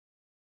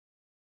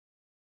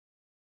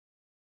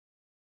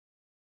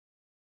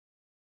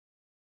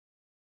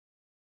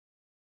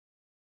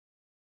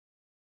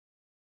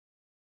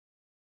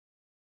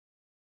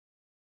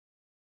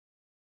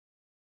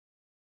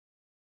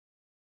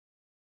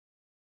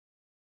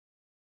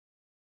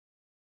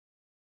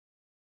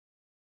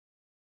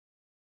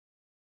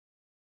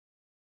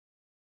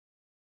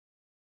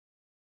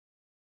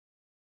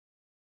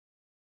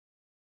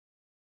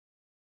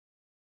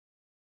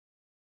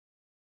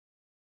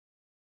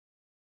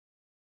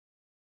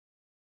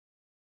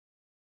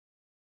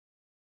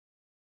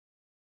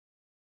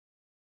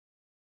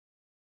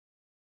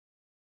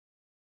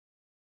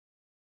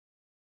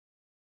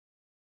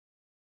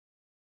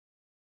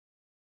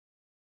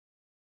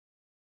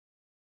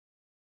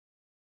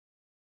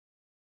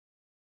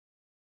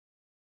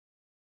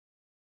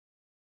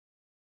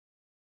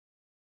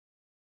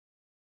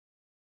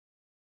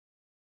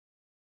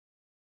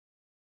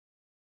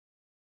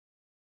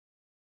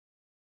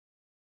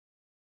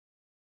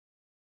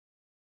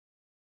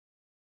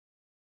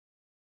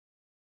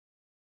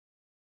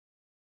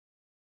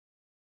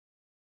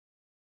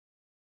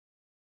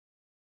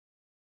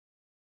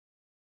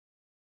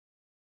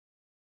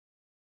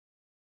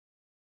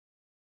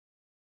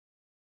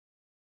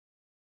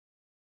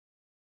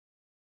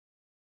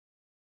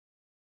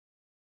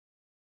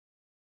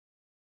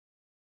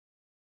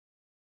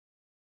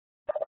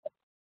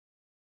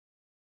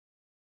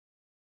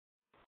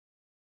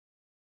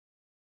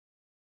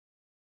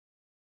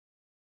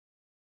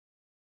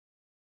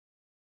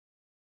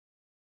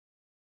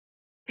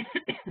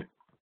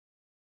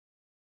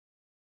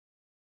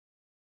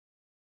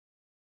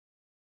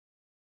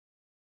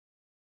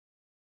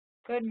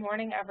Good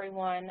morning,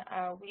 everyone.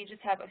 We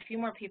just have a few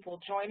more people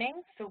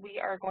joining, so we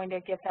are going to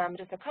give them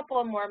just a couple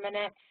of more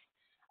minutes.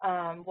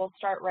 We'll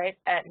start right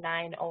at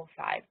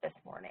 9:05 this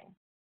morning.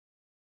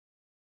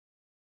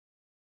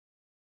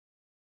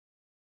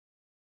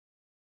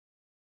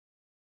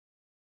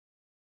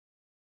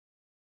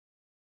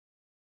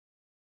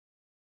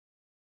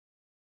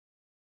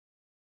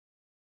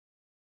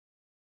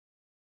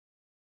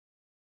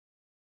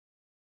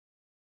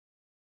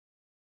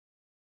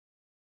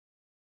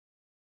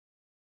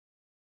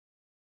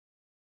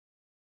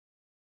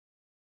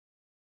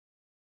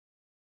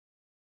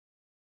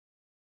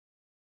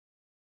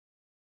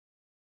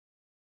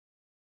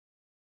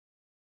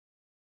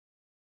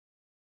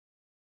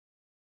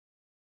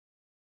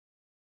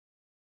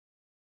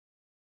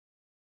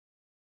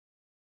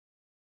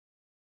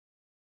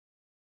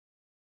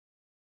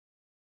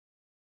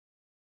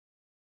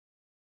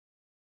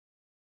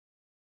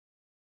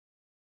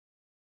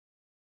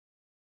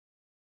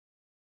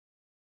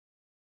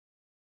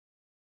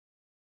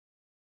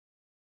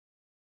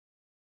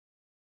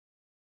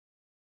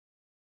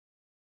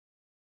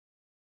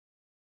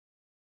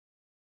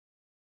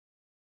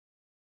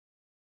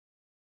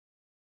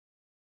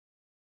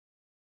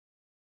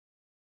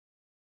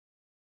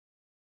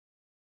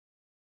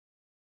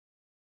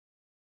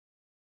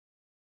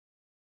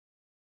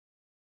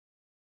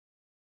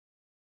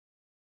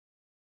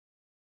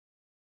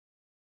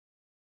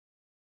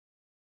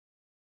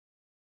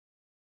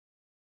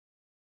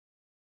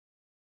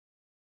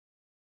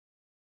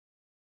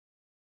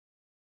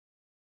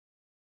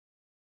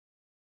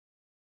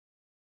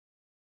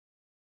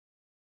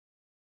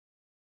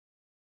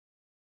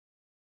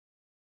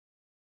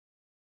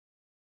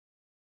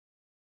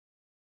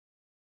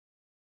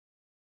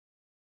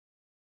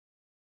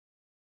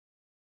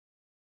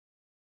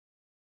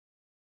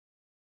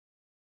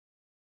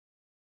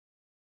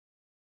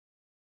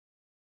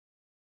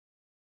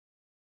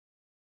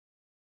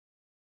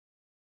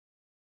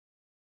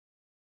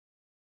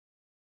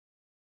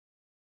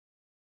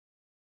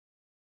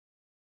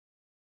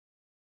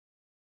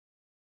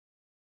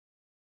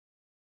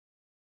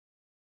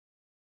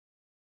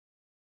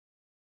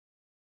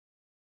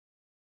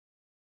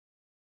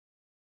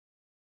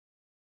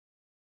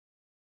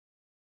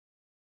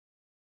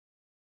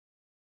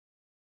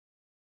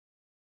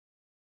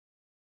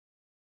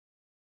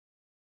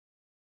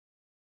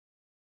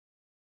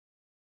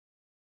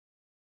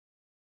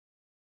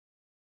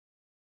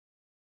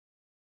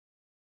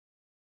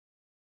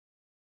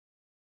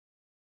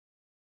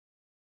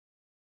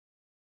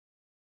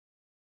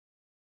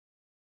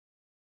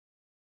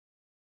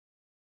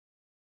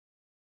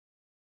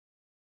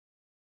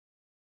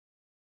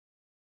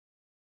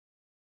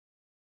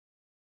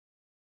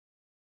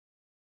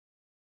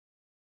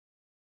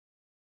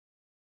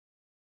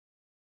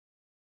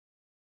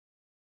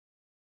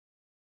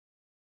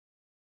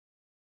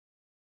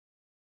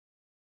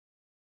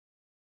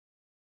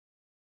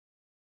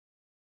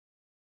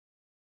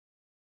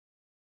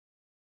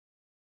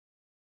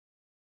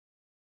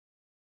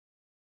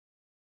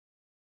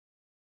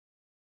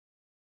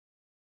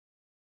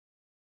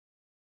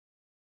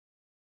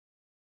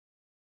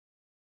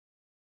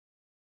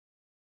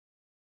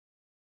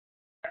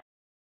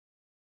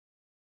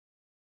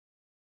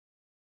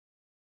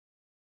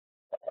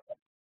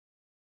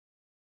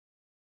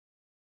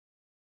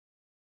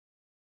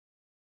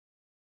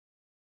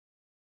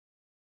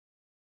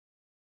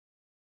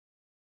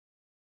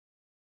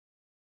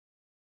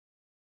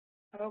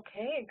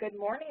 Okay, good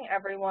morning,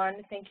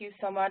 everyone. Thank you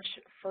so much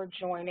for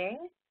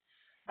joining.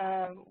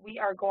 We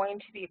are going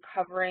to be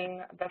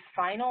covering the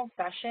final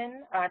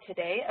session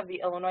today of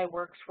the Illinois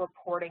Works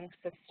reporting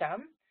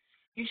system.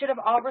 You should have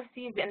all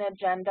received an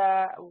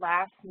agenda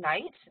last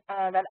night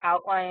that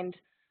outlined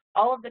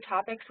all of the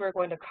topics we're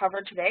going to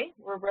cover today.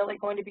 We're really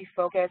going to be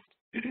focused,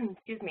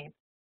 excuse me,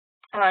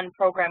 on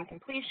program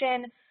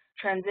completion,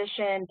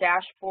 transition,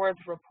 dashboards,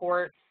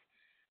 reports.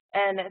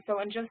 And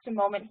so in just a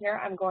moment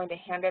here, I'm going to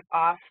hand it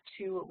off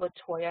to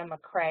Latoya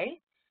McCrae.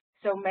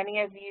 So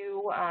many of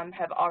you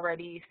have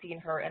already seen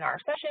her in our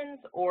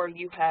sessions, or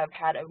you have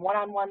had a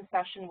one-on-one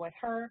session with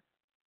her.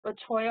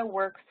 Latoya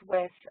works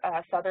with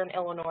Southern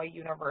Illinois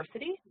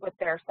University with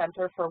their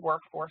Center for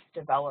Workforce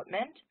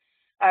Development.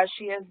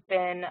 She has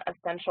been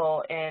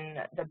essential in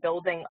the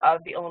building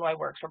of the Illinois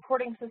Works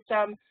reporting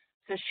system,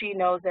 so she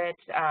knows it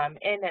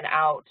in and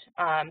out.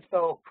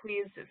 So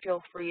please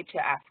feel free to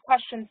ask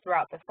questions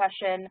throughout the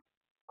session.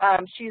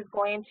 She's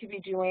going to be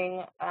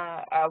doing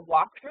a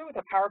walkthrough with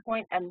a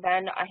PowerPoint and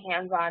then a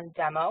hands-on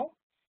demo,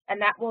 and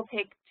that will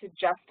take to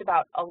just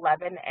about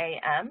 11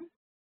 a.m.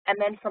 And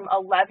then from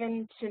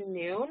 11 to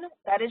noon,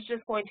 that is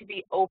just going to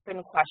be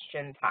open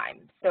question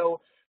time.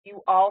 So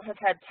you all have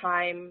had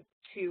time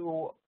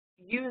to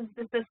use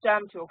the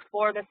system, to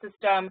explore the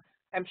system.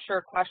 I'm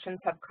sure questions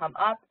have come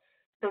up.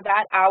 So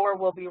that hour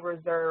will be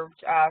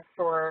reserved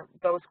for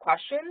those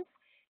questions.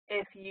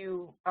 If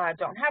you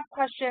don't have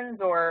questions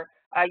or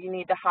you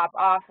need to hop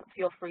off,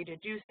 feel free to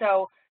do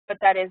so, but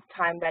that is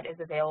time that is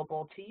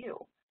available to you.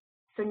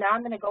 So now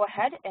I'm going to go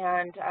ahead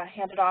and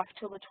hand it off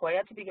to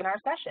LaToya to begin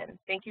our session.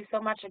 Thank you so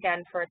much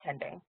again for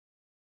attending.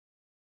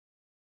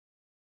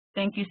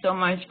 Thank you so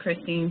much,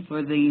 Christine,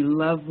 for the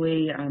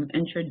lovely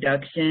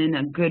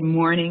introduction. Good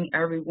morning,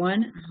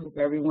 everyone. I hope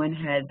everyone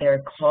had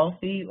their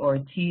coffee or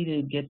tea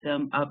to get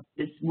them up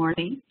this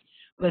morning.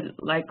 But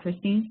like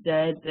Christine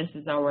said, this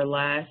is our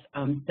last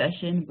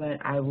session, but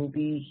I will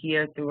be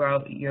here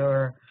throughout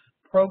your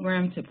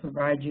program to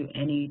provide you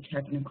any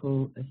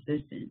technical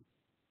assistance.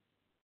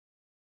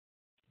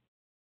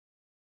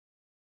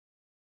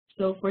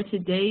 So for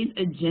today's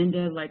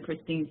agenda, like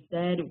Christine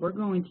said, we're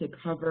going to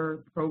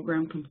cover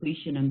program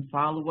completion and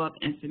follow-up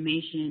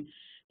information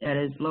that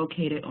is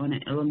located on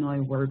an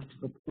Illinois Works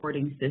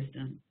reporting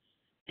system.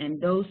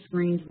 And those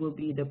screens will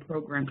be the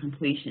program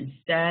completion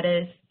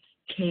status,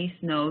 case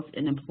notes,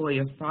 and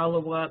employer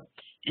follow-up.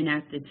 And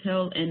at the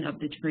tail end of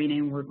the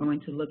training, we're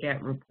going to look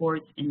at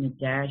reports in the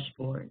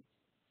dashboard.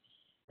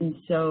 And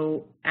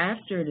so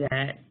after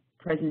that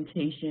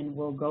presentation,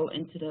 we'll go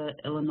into the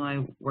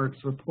Illinois Works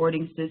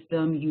reporting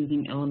system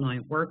using Illinois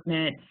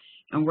workNet,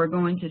 and we're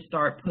going to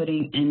start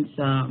putting in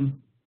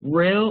some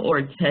real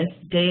or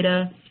test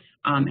data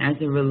as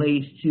it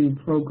relates to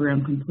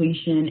program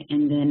completion,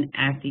 and then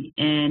at the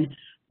end,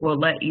 we'll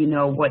let you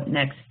know what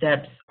next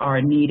steps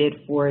are needed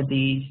for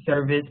the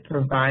service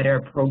provider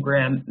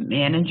program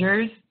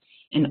managers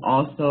and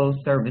also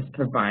service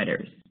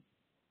providers.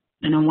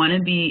 And I want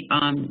to be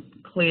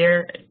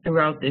clear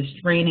throughout this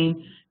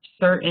training,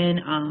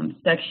 certain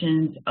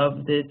sections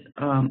of this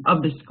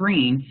of the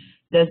screen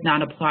does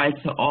not apply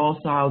to all,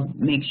 so I'll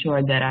make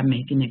sure that I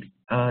make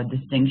a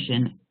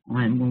distinction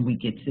on when we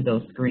get to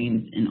those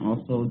screens and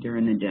also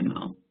during the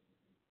demo.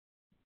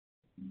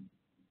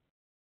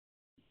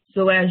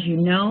 So as you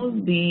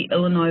know, the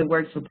Illinois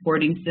Works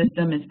reporting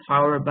system is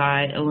powered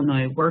by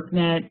Illinois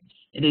workNet.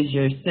 It is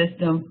your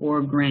system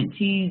for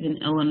grantees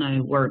and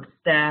Illinois Works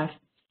staff,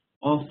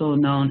 also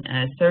known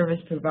as service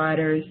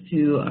providers,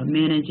 to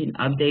manage and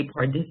update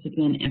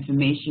participant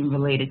information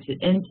related to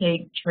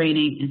intake,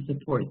 training, and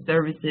support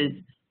services,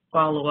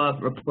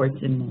 follow-up, reports,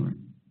 and more.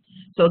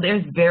 So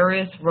there's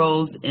various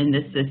roles in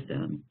the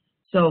system.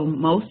 So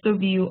most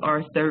of you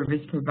are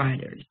service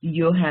providers.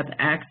 You'll have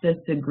access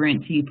to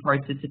grantee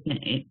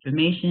participant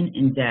information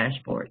and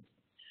dashboards.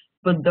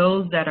 For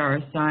those that are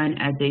assigned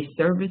as a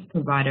service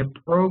provider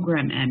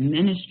program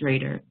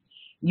administrator,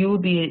 you will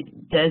be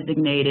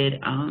designated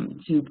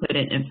to put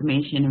in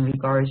information in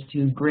regards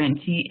to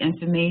grantee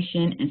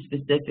information and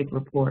specific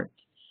reports.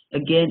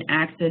 Again,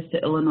 access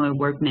to Illinois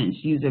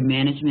workNet's user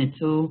management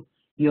tool,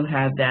 you'll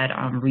have that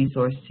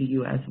resource to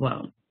you as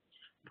well.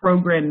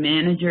 Program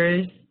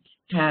managers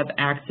have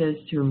access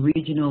to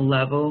regional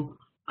level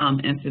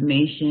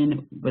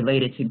information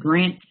related to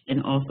grants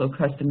and also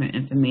customer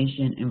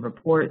information and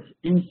reports.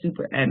 And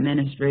super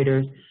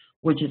administrators,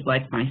 which is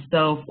like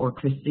myself or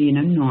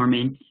Christina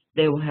Norman,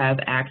 they will have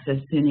access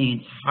to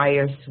the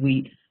entire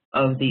suite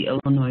of the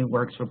Illinois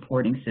Works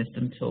reporting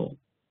system tool.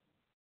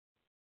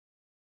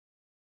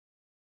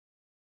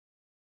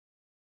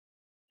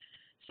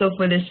 So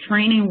for this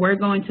training, we're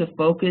going to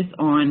focus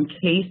on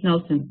case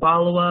notes and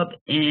follow-up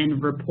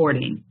and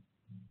reporting.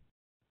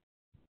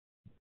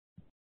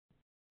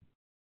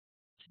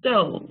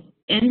 So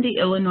in the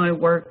Illinois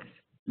Works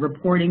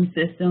reporting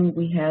system,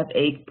 we have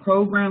a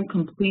program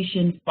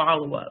completion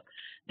follow-up.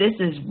 This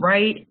is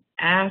right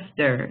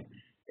after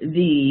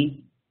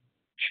the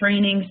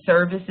training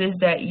services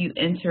that you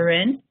enter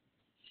in.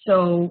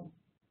 So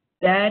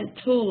that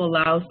tool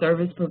allows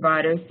service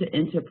providers to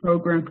enter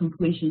program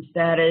completion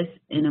status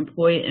and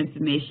employer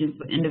information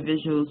for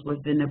individuals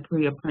within the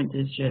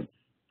pre-apprenticeship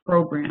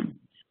program.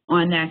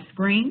 On that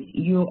screen,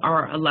 you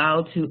are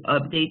allowed to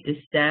update the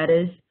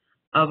status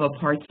of a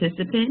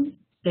participant,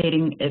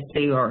 stating if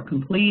they are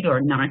complete or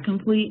not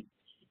complete,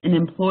 and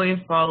employer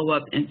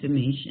follow-up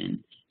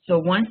information. So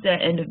once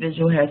that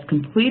individual has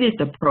completed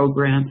the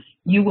program,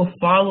 you will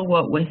follow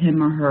up with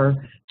him or her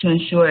to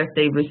ensure if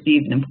they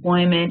received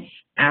employment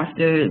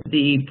after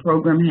the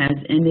program has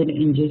ended,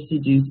 and just to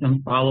do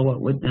some follow-up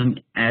with them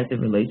as it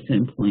relates to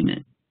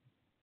employment.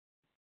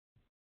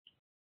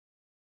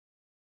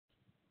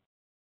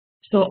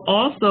 So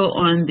also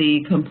on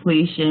the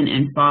completion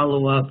and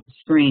follow-up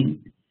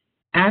screen,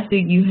 after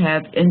you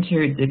have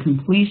entered the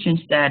completion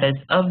status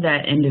of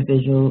that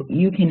individual,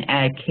 you can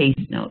add case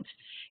notes.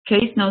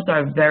 Case notes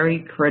are very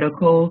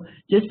critical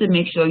just to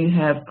make sure you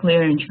have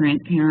clear and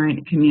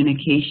transparent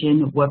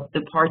communication with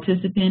the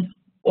participant,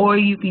 or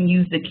you can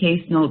use the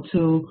case note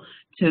tool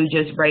to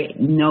just write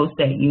notes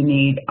that you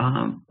need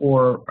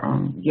for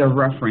your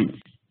reference.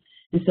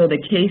 And so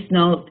the case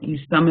note,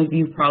 some of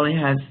you probably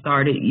have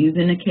started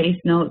using the case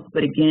notes,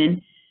 but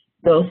again,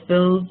 those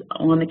fields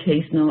on the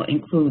case note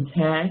include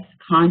task,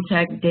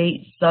 contact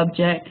date,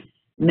 subject,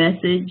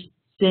 message,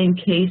 send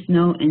case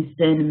note, and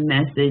send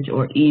message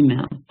or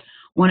email.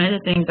 One of the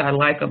things I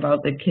like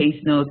about the case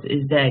notes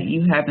is that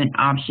you have an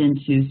option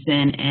to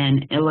send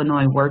an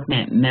Illinois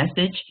WorkNet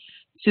message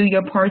to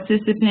your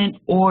participant,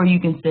 or you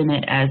can send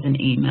it as an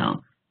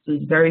email. So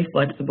it's very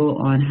flexible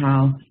on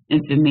how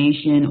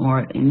information,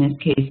 or in this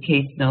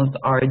case notes,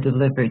 are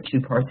delivered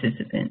to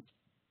participants.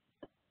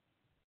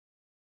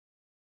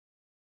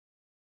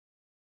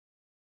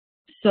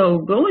 So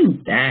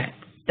going back,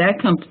 that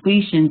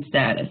completion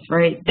status,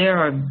 right? There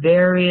are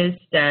various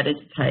status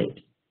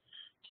types.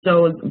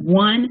 So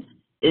one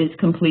is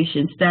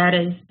completion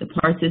status. The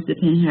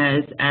participant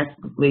has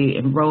actively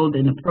enrolled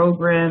in the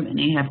program and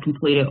they have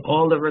completed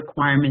all the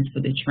requirements for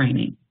the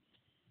training.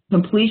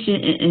 Completion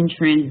in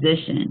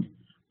transition.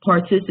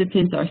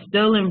 Participants are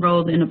still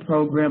enrolled in the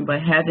program but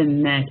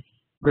haven't met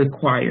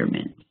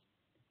requirements.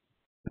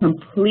 So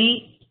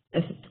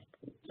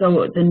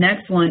the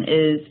next one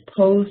is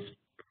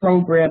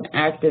post-program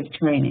active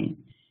training.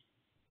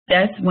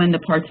 That's when the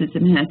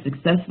participant has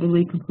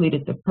successfully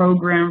completed the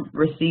program,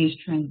 receives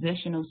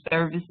transitional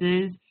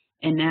services,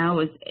 and now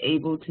is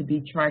able to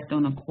be tracked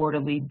on a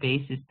quarterly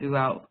basis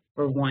throughout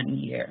for 1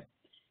 year.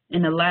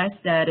 And the last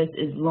status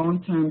is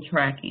long-term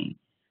tracking.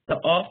 The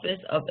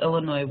Office of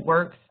Illinois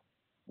Works,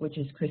 which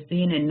is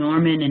Christine and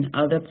Norman and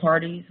other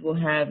parties, will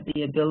have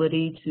the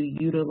ability to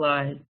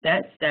utilize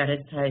that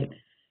status type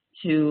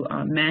to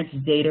match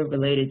data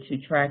related to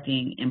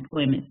tracking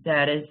employment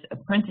status,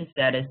 apprentice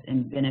status,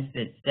 and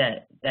benefits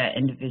that that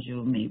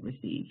individual may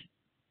receive.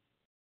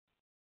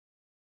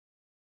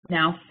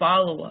 Now,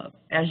 follow-up.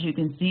 As you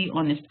can see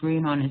on the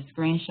screen on the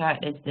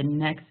screenshot, is the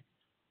next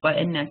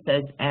button that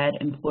says Add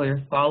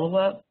Employer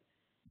Follow-up.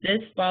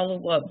 This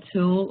follow-up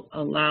tool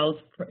allows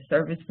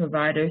service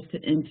providers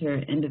to enter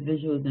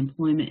individuals'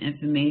 employment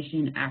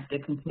information after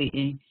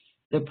completing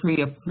the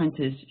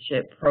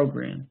pre-apprenticeship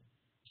program.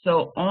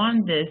 So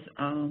on this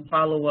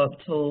follow-up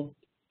tool,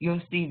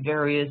 you'll see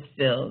various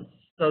fields.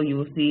 So you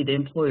will see the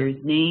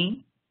employer's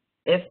name,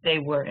 if they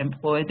were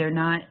employed or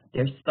not,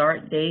 their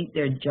start date,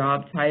 their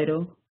job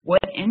title, what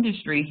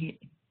industry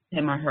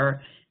him or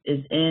her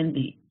is in,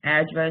 the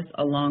address,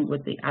 along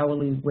with the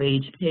hourly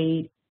wage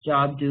paid,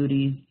 job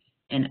duties,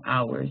 and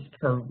hours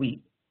per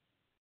week.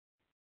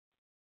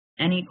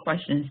 Any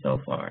questions so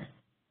far?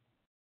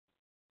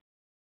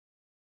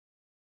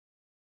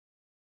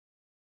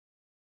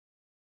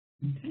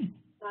 Okay.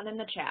 Not in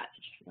the chat.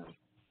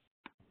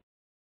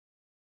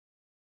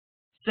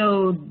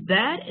 So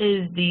that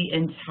is the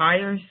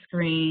entire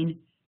screen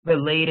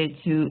related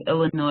to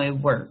Illinois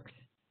Works.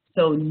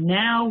 So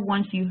now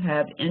once you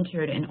have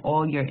entered in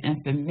all your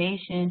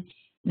information,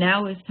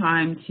 now it's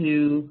time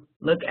to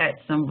look at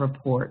some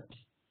reports.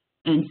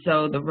 And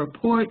so the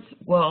reports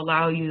will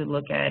allow you to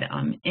look at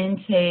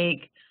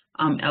intake,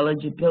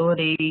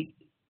 eligibility,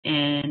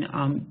 and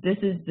this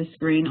is the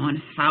screen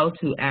on how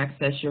to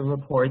access your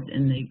reports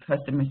in the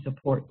Customer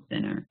Support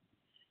Center.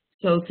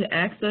 So to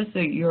access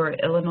your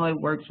Illinois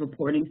Works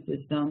reporting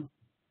system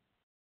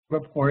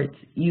reports,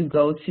 you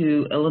go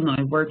to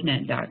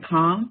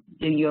illinoisworknet.com,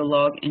 then you'll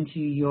log into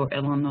your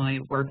Illinois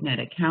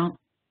WorkNet account,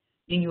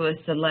 then you will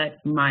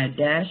select My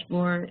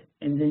Dashboard,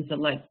 and then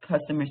select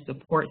Customer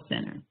Support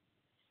Center.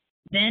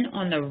 Then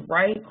on the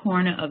right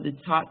corner of the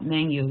top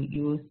menu,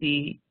 you will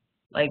see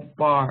like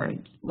bars,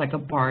 like a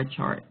bar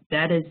chart.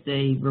 That is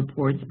the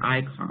reports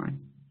icon.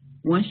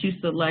 Once you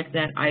select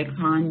that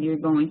icon, you're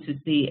going to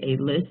see a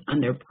list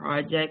under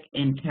project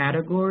and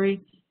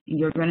category, and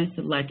you're going to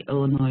select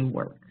Illinois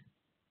Works.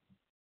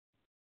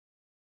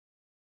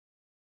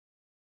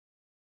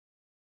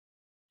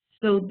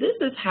 So this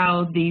is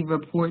how the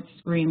report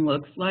screen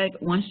looks like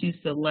once you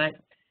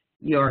select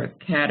your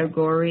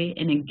category.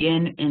 And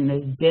again, in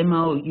this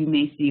demo, you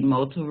may see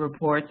multiple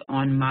reports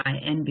on my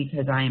end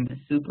because I am a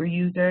super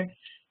user.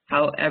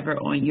 However,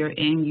 on your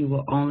end, you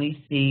will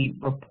only see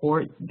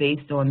reports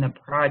based on the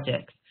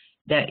projects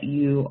that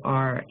you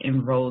are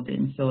enrolled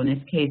in. So in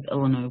this case,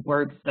 Illinois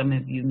Works, some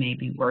of you may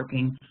be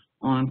working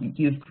on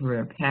youth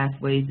career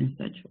pathways and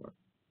such forth.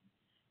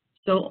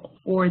 So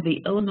for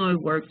the Illinois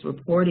Works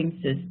reporting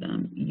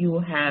system, you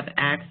will have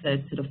access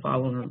to the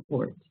following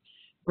reports: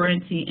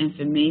 grantee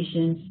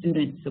information,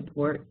 student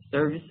support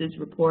services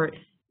report,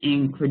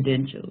 and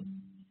credentials.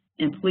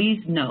 And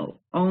please note,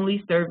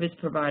 only service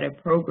provider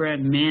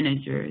program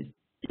managers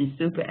and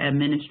super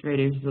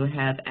administrators will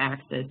have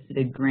access to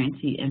the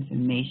grantee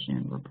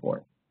information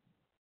report.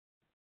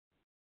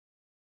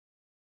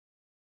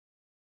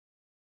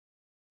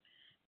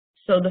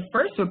 So the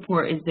first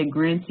report is the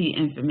grantee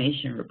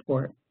information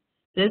report.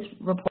 This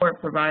report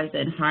provides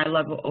a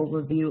high-level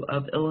overview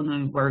of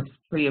Illinois Works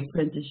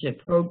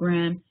pre-apprenticeship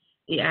program,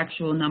 the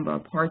actual number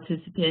of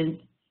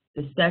participants,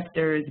 the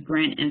sectors,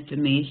 grant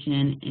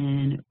information,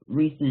 and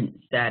recent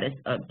status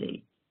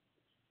updates.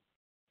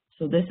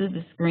 So this is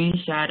a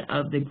screenshot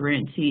of the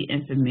grantee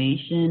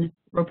information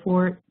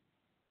report.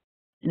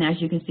 And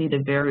as you can see, the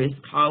various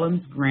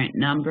columns: grant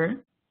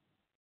number,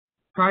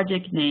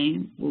 project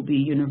name will be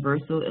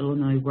Universal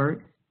Illinois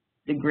Works,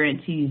 the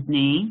grantee's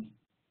name,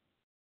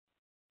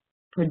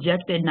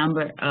 projected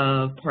number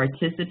of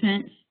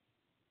participants,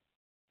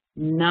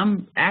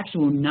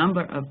 actual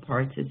number of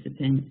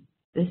participants,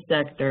 the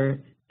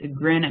sector, the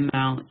grant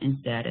amount, and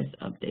status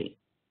update.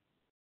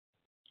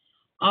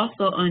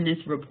 Also on this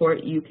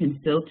report, you can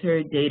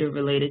filter data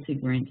related to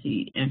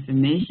grantee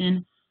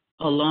information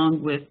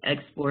along with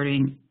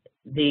exporting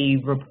the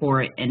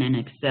report in an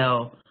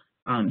Excel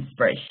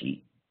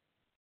spreadsheet.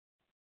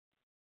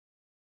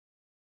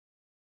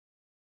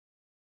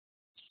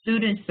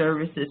 Student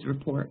Services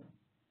Report.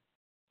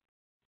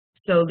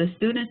 So the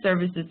Student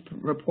Services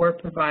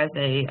Report provides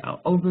an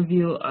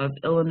overview of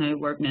Illinois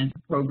WorkNet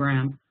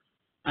program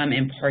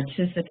and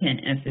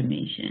participant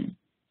information.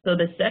 So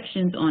the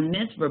sections on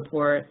this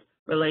report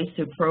relates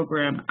to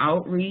program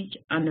outreach,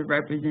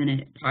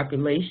 underrepresented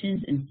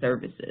populations, and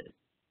services.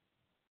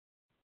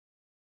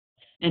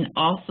 And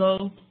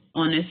also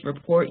on this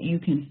report, you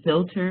can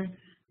filter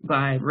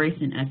by race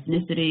and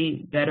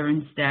ethnicity,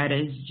 veteran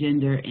status,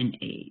 gender, and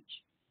age.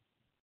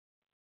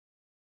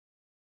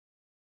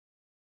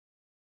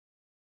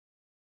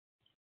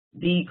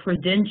 The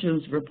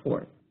Credentials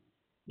Report.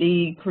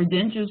 The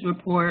Credentials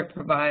Report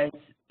provides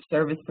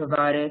service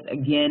providers,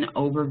 again,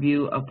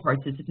 overview of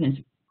participants'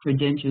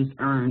 credentials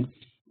earned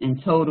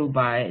in total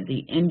by the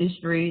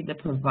industry, the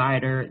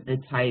provider, the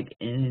type,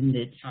 and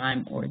the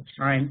time or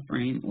time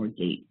frame or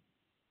date.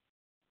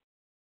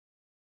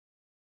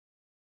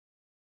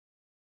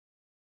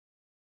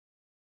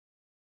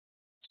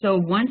 So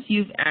once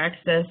you've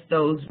accessed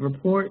those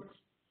reports,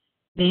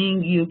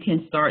 then you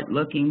can start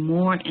looking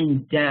more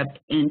in depth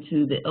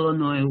into the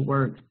Illinois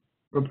Works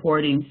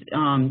reporting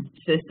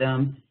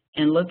system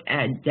and look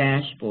at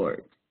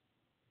dashboards.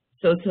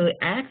 So to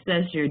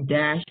access your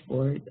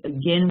dashboards,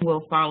 again,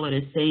 we'll follow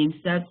the same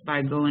steps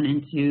by going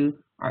into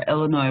our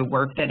Illinois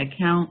WorkNet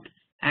account,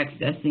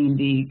 accessing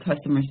the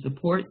Customer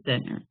Support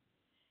Center.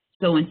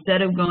 So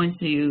instead of going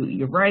to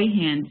your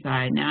right-hand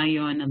side, now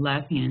you're on the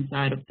left-hand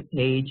side of the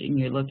page and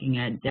you're looking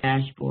at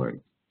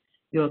dashboards.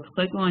 You'll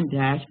click on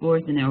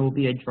dashboards and there will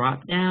be a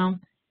drop-down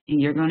and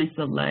you're going to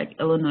select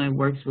Illinois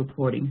Works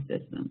Reporting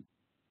System.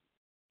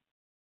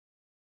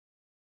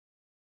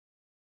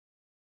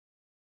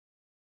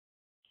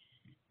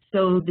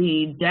 So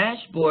the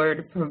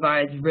dashboard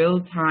provides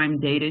real-time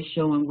data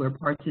showing where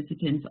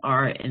participants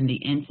are in the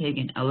intake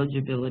and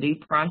eligibility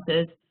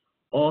process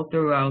all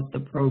throughout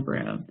the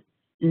program.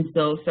 And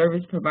so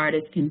service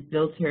providers can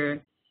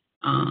filter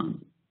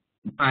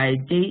by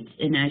dates,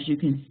 and as you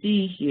can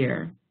see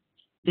here,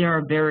 there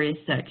are various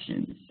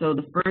sections. So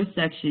the first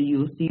section, you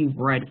will see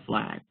red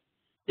flags.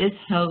 This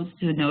helps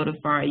to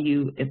notify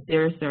you if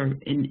there are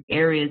certain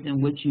areas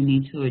in which you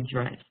need to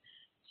address.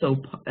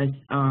 So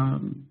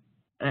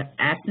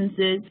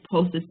absences,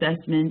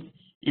 post-assessments,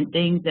 and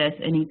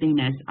anything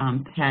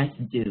that's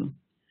past due.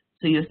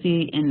 So you'll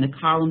see in the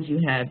columns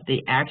you have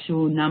the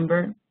actual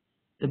number,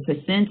 the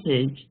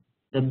percentage,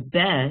 the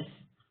best,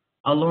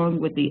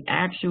 along with the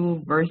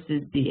actual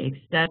versus the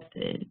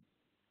expected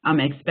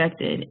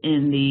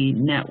in the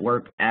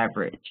network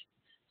average.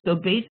 So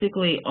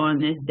basically on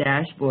this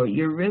dashboard,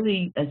 you're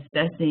really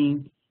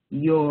assessing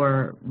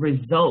your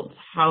results,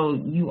 how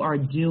you are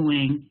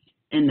doing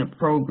in the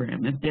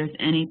program. If there's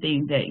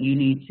anything that you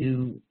need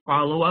to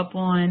follow up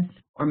on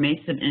or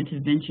make some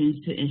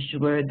interventions to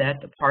ensure that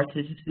the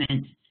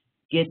participants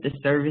get the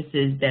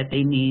services that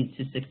they need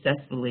to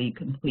successfully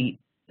complete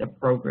the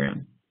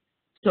program.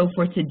 So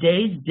for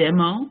today's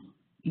demo,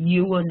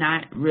 you will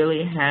not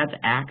really have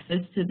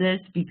access to this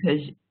because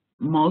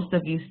most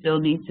of you still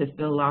need to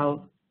fill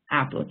out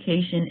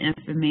application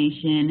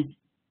information,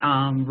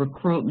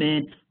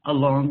 recruitment,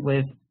 along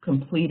with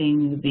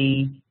completing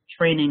the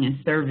training and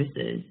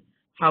services.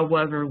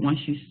 However, once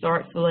you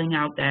start filling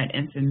out that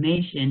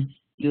information,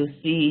 you'll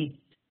see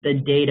the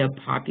data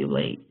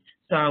populate.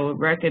 So I would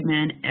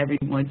recommend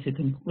everyone to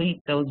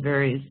complete those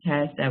various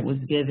tasks that was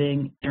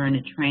given during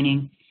the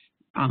training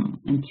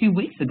 2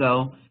 weeks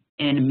ago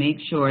and make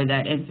sure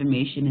that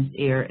information is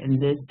there,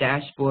 and this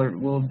dashboard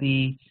will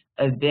be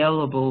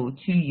available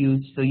to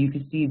you so you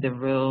can see the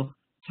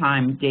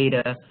real-time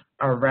data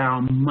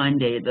around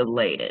Monday the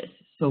latest.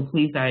 So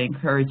please, I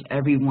encourage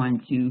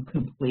everyone to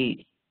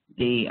complete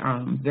the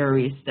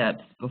various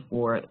steps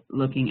before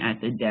looking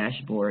at the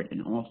dashboard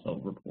and also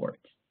reports.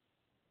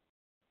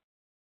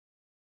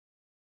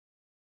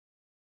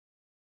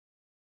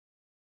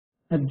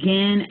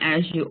 Again,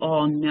 as you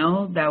all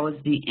know, that was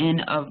the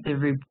end of the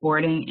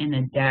reporting in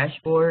the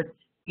dashboard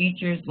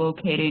features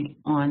located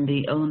on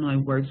the Illinois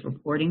Works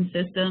reporting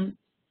system.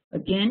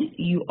 Again,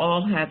 you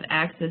all have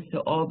access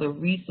to all the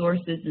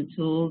resources and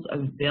tools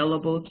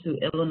available to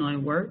Illinois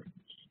Works,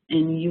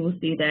 and you will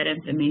see that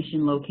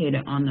information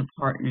located on the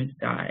Partners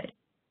Guide.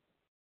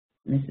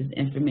 This is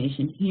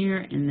information here,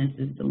 and this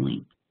is the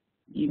link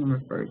you can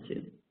refer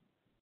to.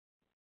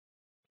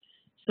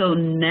 So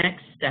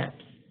next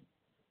steps.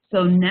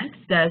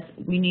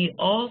 We need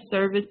all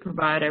service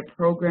provider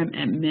program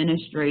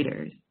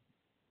administrators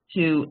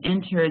to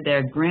enter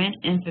their grant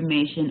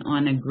information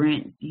on a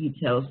grant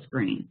details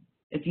screen.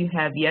 If you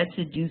have yet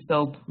to do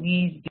so,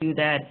 please do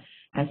that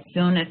as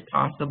soon as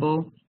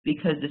possible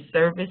because the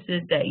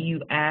services that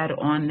you add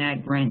on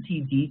that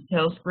grantee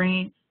detail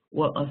screen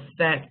will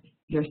affect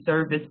your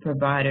service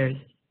providers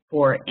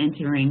for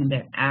entering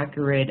the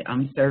accurate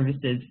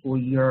services for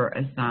your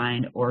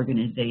assigned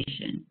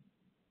organization.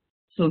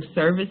 So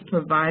service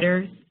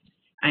providers,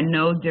 I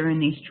know during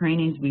these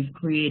trainings we've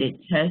created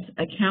test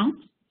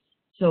accounts.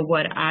 So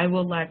what I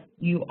would like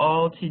you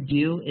all to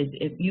do is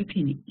if you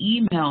can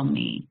email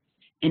me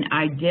and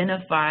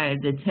identify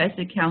the test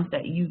accounts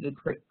that you've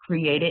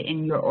created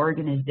in your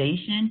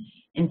organization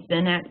and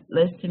send that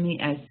list to me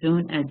as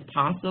soon as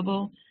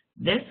possible.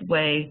 This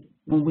way,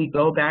 when we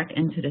go back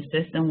into the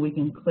system, we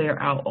can clear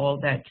out all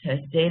that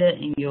test data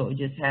and you'll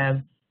just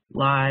have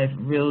live,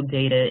 real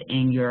data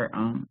in your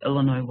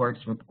Illinois Works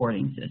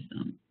reporting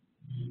system.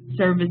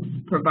 Service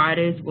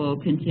providers will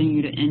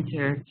continue to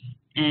enter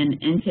an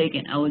intake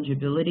and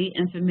eligibility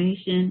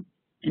information.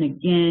 And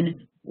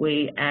again,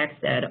 we ask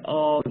that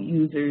all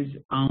users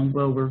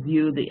will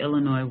review the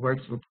Illinois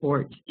Works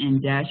reports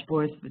and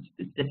dashboards for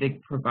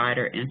specific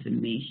provider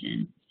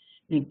information.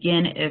 And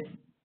again, if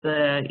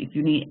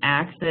you need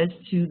access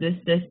to the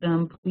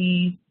system,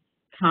 please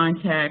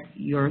contact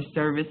your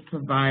service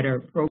provider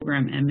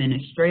program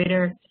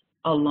administrator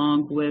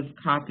along with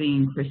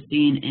copying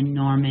Christine and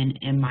Norman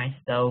and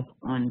myself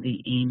on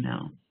the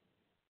email.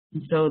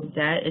 And so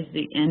that is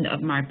the end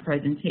of my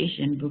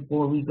presentation.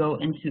 Before we go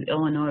into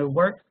Illinois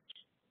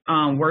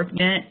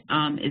WorkNet,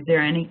 is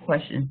there any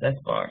questions thus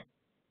far?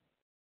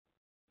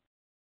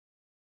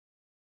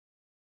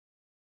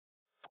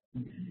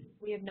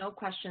 We have no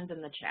questions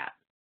in the chat.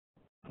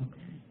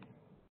 Okay.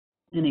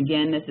 And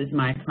again, this is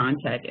my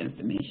contact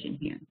information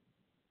here.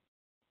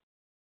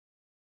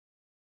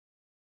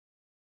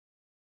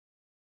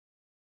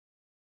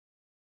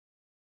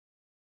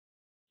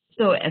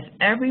 So if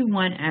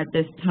everyone at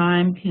this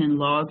time can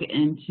log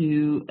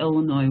into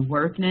Illinois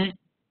WorkNet,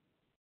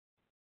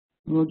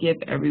 we'll give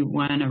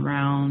everyone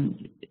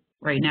around,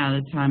 right now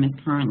the time is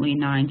currently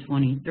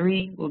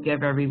 9:23. We'll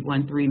give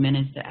everyone 3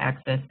 minutes to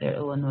access their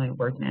Illinois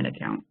WorkNet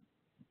account.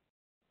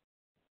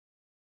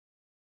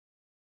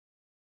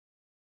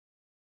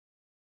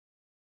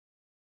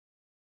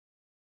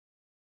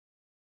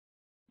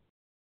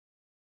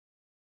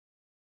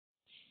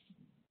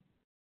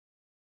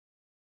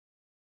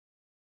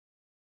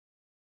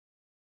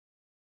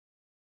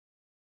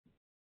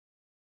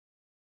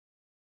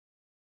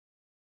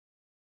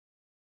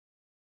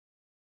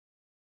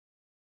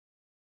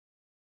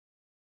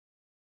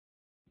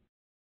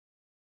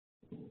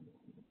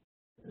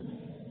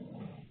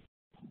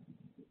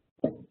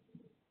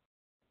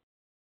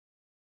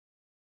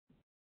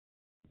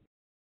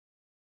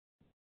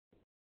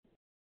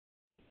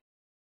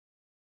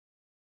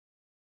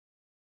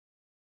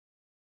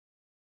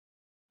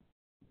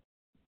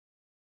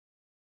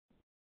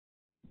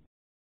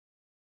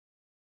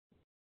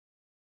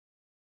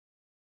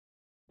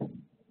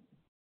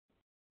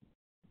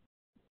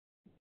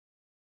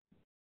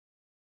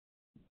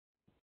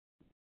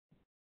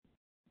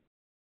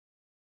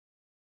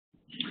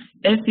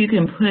 If you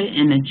can put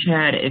in the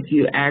chat if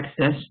you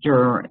accessed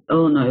your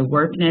Illinois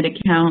WorkNet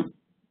account,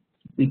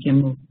 we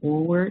can move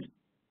forward.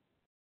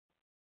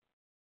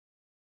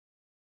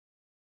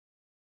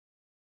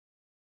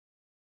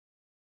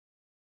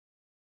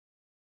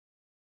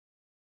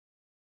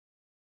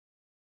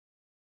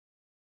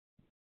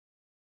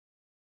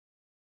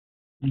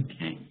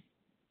 Okay.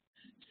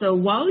 So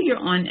while you're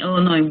on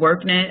Illinois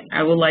WorkNet,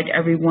 I would like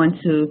everyone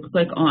to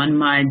click on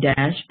my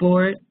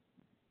dashboard.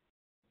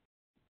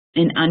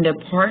 And under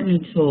Partner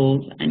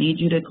Tools, I need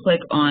you to click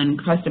on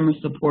Customer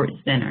Support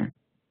Center.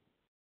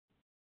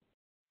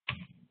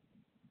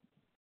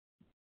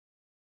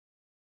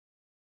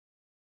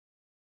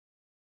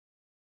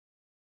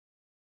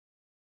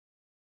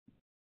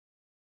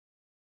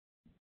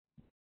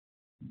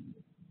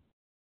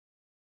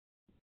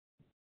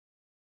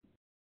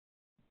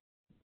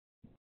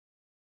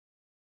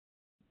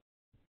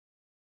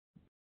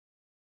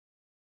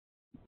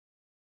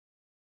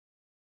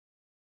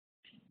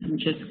 I'm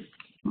just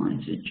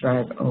going to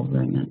drive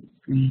over in that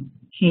screen.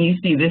 Can you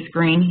see this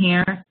screen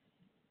here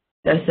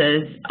that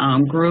says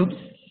Groups,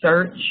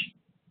 Search?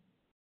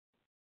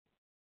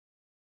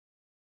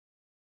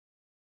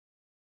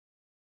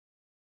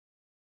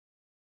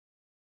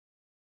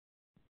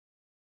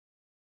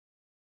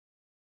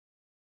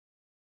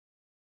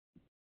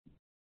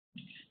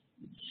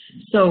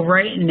 So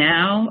right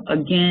now,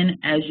 again,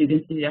 as you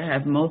can see, I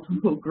have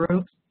multiple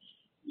groups.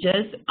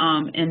 Just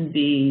in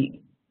the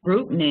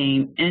group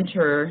name,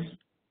 enter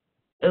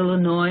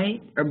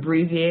Illinois,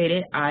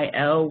 abbreviated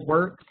IL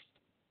Works.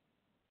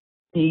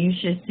 And you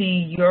should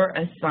see your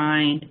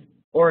assigned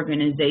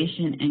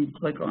organization and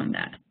click on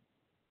that.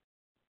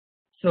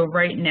 So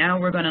right now,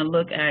 we're going to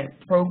look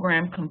at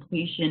program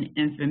completion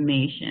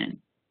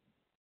information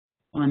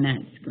on that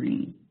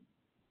screen.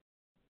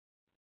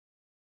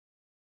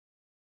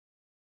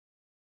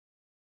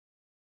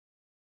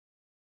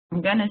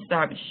 I'm going to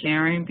stop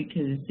sharing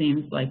because it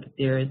seems like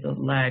there is a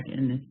lag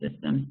in the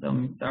system, so I'm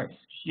going to start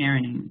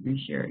sharing and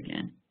reshare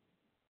again.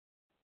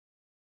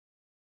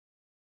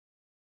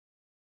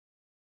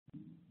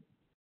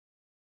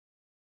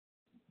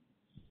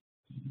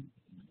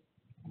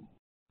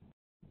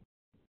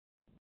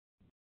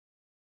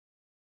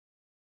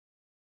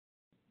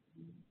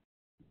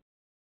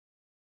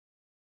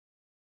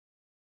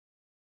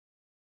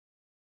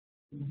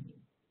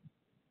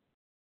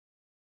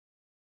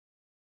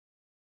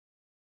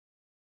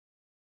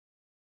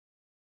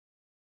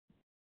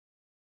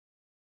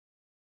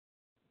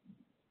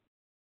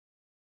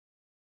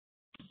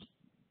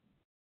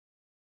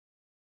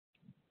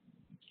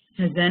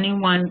 Has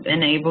anyone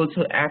been able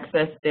to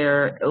access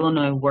their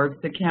Illinois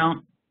Works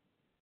account?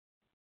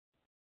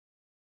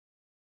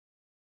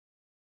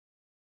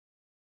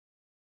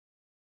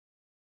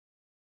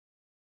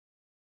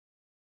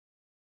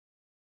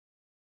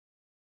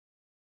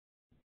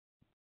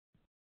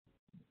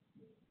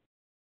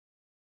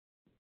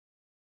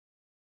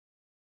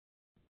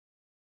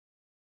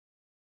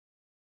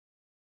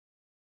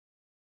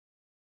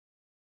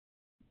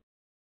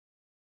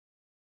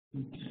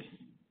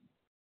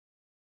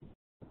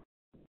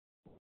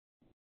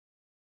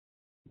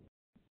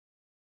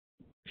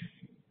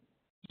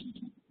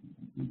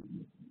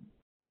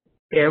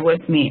 Bear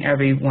with me,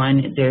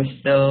 everyone. There's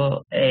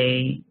still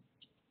a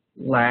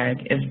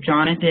lag. If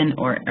Jonathan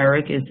or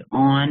Eric is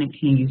on,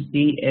 can you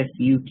see if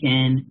you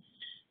can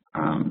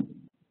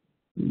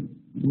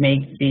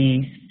make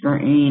the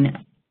screen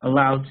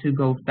allowed to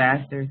go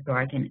faster so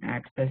I can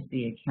access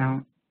the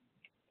account?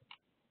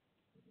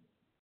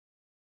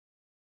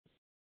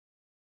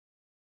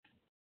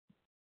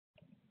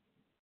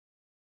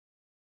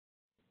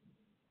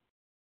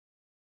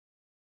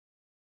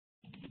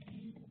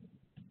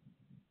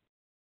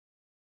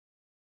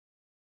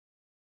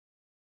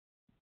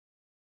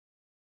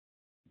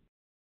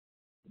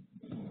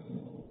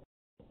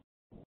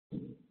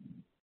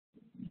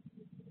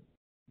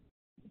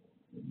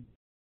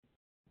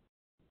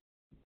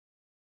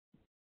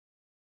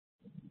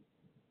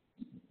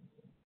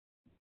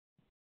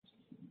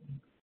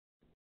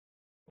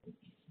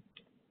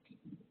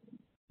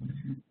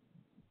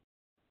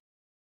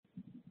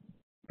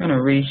 I'm going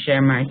to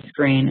reshare my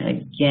screen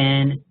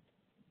again.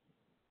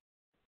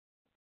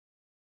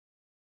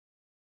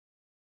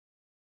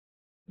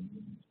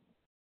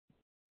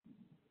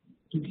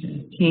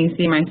 Okay. Can you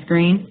see my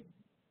screen?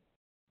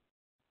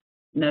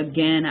 And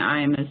again,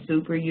 I am a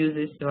super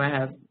user, so I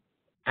have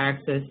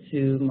access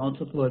to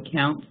multiple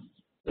accounts.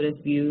 But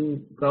if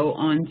you go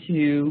on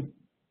to,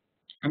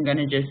 I'm going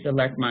to just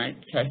select my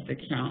test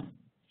account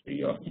so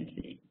you all can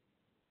see.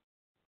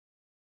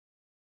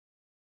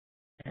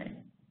 Okay.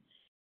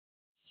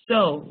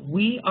 So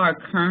we are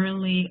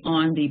currently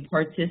on the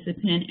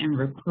participant and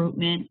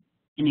recruitment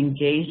and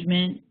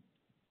engagement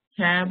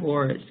tab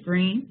or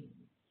screen.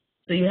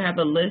 So you have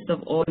a list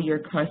of all your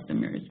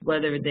customers,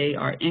 whether they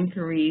are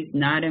inquiries,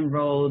 not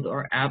enrolled,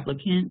 or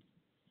applicants.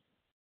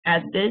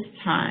 At this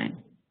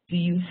time, do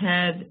you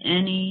have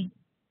any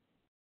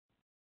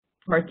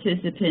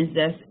participants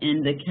that's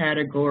in the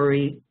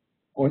category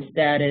or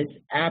status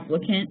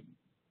applicant?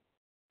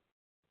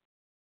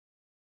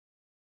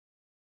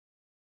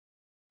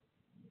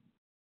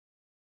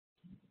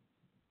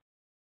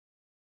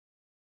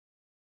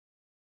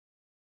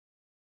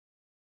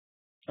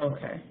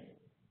 Okay.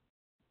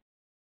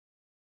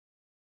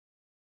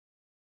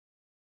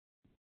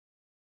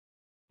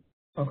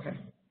 Okay.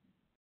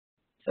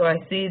 So I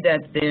see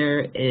that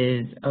there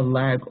is a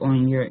lag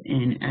on your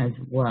end as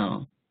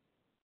well.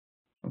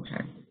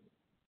 Okay.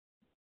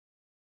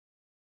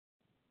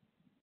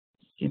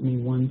 Give me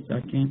 1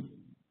 second.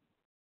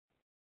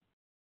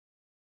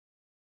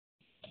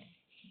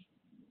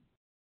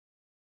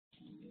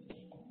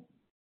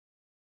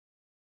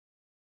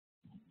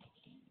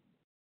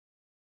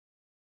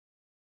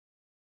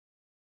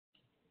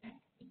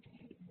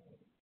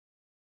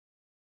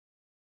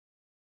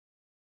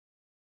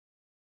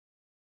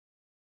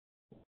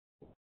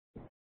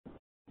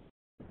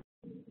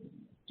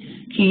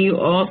 Can you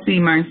all see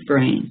my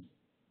screen?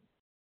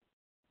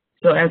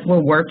 So as we're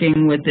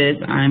working with this,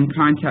 I'm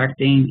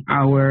contacting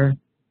our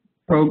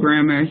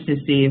programmers to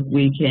see if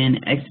we can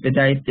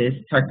expedite this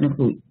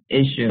technical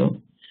issue.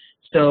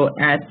 So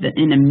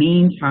in the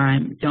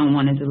meantime, don't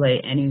want to delay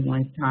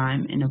anyone's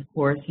time, and of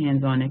course,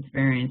 hands-on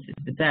experience is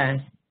the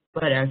best.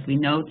 But as we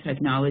know,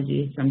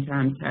 technology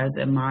sometimes has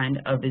a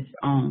mind of its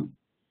own.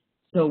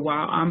 So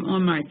while I'm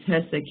on my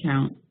test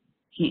account,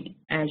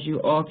 as you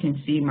all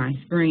can see my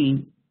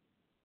screen,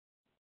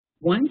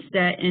 once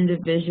that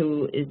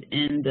individual is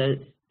in the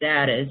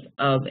status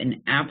of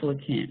an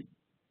applicant,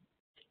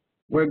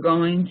 we're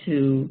going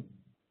to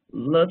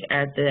look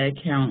at the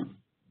account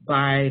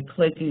by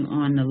clicking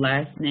on the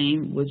last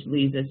name, which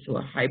leads us to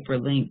a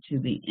hyperlink to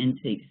the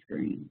intake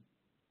screen.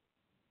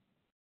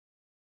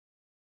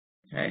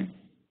 Okay?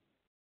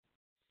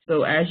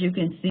 So as you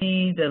can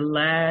see, the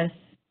last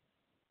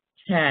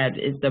tab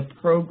is the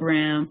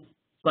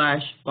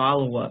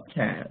program/follow-up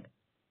tab.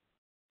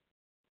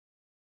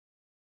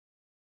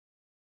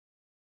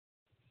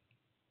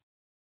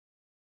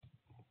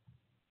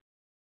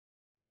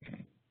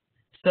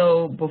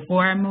 So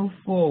before I move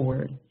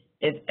forward,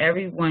 if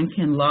everyone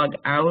can log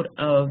out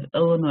of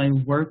Illinois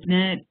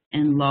WorkNet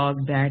and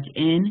log back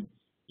in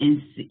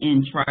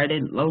and try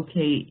to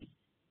locate,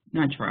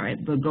 not try,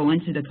 but go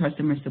into the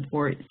Customer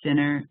Support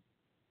Center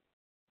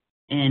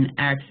and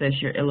access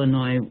your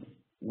Illinois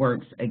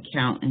Works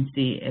account and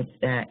see if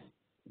that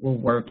will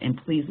work, and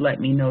please let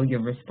me know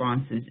your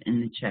responses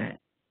in the chat.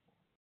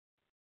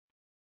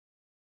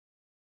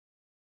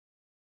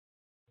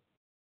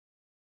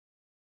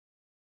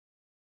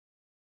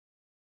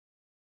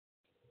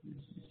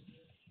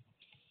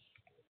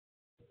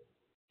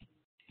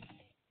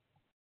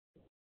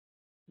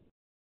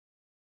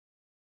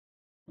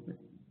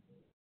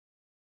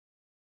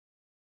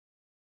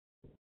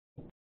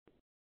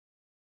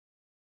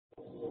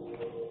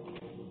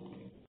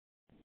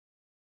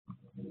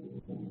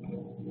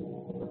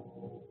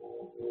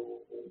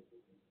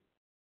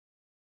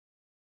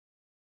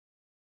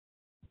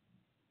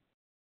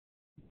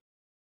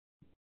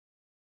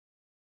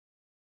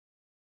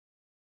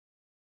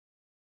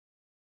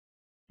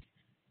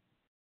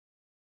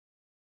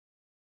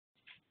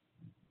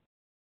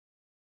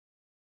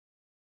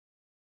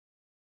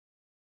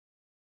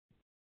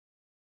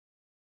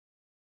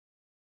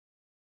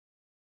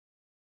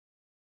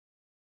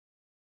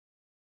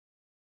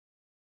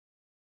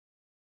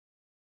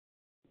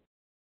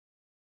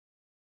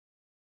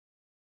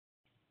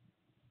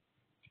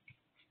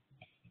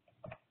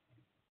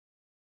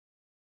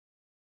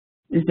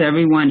 Is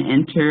everyone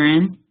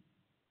entering?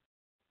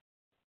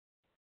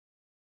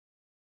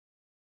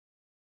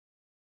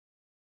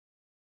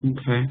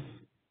 Okay.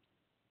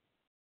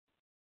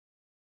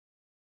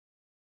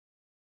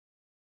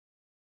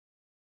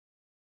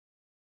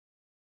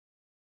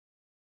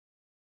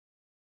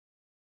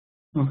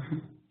 Okay.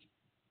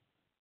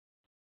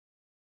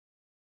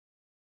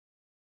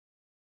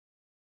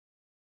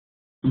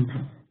 Okay.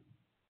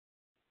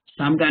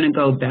 So I'm going to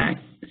go back.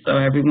 So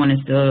everyone is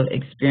still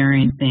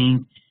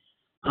experiencing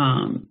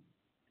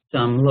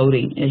some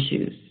loading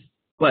issues,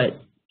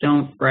 but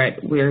don't fret.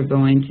 We're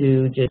going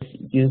to just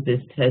use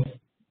this test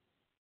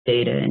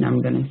data, and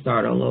I'm going to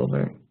start all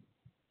over.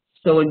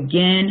 So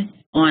again,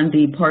 on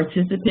the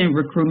participant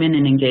recruitment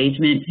and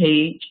engagement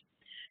page,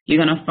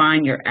 you're going to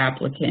find your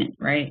applicant,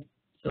 right?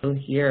 So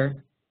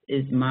here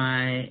is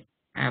my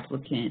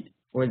applicant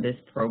for this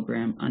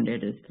program under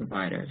this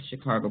provider,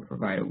 Chicago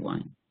Provider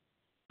 1.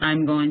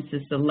 I'm going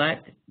to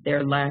select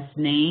their last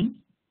name,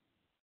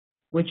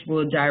 which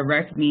will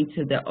direct me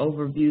to the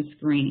overview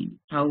screen.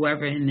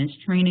 However, in this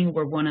training,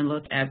 we're going to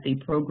look at the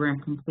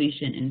program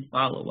completion and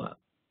follow-up.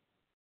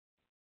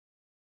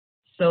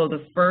 So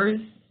the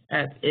first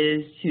step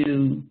is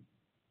to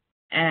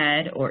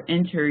add or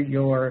enter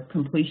your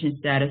completion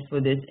status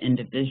for this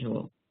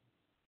individual.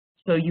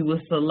 So you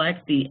will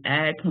select the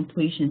Add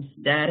Completion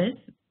Status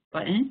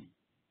button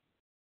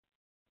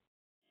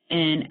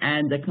and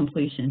add the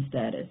completion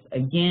status.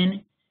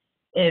 Again,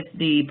 if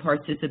the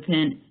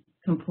participant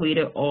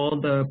completed all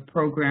the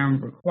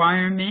program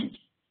requirements,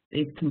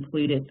 they've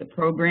completed the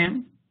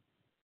program.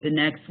 The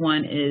next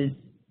one is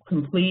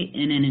complete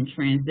and then in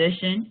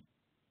transition.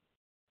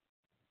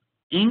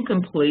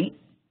 Incomplete,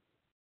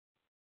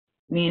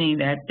 meaning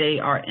that they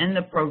are in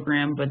the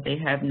program but they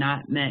have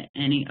not met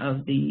any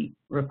of the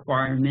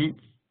requirements.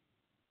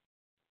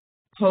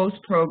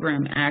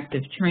 Post-program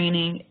active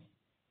training,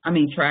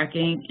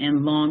 tracking,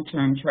 and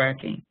long-term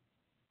tracking.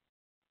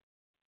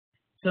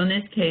 So in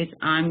this case,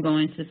 I'm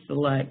going to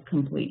select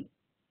complete.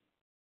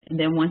 And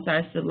then once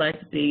I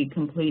select the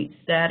complete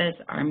status,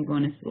 I'm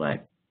going to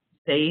select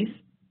save.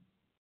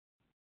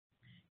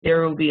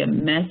 There will be a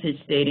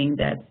message stating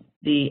that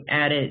the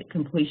added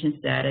completion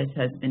status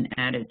has been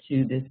added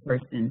to this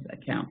person's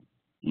account.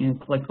 You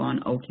click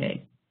on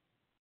OK.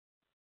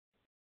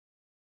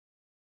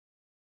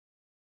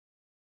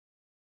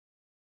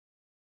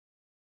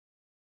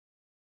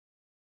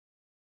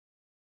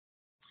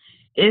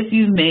 If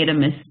you've made a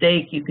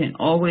mistake, you can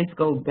always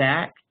go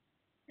back.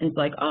 It's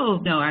like, oh,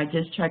 no, I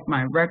just checked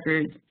my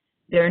records.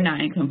 They're not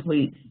in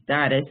complete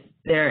status.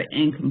 They're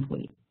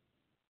incomplete.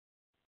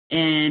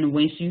 And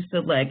once you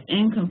select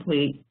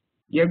incomplete,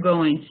 you're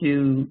going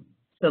to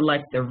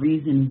select the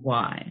reason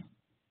why.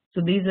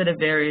 So these are the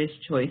various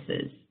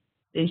choices.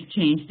 They've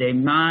changed their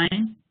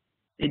mind.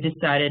 They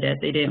decided that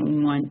they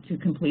didn't want to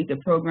complete the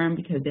program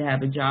because they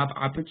have a job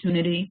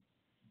opportunity.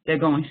 They're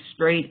going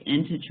straight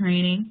into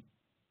training,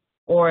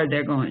 or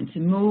they're going to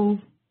move,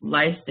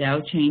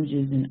 lifestyle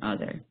changes, and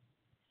other.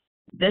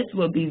 This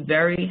will be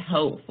very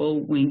helpful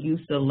when you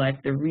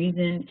select the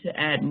reason to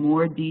add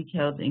more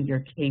details in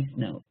your case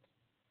notes.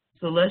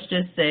 So let's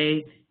just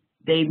say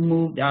they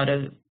moved out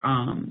of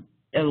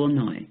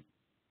Illinois.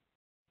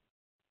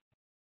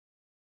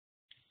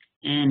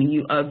 And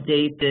you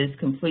update this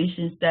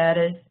completion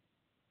status,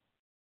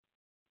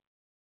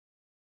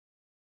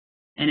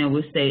 and it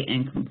will say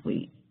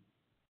incomplete.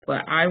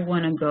 But I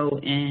want to go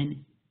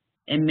in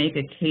and make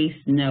a case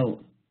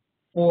note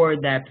for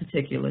that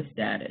particular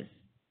status.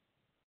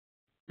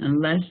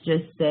 And let's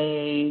just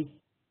say,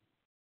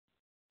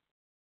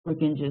 we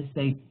can just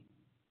say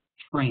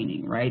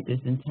training, right? This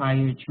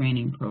entire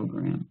training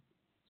program.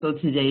 So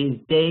today's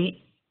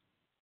date,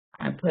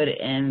 I put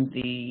in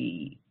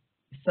the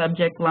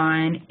subject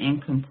line,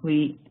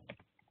 incomplete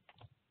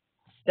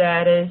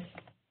status,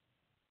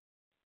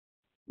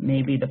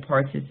 maybe the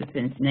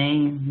participant's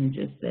name, you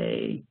just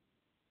say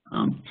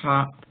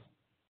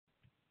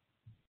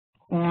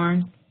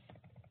popcorn.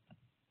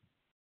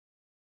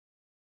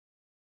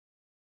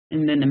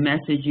 And then the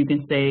message you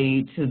can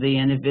say to the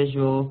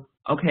individual,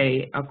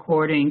 okay,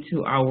 according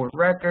to our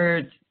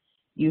records,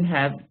 you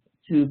have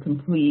to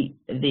complete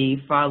the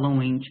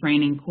following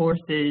training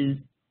courses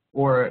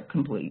or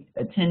complete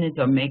attendance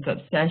or makeup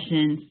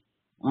sessions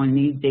on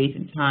these dates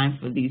and times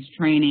for these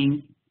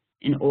trainings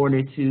in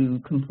order to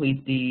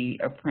complete the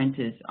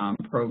apprentice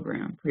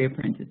program,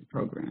 pre-apprentice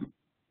program.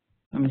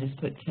 I'm gonna just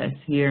put test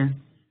here.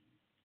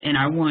 And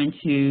I want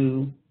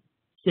to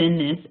send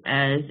this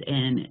as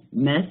a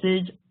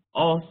message,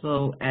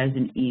 also as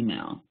an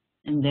email.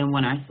 And then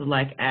when I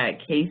select add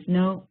case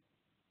note,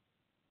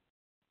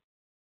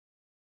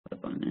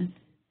 click on this,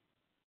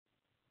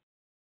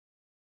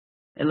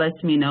 it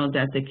lets me know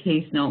that the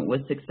case note was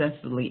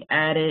successfully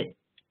added,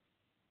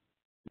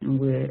 and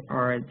we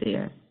are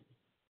there.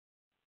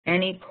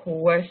 Any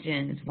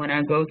questions when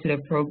I go to the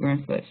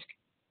program switch?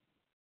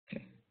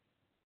 Okay.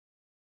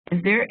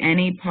 Is there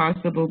any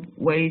possible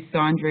way,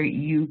 Sandra,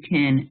 you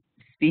can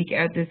speak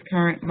at this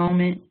current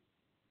moment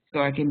so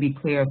I can be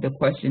clear of the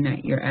question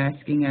that you're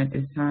asking at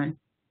this time?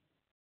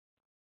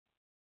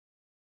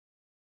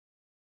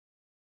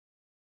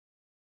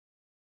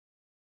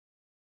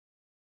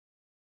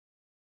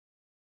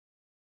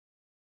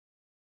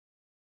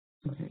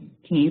 Okay.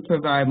 Can you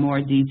provide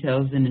more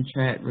details in the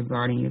chat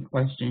regarding your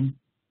question?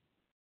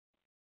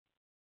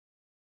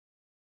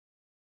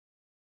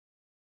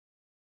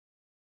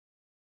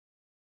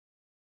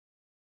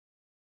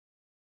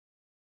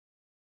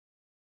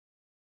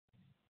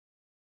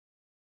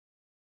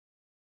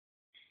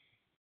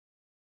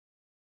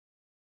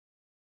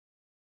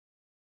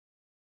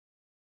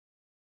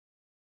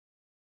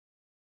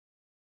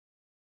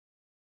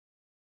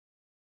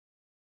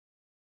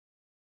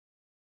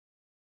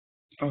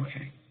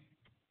 Okay.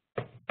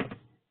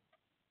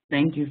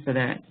 Thank you for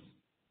that.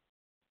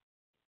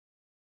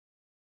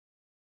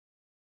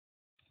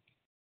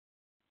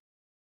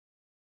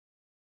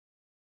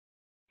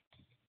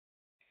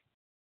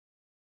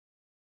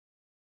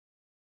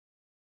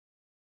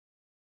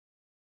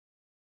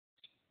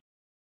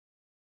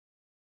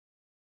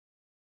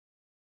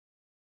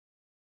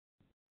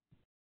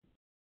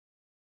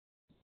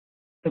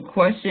 The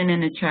question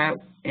in the chat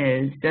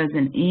is, does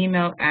an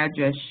email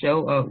address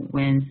show up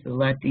when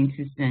selecting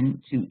to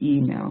send to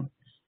email?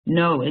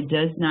 No, it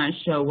does not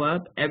show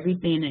up.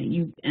 Everything that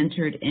you've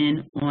entered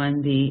in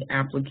on the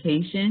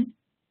application,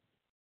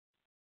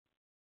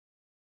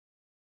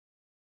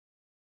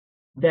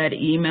 that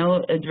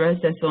email address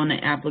that's on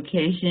the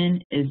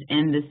application is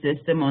in the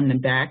system on the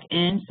back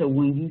end. So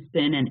when you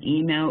send an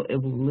email, it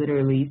will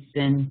literally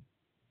send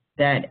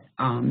that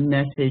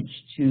message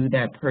to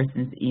that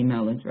person's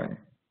email address.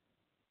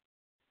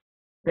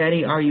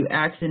 Betty, are you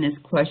asking this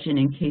question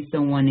in case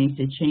someone needs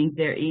to change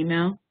their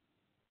email?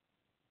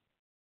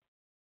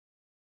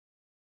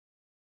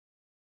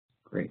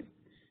 Great.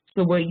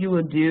 So what you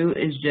will do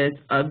is just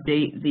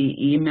update the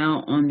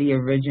email on the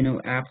original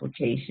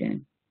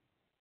application.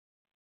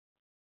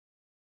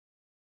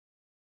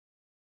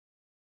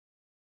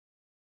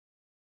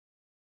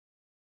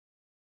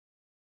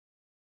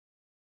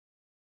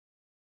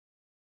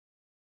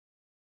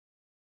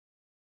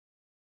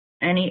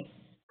 Any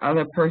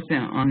other person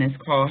on this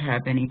call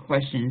have any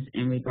questions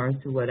in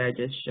regards to what I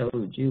just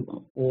showed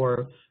you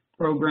for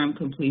program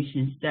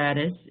completion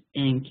status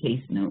and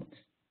case notes?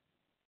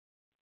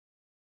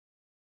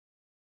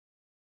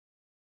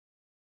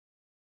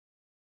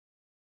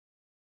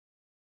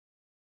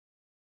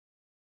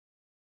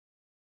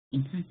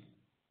 Okay.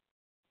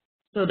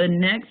 So the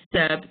next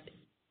step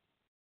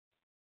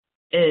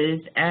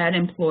is add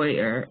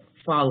employer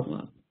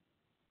follow-up.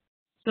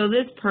 So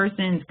this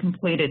person's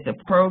completed the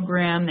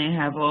program, they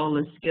have all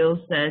the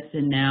skill sets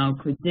and now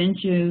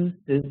credentials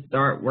to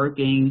start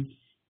working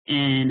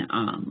in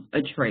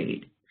a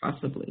trade,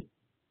 possibly.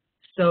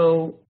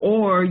 So,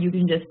 or you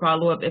can just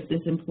follow up if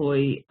this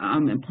employee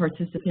and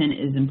participant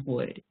is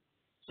employed.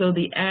 So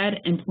the add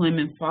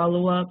employment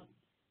follow-up,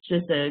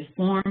 just a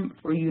form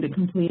for you to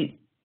complete,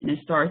 and it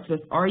starts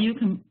with, are you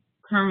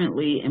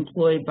currently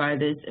employed by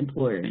this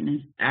employer? And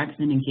it's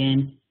asking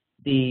again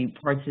the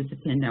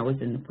participant that was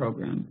in the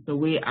program. So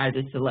we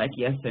either select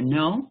yes or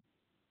no.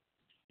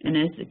 In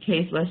this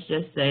case, let's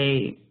just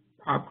say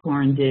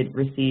Popcorn did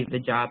receive a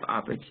job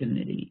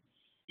opportunity,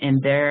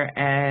 and they're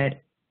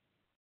at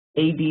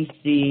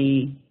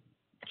ABC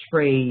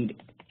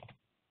Trade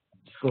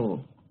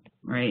School,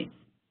 right?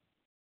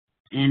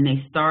 And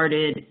they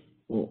started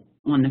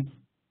on the,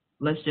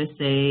 let's just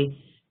say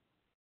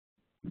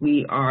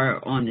we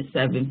are on the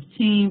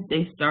 17th,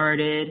 they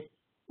started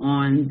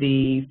on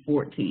the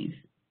 14th.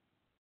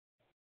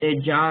 Their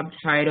job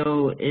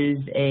title is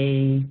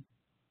a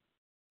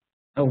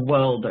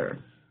welder.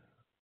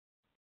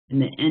 And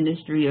the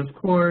industry, of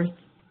course,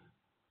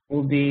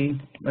 will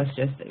be, let's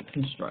just say,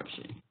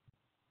 construction.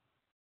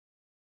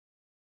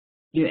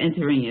 You're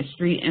entering your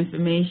street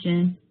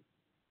information.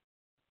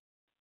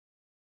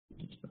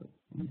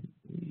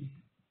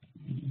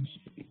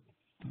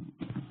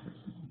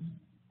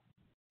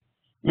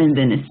 And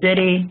then the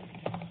city,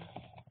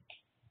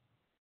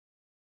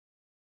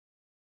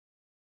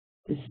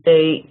 the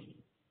state,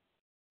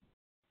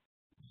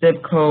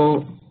 zip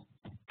code,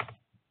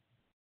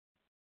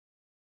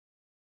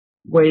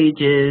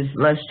 wages,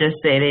 let's just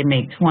say they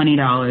make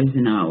 $20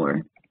 an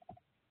hour.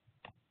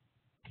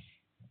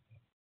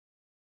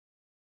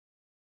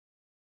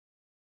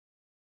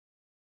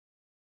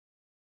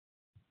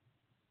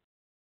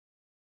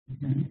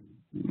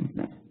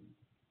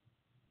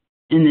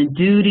 And the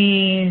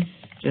duties,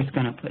 just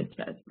gonna put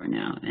test for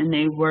now, and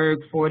they work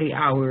 40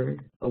 hours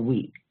a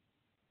week.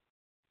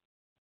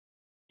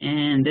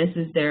 And this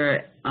is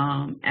their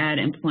add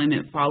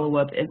employment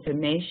follow-up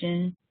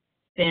information,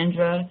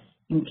 Sandra,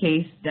 in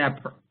case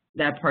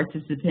that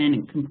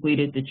participant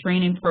completed the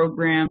training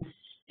program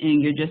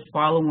and you're just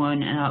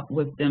following up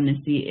with them to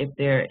see if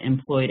they're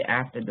employed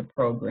after the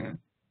program.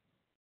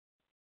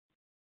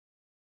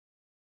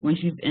 Once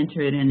you've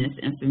entered in this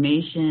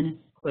information,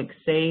 click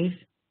Save.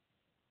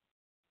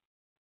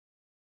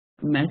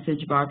 A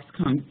message box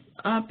comes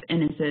up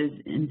and it says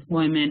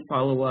employment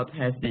follow-up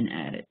has been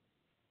added.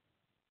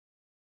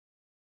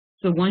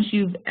 So once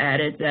you've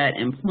added that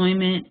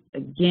employment,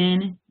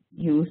 again,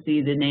 you will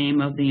see the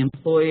name of the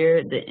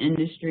employer, the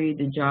industry,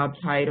 the job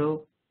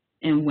title,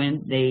 and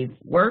when they've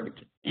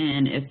worked,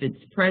 and if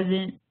it's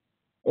present,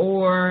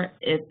 or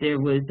if there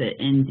was an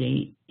end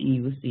date, and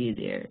you will see it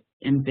there.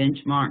 And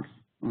benchmarks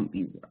won't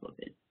be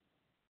relevant.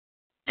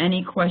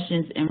 Any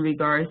questions in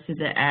regards to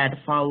the add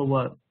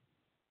follow-up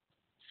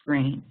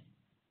screen?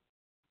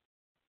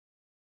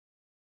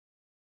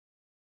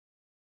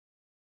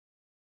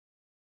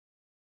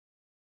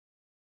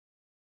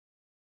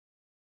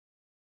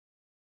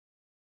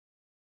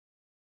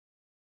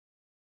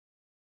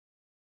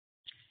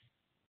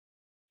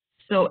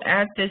 So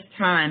at this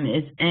time,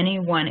 is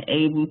anyone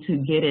able to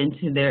get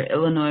into their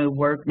Illinois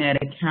workNet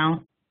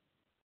account?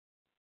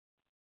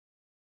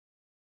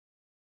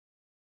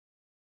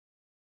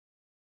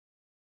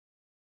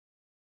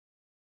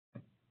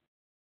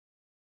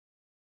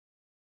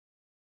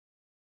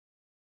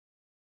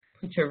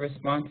 Put your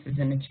responses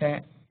in the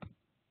chat.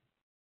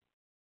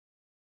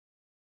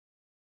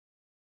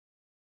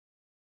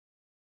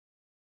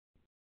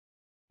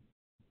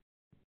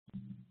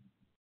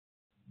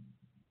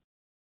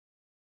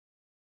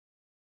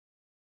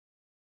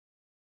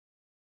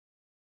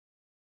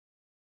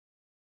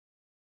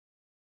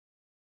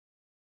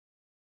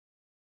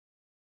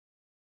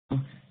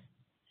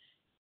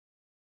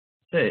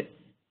 So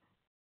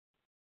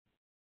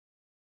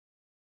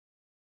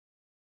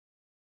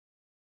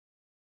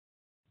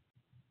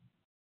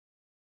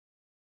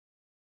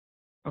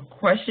a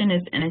question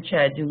is in the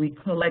chat: do we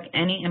collect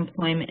any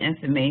employment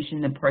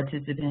information the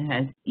participant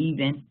has,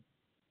 even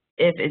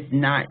if it's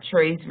not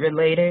trades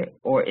related,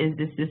 or is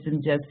the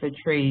system just for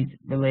trades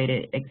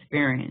related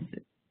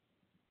experiences?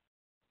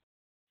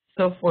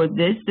 So for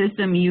this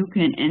system, you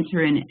can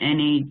enter in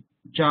any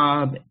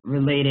job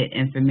related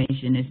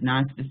information. It's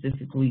not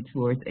specifically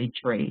towards a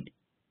trade.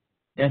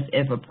 That's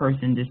if a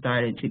person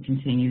decided to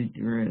continue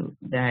through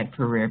that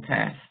career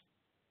path.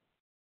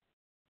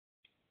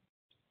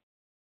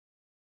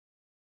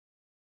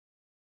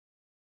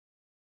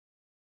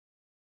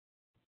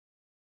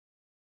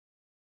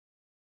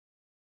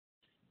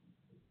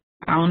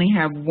 I only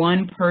have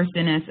one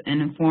person that's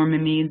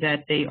informing me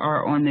that they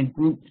are on the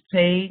groups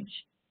page.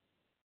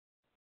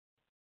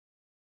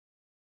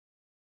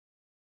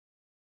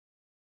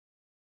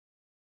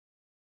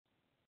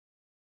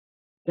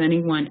 Is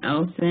anyone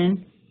else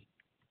in?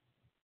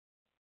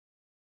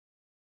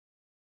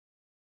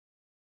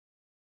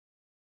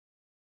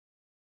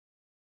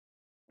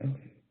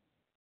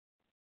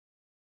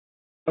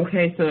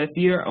 Okay, so if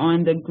you're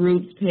on the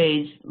groups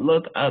page,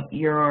 look up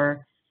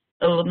your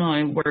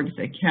Illinois Works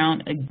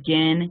account.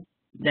 Again,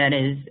 that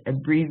is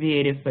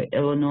abbreviated for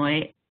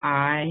Illinois,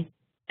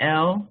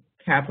 IL,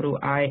 capital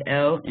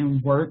IL,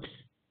 and Works,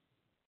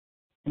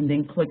 and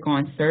then click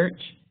on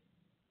search.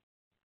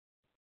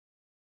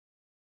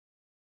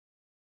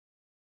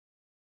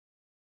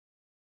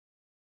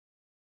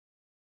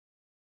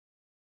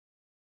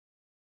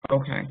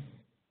 Okay.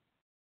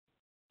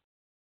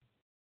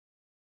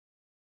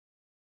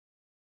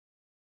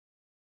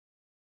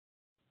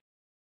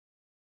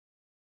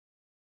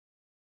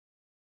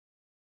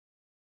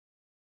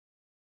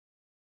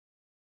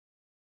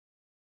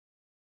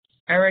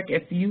 Eric,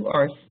 if you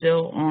are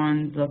still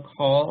on the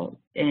call,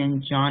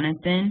 and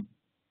Jonathan,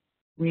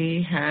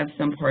 we have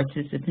some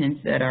participants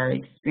that are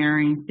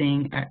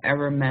experiencing an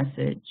error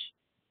message.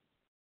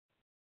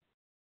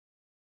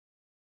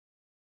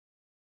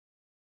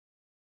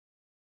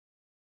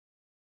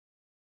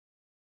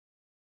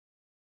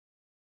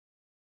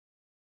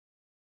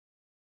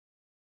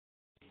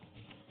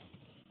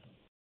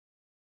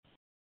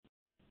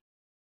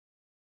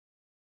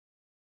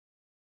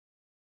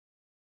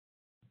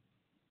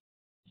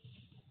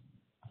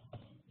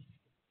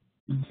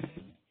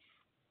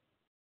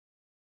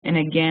 And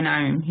again,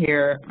 I am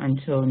here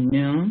until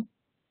noon.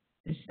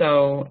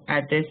 So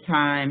at this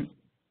time,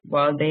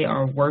 while they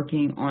are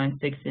working on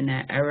fixing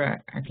that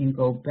error, I can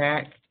go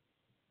back.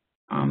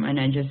 And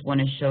I just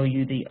want to show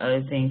you the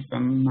other things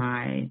from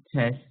my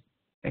test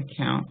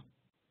account.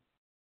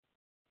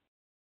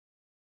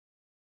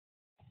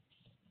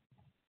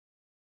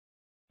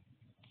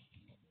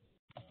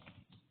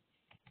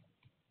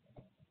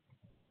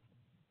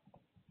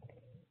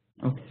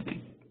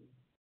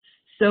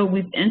 So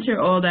we've entered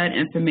all that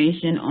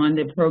information on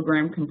the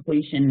program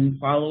completion and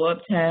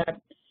follow-up tab.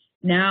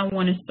 Now I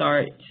want to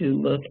start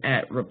to look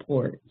at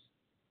reports.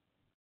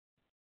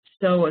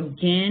 So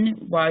again,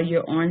 while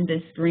you're on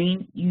the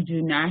screen, you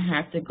do not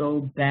have to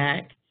go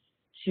back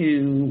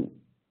to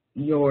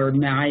your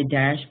My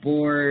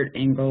Dashboard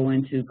and go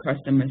into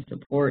Customer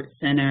Support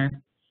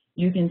Center.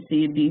 You can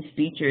see these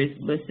features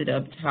listed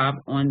up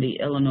top on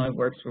the Illinois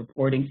Works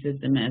reporting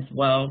system as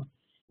well.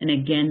 And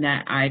again,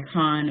 that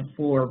icon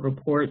for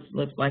reports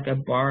looks like a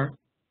bar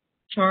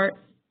chart.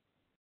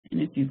 And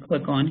if you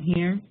click on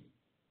here,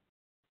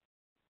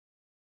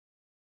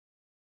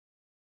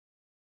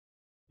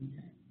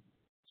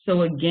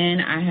 so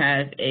again, I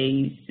have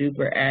a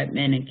super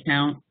admin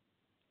account,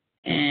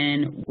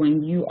 and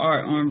when you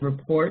are on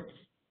reports,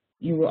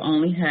 you will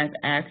only have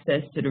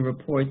access to the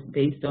reports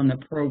based on the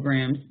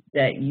programs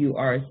that you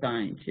are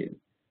assigned to.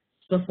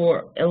 So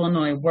for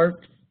Illinois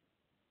Works,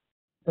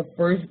 the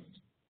first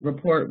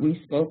report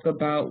we spoke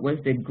about was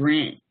the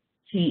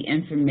grantee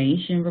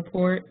information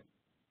report,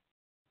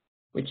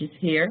 which is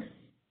here.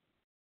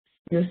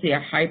 You'll see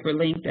a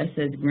hyperlink that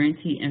says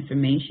grantee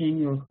information.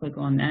 You'll click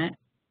on that.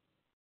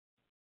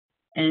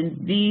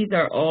 And these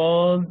are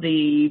all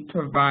the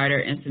provider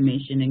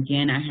information.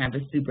 Again, I have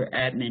a super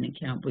admin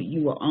account, but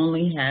you will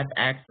only have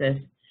access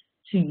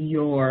to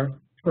your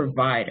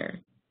provider.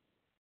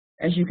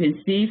 As you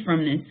can see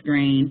from this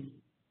screen,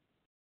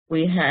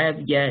 we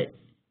have yet,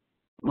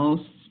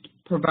 most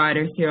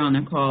providers here on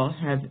the call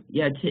have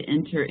yet to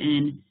enter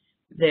in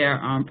their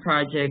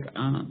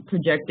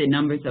projected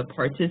numbers of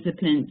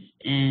participants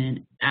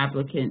and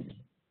applicants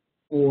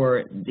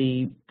for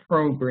the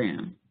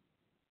program.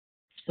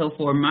 So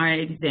for my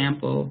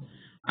example,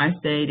 I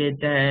stated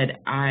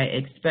that I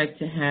expect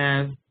to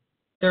have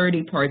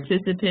 30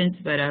 participants,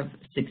 but I've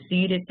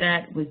succeeded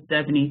that with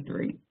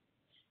 73.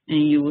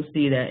 And you will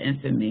see that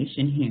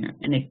information here.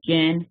 And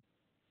again,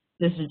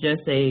 this is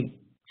just a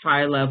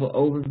high-level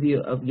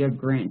overview of your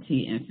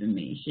grantee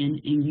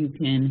information, and you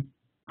can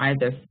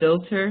either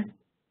filter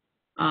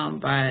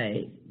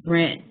by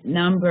grant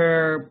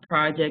number,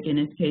 project. In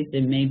this case,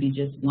 it may be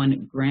just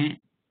one grant,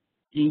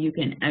 and you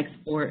can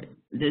export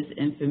this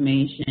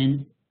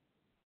information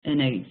in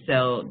an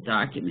Excel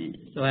document.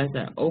 So as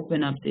I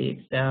open up the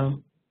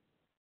Excel,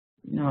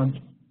 and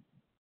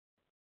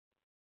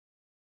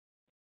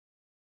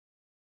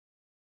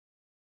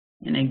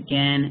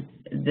again,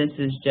 this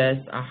is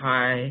just a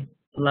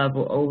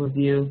high-level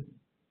overview,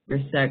 your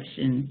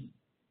sections.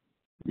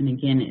 And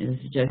again, it is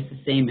just the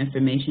same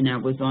information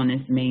that was on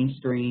this main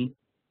screen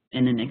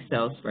in an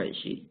Excel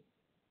spreadsheet.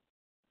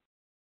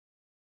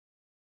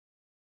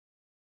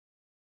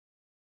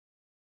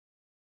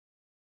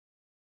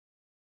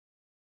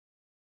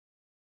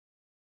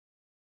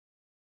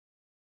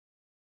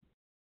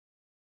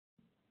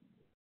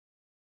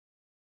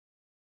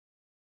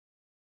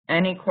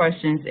 Any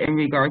questions in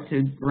regard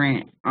to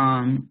grant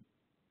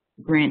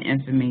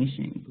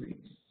information, Greece?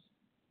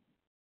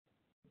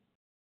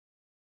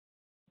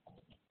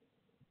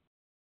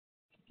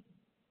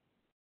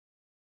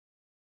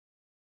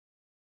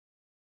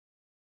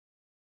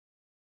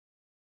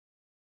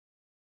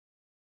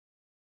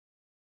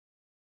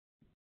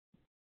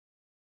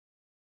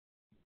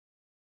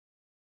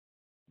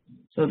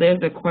 So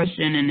there's a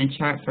question in the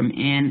chat from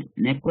Ann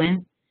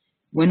Nicklin.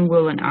 When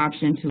will an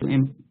option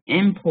to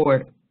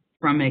import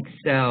from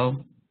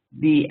Excel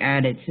be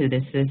added to the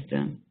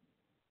system?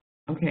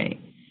 Okay.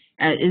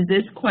 Is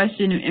this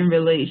question in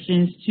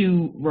relation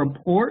to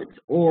reports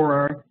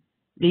or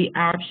the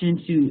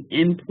option to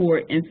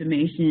import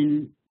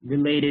information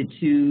related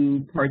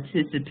to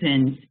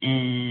participants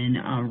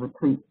and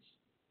recruits?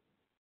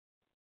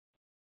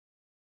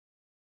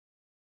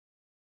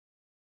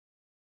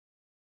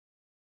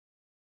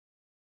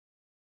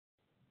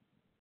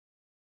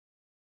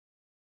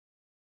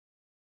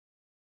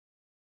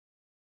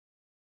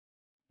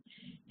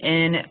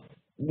 And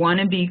want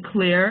to be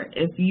clear,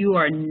 if you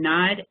are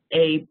not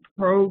a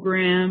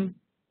program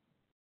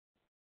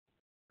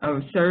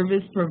or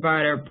service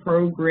provider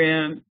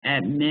program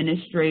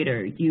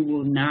administrator, you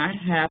will not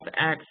have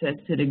access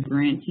to the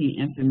grantee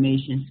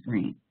information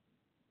screen.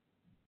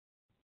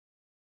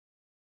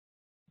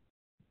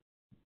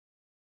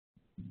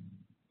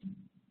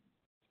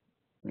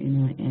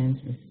 Waiting on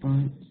Ann's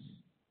response.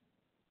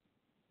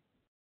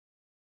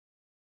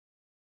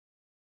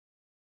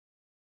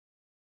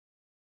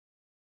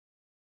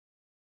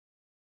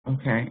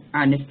 Okay,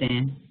 I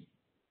understand.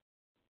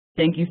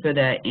 Thank you for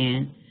that,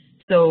 Ann.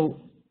 So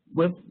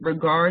with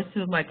regards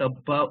to like a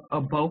bulk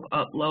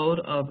upload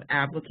of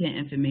applicant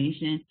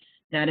information,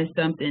 that is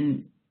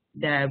something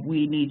that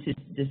we need to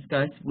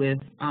discuss with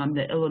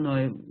the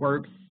Illinois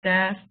Works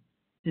staff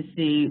to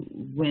see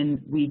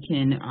when we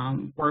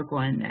can work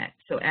on that.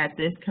 So at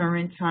this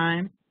current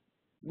time,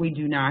 we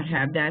do not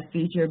have that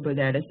feature, but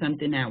that is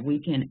something that we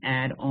can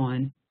add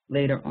on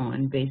later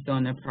on based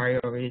on the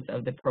priorities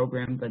of the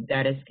program, but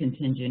that is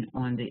contingent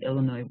on the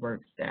Illinois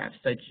Works staff,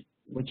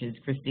 which is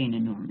Christine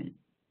and Norman.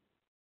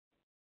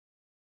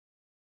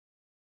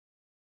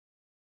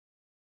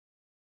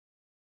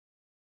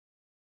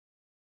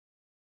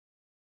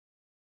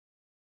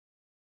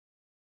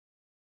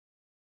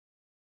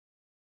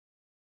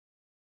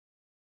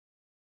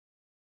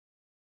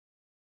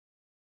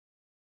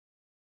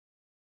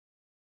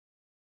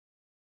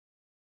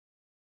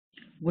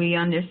 We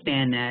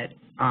understand that,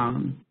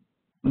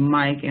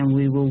 Mike, and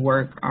we will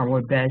work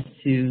our best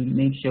to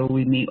make sure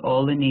we meet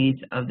all the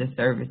needs of the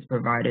service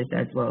providers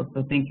as well.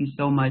 So thank you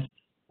so much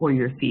for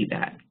your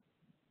feedback.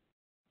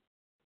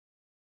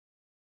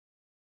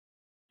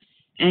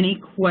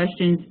 Any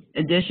questions,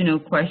 additional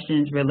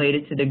questions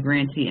related to the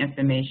grantee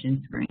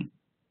information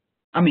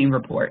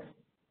report?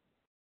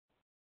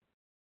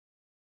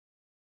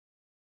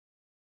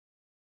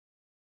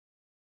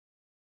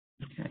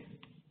 Okay.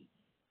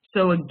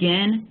 So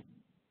again,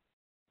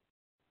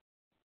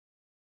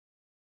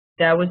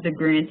 that was the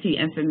grantee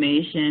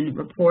information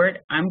report.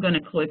 I'm going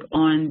to click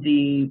on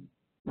the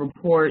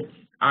reports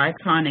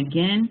icon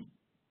again.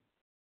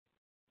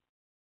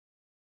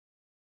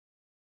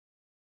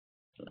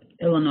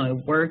 Illinois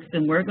Works,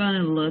 and we're going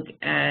to look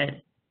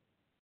at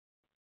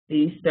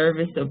the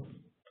service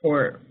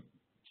support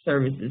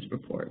services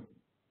report.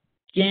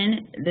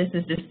 Again, this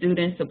is the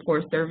student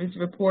support service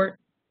report.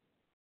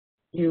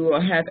 You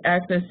will have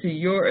access to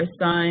your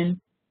assigned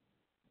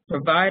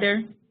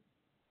provider.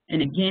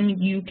 And again,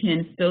 you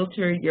can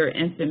filter your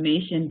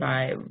information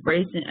by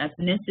race and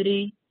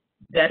ethnicity,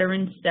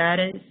 veteran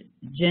status,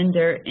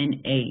 gender, and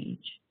age.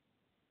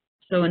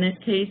 So in this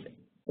case,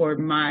 for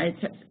my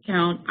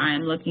account, I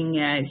am looking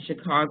at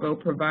Chicago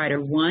Provider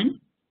 1.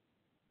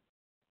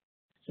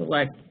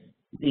 Select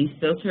the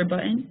filter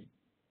button.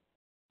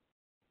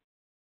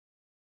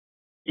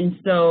 And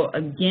so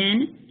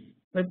again,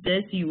 with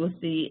this, you will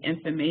see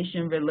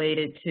information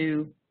related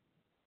to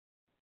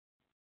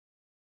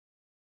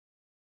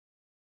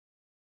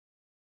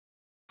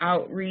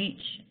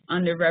outreach,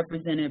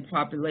 underrepresented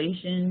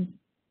populations,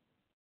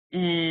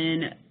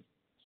 and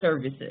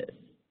services.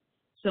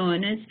 So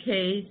in this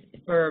case,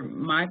 for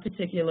my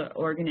particular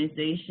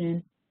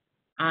organization,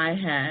 I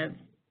have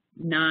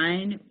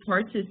 9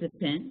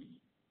 participants.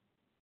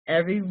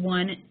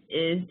 Everyone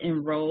is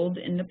enrolled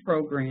in the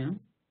program,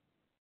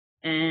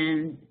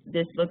 and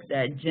this looks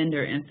at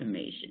gender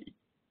information,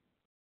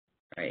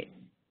 right?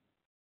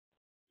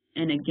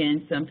 And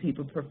again, some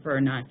people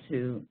prefer not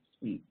to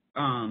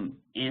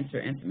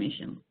answer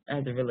information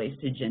as it relates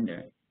to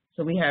gender.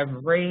 So we have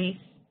race,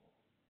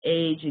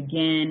 age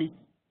again,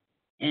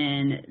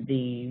 and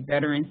the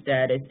veteran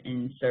status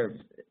and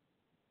services.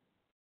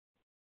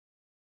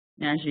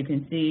 Now, as you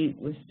can see,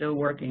 we're still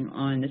working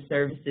on the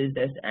services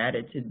that's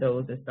added to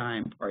those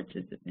assigned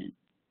participants.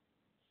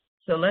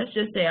 So let's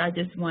just say I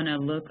just want to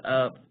look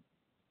up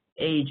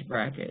age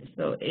bracket.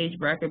 So age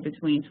bracket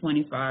between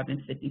 25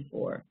 and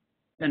 54.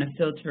 I'm going to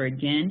filter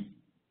again.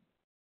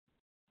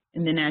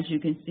 And then as you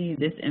can see,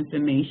 this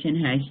information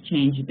has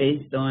changed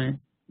based on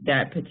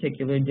that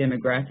particular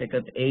demographic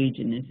of age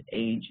in this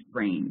age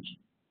range.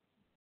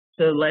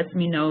 So it lets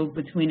me know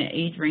between the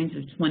age range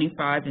of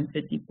 25 and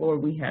 54,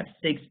 we have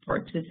 6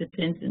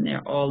 participants, and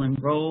they're all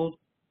enrolled.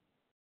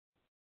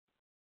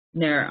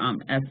 Their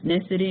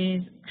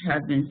ethnicities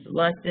have been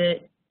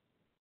selected.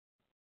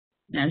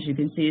 And as you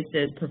can see, it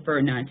says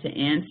prefer not to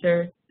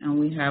answer, and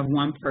we have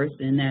 1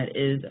 person that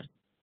is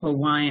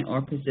Hawaiian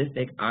or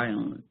Pacific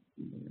Island.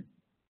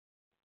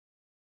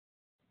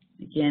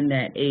 Again,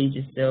 that age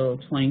is still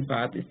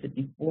 25 to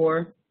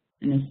 54,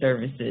 and the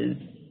services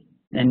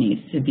that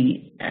needs to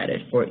be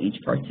added for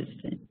each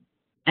participant.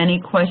 Any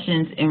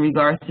questions in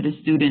regards to the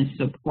student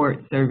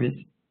support services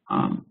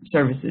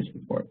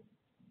report?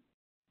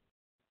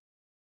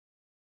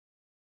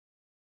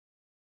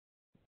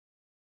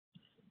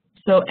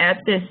 So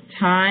at this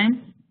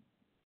time,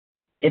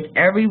 if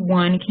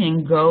everyone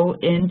can go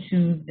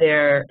into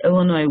their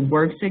Illinois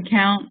Works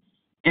account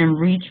and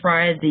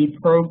retry the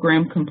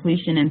program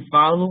completion and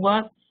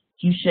follow-up,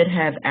 you should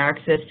have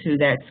access to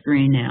that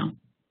screen now.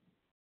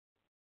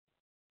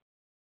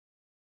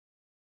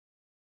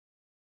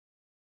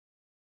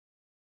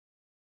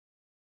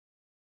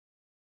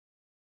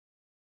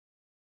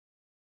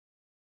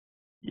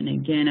 And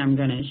again, I'm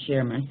going to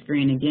share my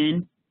screen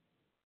again.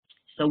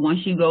 So once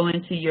you go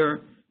into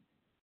your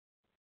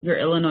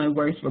Illinois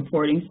Works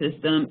reporting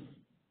system,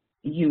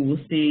 you will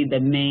see the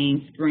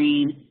main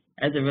screen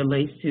as it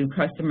relates to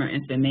customer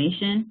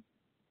information.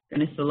 I'm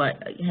going to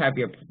select, have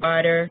your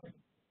provider.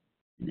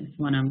 This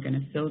one I'm going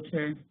to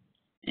filter. And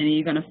then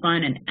you're going to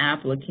find an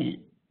applicant.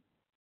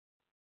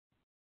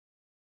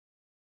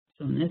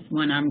 So in this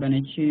one, I'm going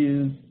to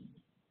choose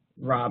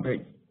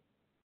Robert,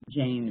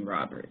 Jane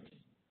Roberts.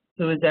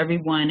 So is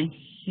everyone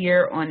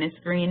here on the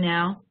screen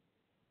now?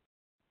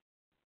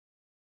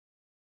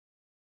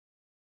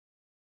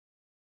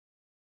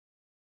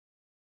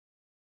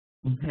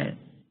 Okay.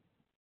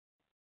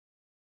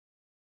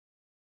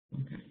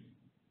 Okay.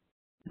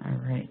 All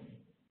right.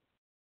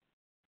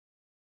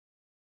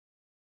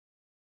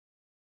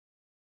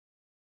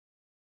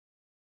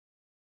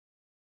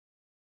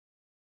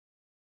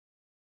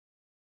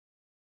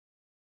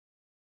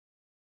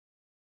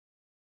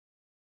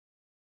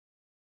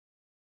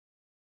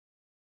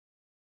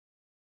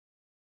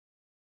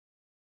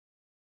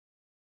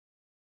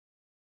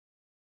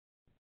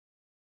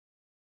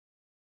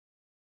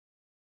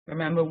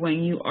 Remember,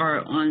 when you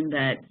are on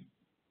that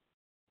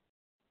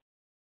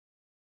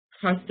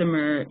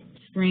customer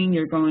screen,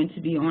 you're going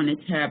to be on the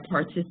tab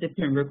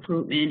Participant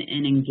Recruitment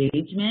and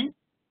Engagement.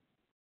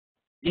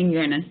 And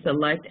you're going to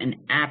select an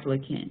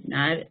applicant,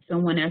 not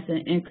someone that's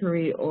an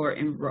inquiry or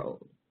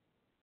enrolled.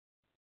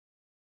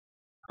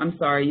 I'm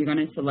sorry, you're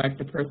going to select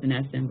the person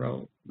that's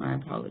enrolled. My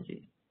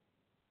apologies.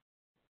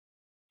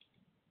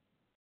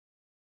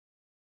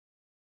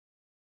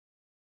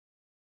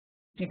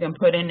 You can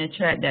put in the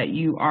chat that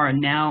you are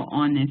now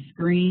on the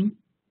screen.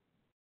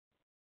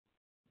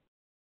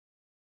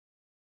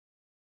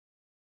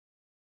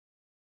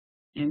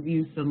 And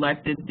you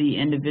selected the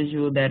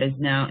individual that is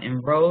now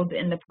enrolled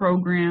in the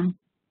program.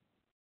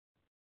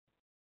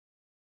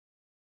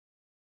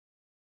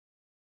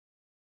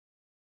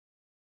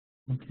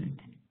 Okay.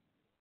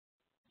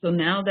 So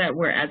now that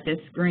we're at this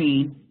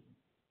screen,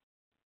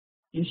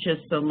 you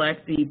should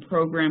select the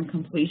Program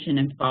Completion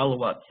and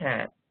Follow-up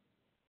tab.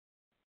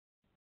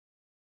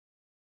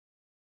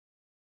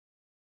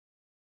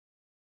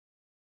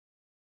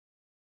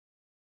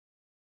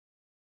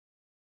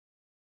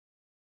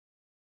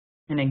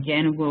 And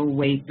again, we'll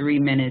wait 3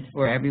 minutes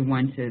for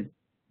everyone to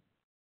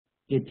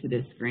get to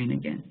this screen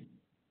again.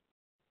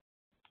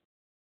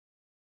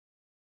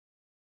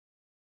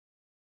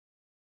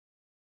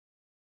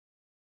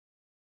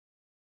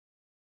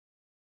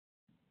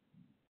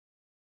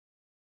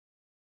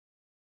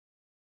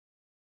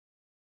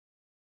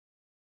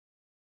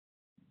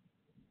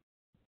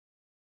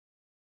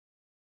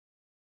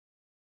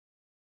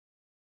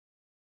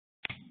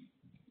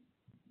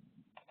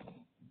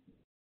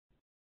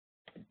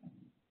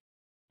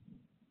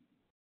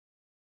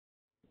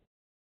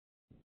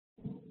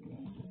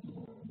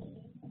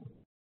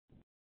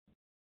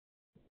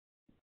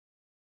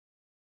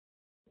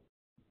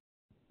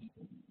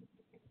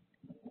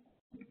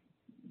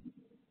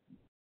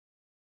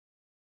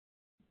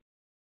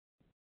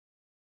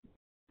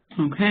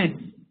 Okay.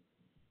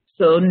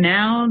 So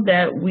now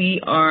that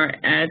we are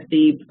at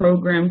the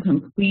Program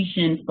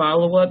Completion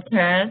Follow-up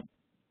tab,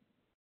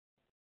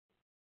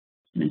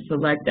 I'm going to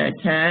select that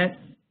tab.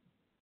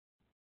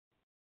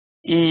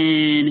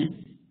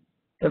 And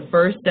the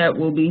first step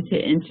will be to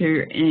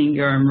enter in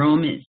your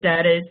enrollment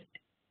status.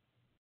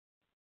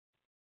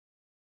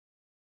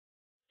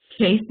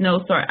 Case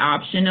notes are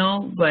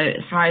optional, but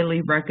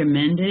highly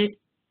recommended.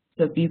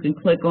 So if you can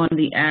click on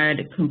the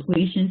Add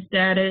Completion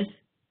Status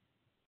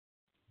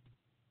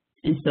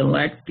and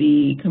select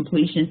the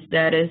completion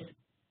status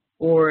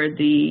for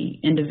the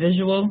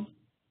individual.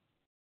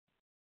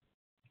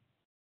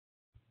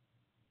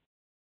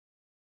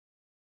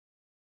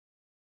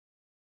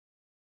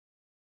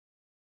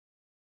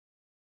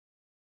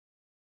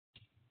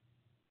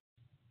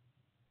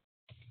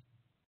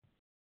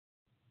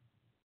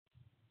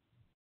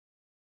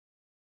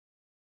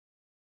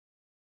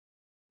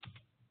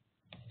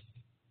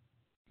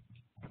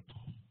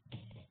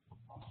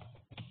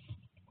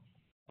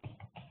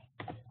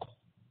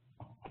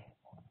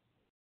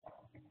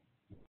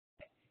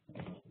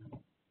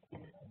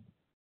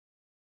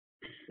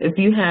 If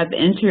you have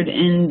entered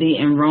in the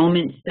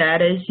enrollment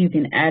status, you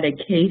can add a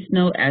case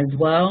note as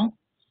well.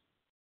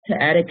 To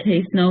add a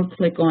case note,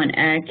 click on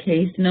Add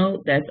Case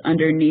Note. That's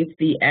underneath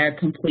the Add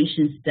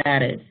Completion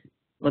Status.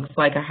 Looks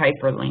like a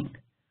hyperlink.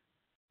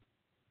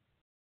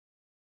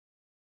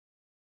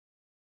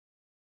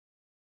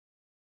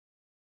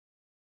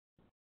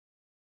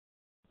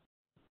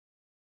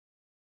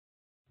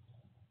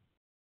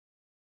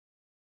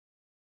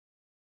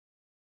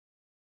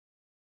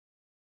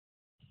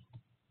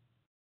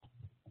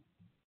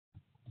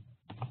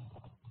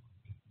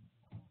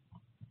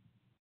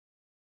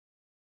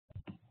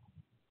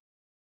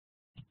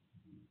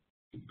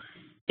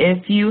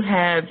 If you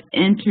have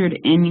entered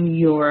in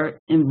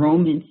your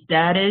enrollment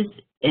status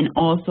and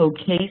also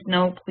case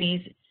note,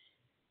 please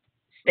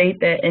state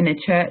that in the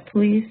chat,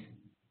 please.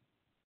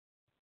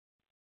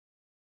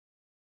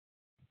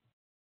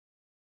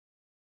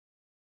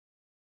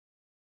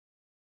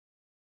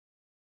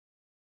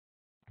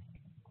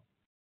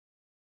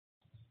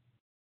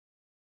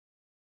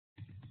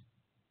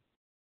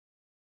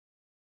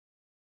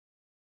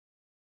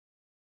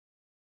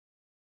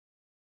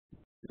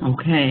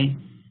 Okay.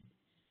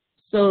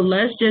 So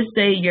let's just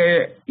say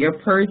your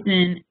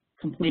person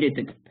completed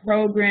the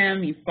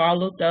program, you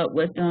followed up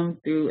with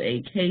them through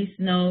a case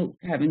note,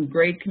 having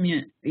great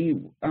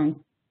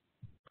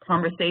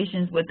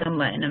conversations with them,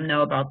 letting them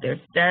know about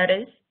their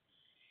status,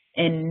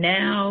 and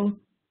now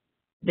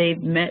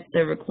they've met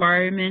the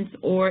requirements,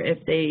 or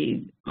if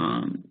they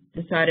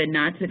decided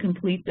not to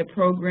complete the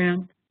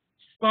program,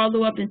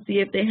 follow up and see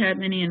if they have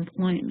any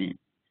employment.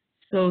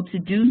 So to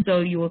do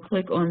so, you will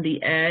click on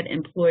the Add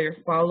Employer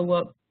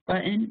Follow-up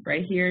button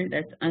right here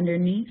that's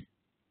underneath.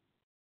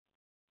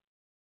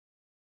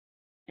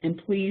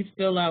 And please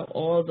fill out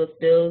all the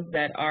fields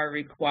that are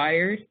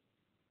required.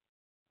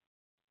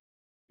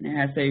 And it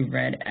has a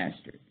red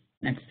asterisk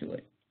next to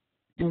it.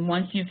 And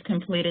once you've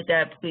completed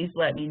that, please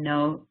let me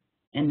know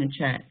in the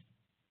chat.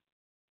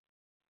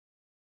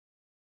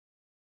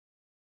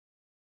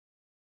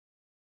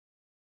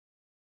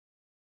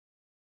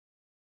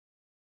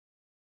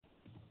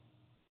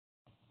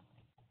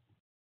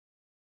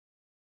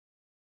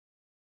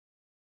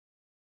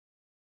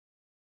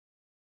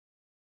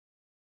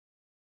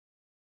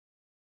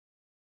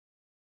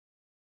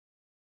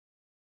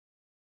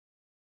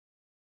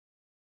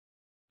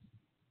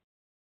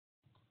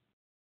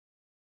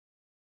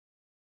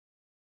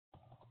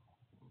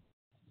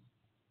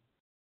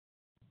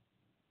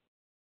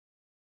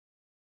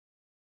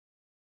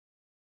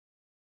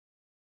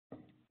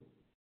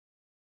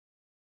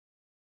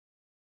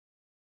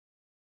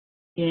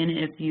 Again,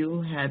 if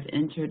you have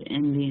entered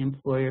in the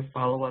employer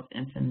follow-up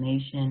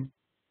information,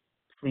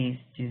 please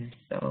do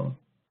so.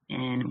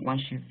 And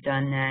once you've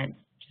done that,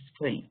 just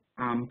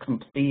put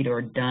complete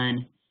or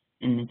done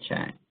in the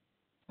chat.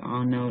 So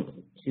I'll know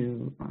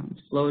to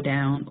slow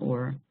down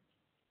or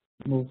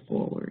move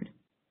forward.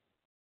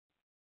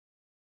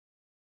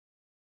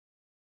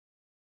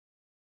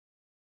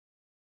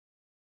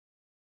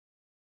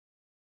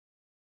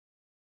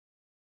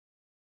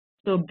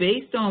 So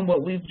based on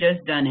what we've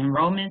just done,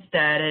 enrollment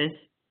status,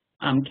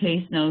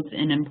 case notes,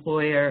 and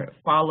employer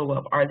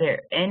follow-up, are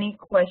there any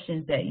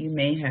questions that you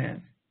may have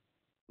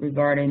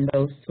regarding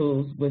those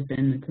tools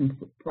within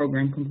the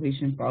program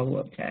completion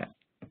follow-up tab?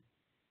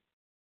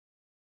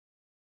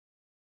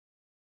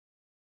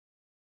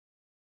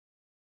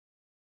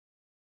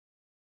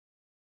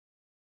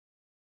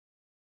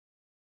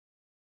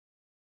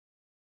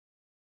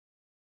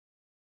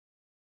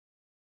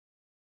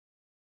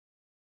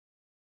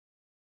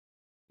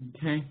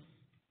 Okay.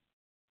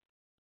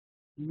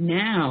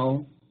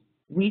 Now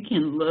we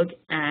can look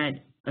at,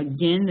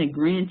 again, the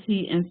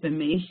grantee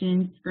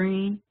information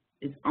screen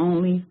is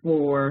only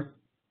for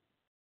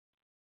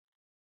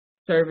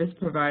service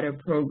provider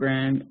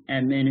program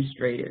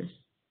administrators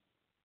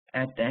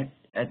at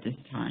this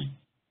time.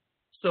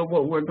 So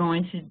what we're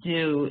going to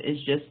do is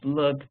just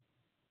look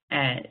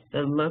at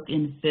the look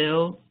and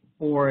feel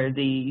for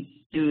the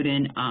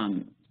student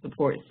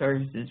support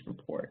services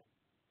report.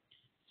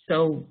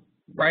 So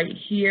right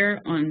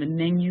here on the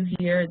menu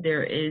here,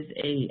 there is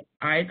a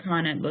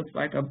icon that looks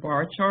like a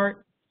bar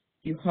chart.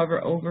 If you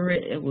hover over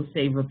it, it will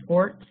say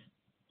reports.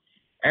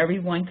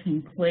 Everyone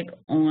can click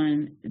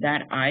on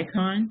that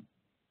icon.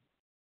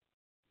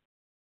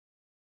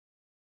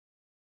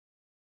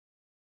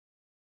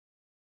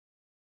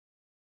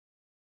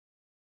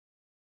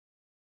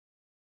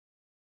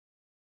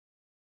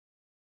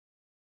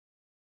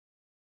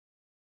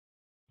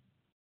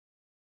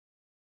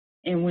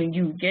 And when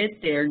you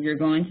get there, you're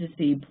going to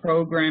see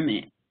program,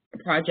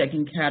 project,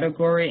 and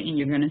category, and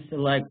you're going to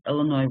select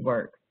Illinois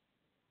Works.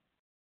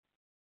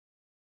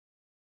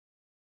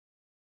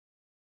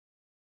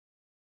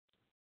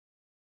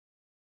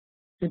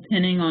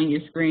 Depending on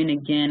your screen,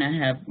 again,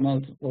 I have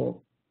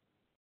multiple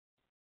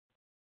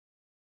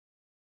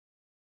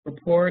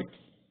reports.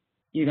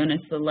 You're going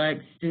to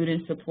select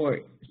Student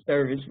Support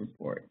Service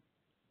Report.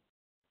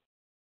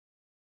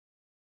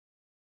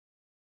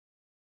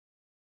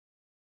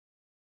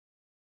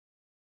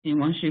 And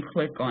once you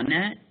click on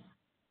that,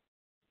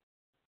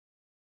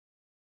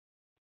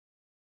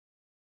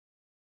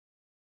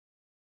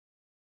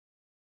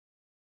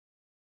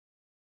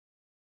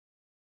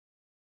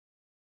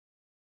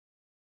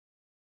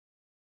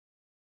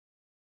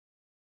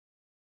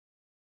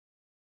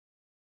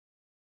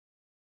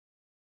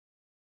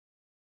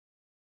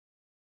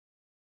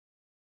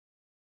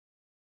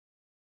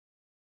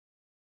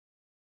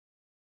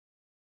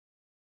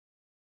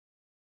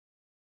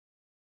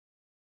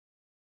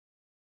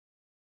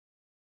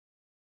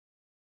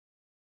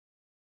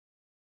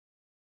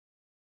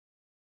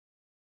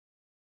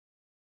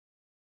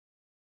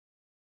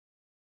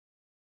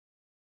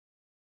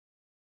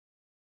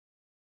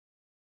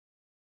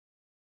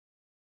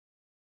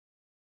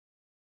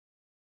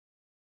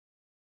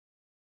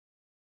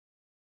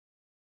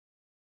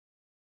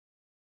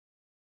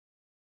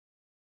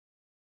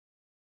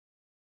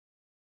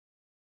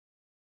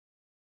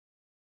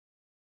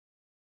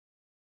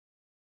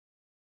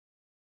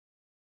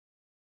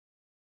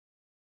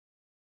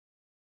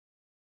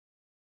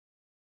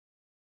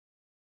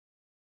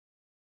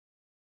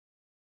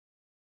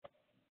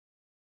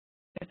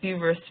 if you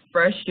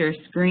refresh your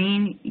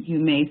screen, you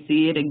may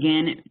see it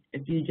again.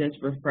 If you just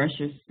refresh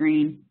your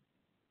screen,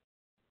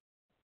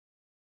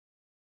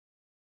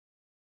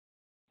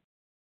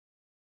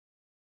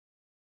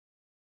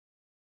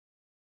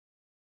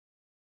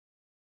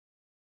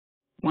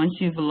 once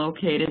you've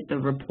located the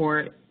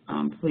report,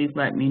 please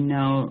let me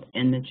know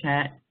in the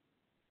chat.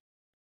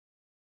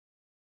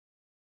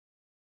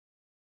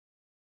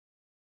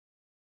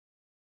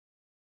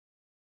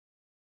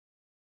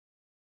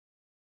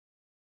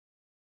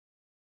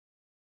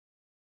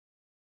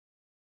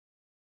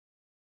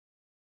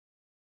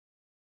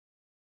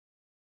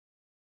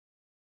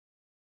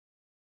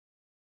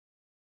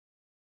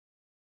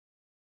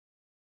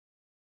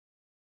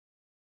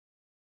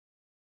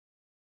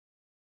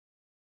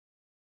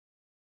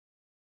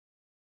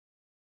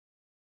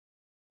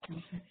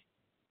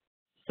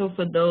 So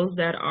for those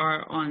that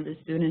are on the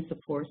Student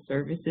Support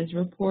Services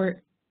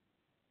report,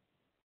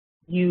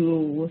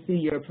 you will see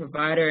your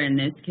provider. In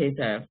this case,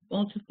 I have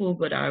multiple,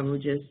 but I will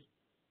just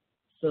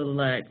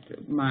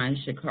select my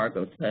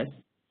Chicago Test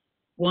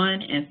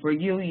 1. And for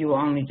you, you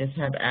only just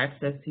have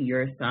access to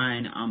your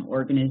assigned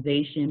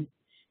organization.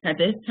 At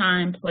this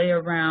time, play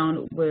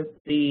around with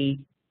the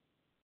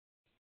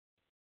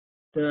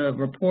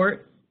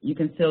report. You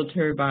can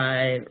filter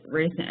by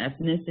race and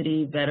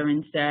ethnicity,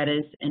 veteran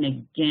status, and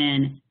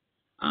again,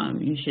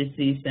 you should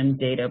see some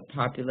data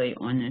populate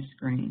on the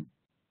screen.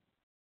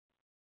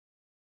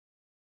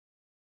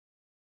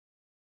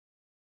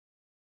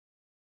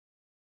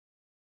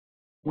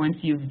 Once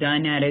you've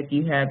done that, if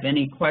you have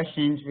any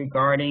questions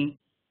regarding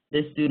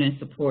the Student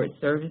Support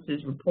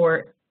Services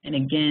report, and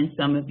again,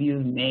 some of you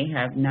may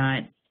have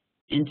not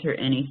entered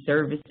any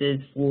services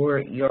for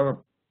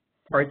your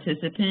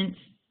participants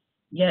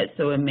yet,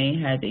 so it may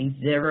have a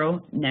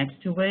 0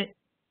 next to it.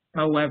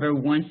 However,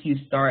 once you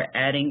start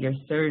adding your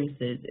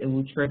services, it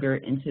will trigger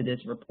into this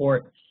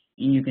report,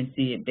 and you can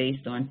see it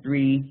based on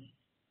 3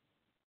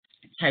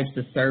 types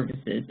of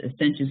services: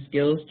 essential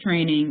skills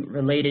training,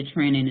 related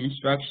training and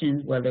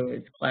instructions, whether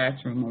it's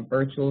classroom or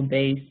virtual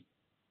based,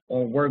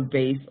 or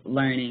work-based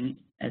learning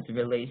as it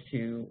relates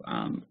to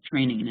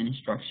training and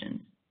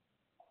instructions.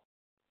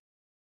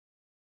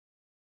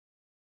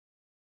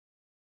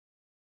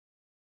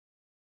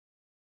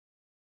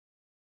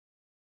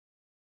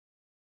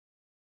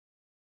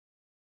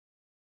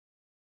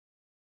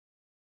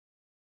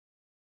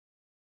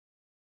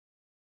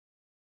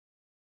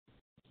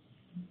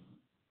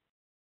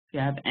 If you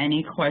have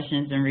any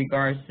questions in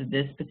regards to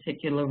this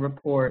particular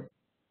report,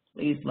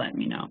 please let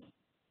me know.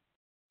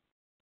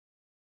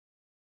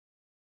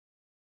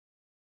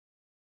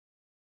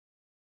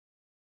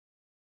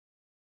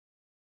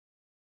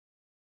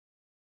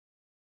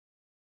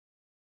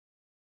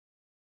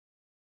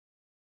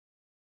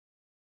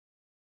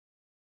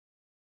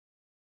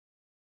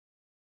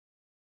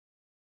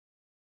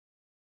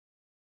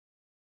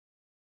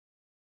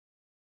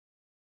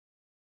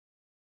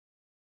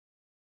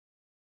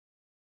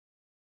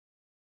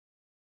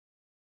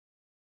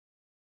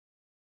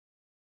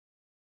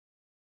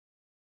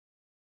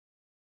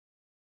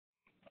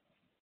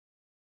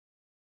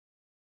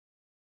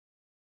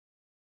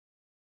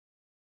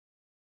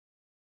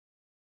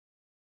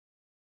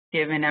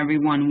 Giving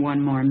everyone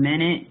one more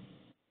minute.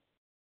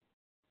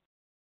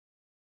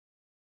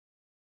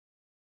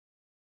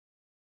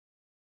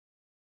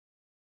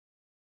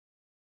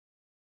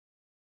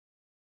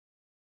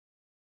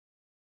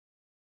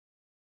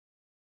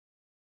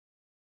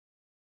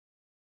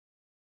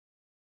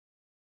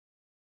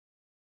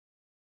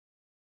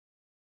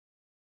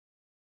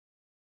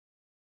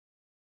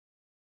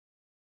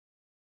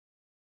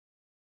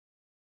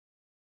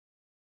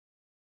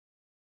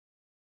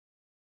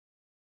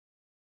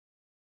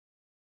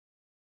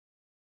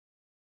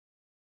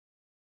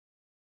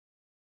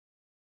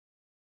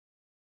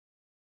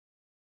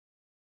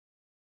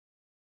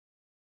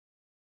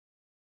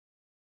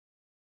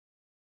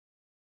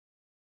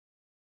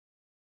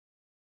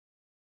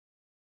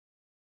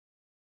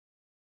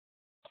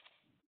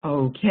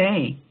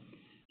 Okay.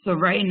 So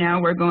right now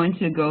we're going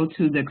to go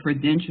to the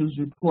credentials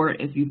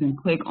report. If you can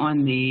click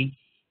on the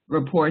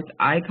reports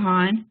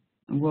icon,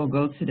 and we'll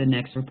go to the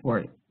next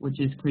report, which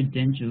is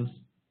credentials.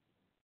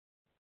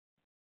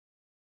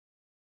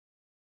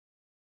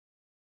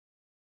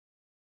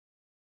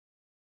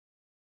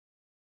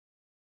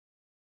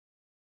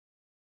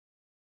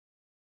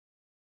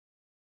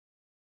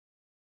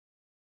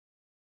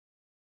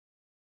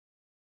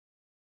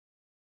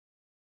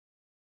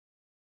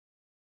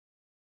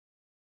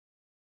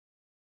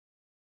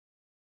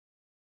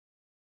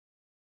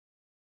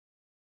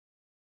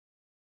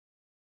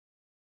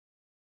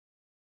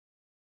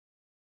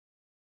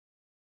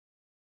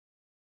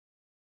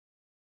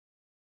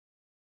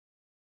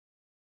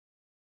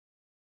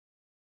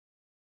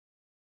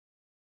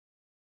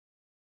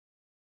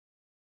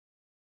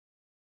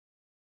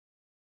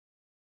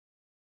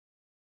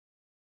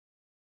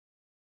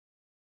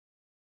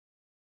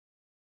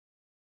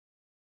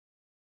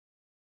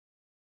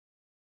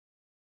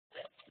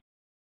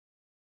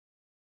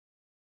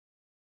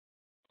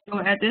 So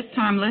at this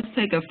time, let's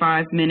take a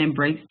 5-minute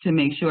break to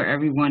make sure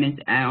everyone is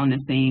on the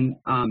same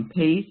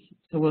pace.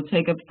 So we'll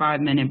take a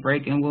 5-minute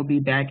break and we'll be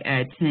back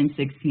at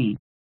 10:16.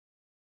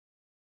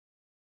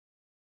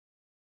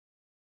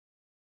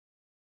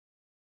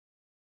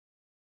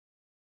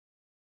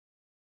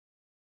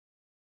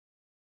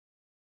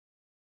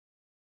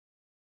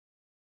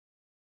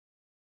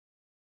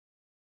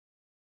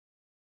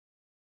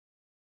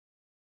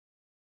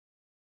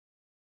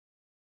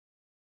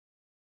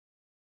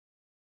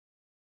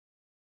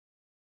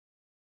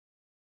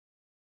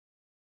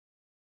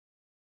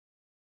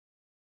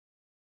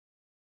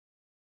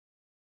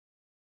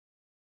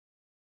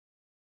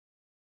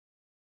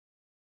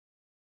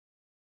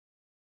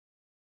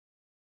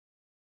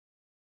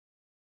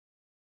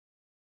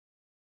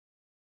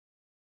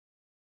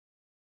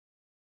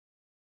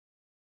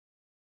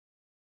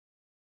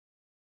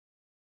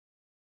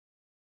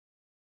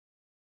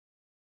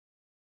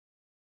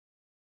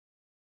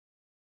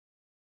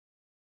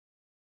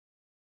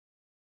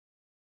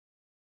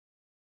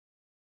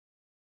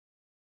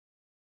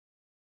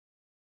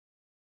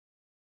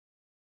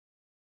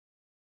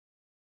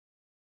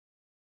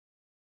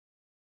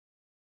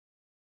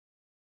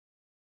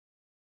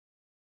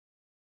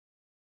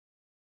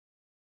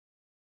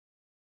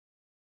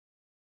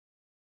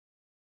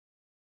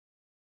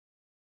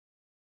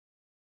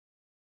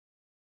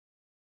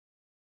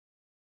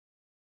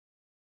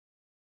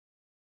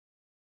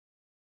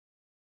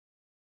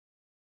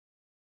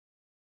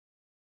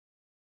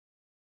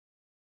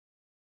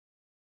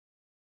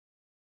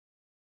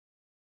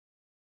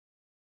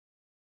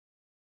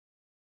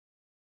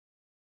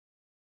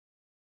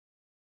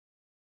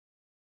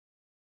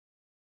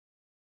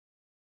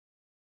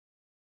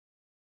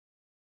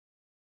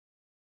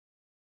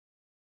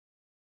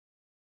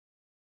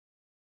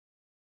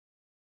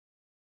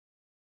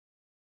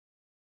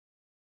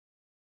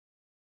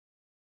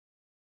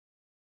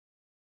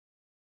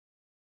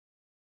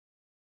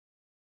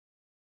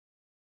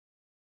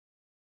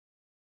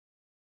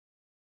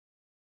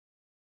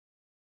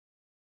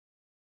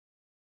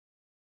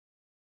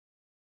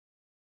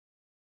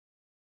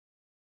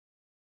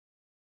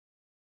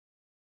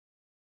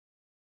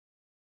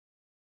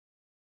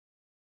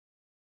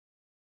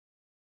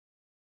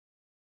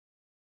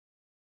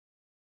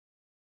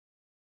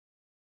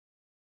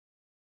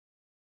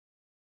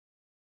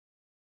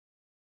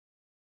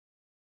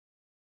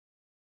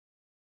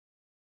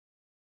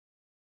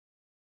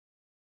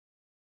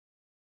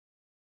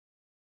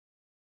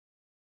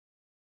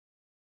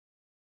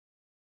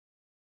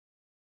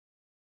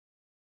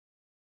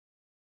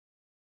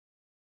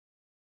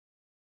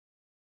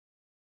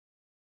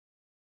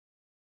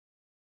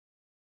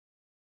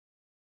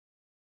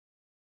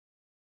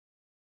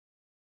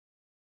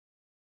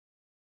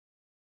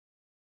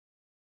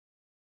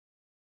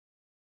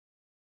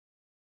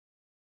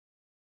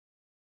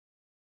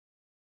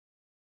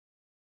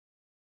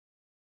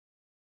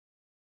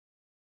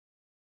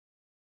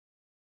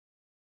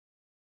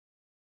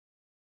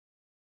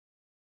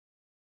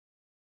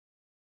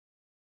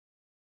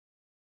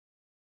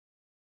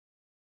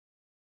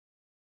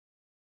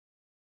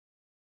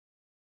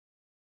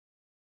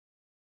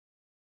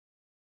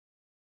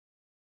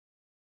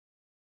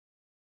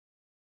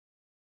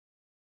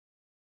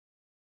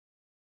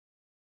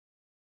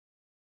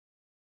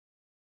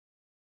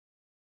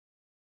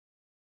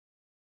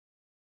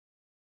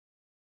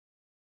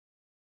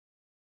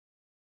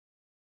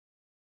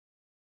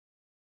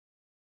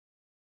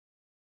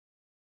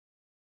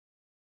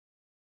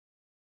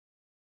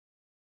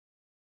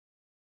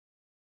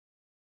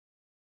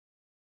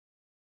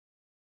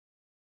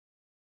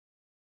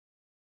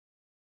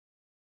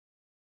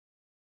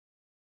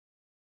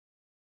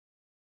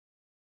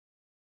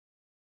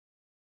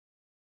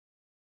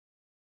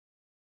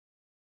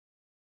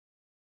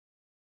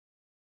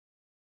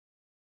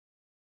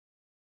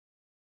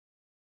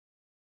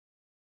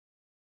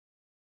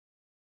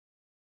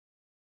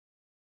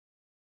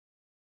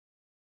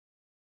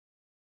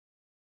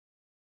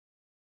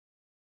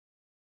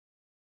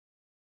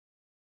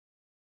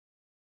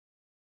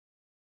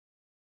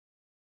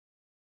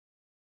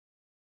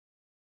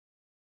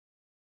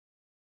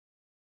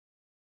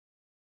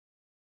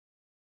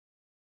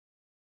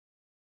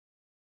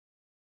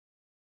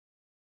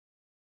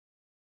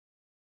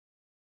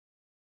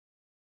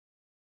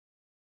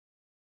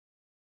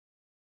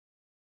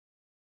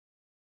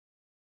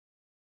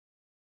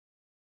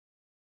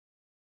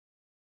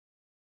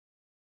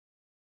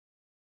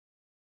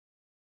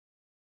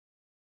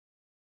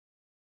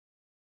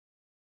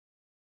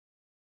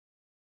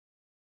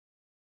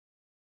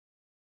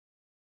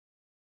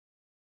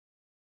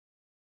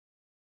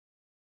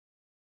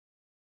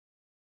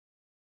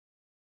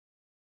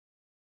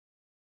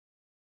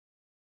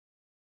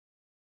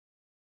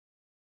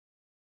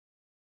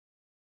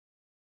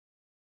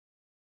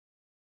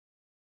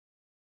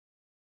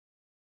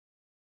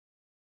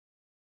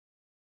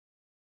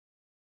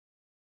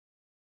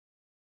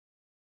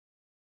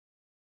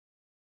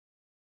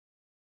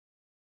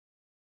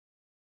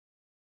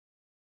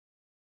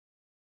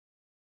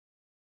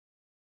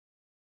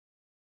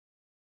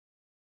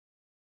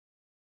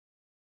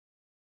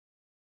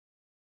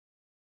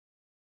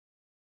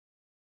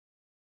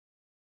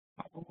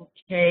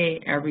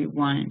 Hey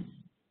everyone.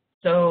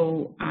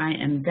 So I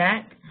am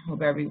back. I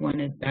hope everyone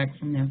is back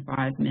from their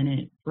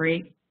 5-minute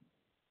break.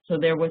 So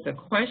there was a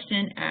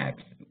question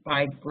asked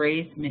by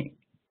Grace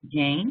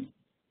McGain.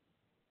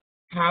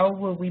 How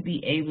will we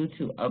be able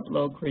to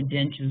upload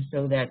credentials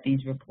so that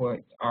these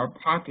reports are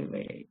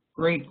populated?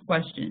 Great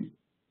question.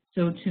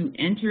 So to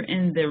enter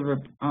in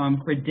the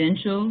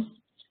credentials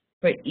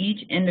for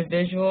each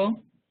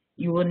individual,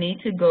 you will need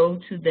to go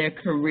to their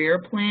career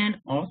plan,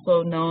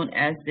 also known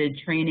as the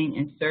training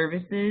and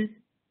services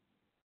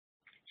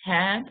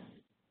tab.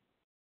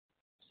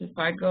 So if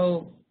I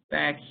go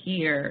back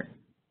here,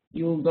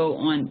 you will go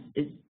on,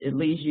 it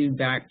leads you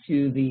back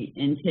to the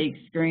intake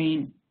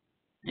screen,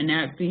 and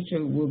that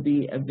feature will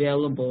be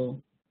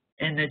available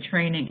in the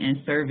training and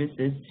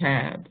services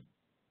tab.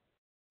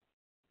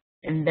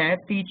 And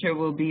that feature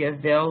will be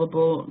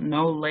available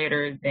no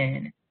later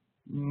than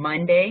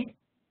Monday.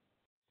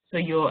 So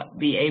you'll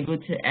be able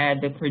to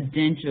add the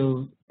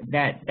credentials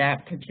that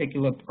that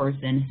particular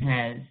person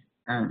has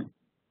earned.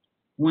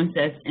 Once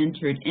that's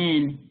entered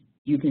in,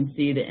 you can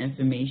see the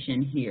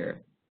information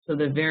here. So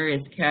the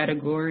various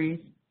categories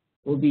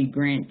will be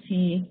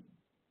grantee,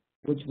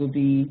 which will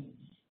be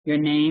your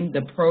name,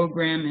 the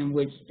program in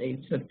which they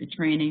took the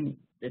training,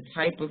 the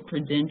type of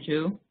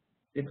credential,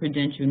 the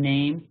credential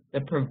name,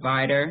 the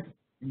provider,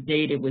 the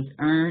date it was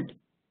earned,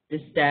 the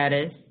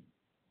status.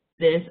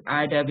 This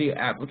IW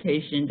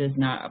application does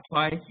not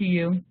apply to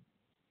you,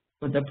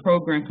 but the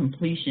program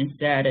completion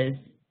status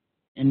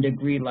and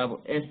degree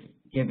level, if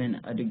given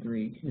a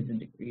degree, because a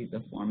degree is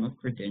a form of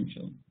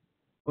credential.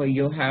 But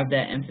you'll have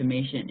that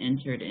information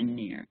entered in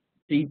there.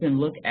 So you can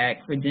look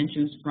at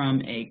credentials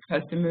from a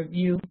customer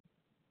view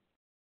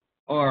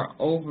or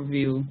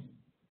overview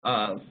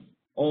of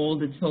all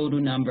the total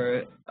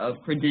number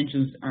of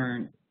credentials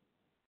earned.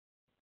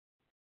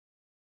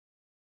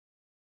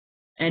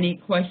 Any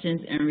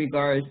questions in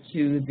regards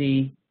to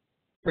the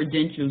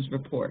credentials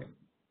report?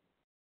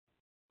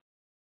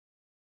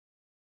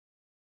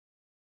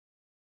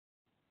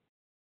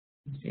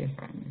 Let's see if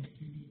I missed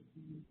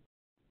anything.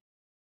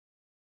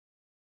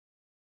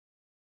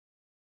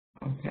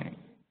 Okay.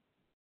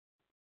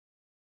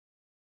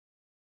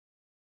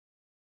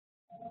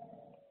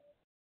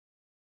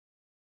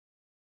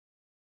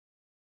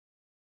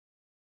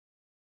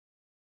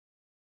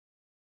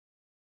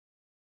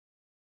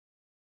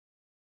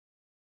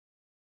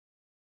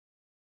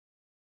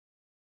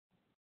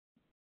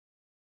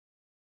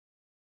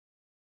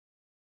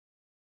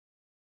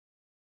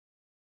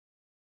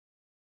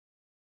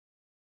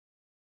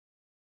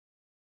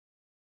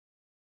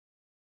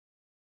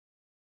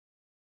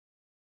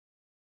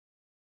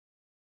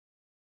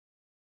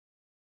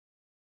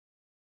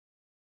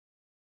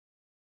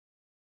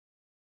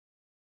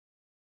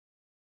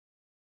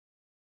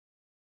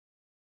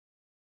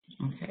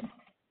 Okay.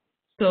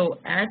 So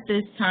at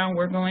this time,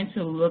 we're going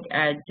to look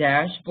at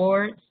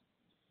dashboards.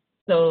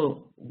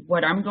 So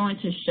what I'm going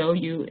to show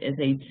you is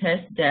a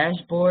test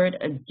dashboard.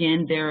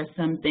 Again, there are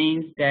some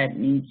things that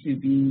need to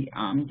be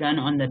done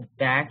on the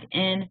back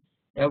end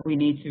that we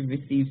need to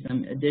receive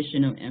some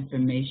additional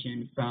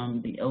information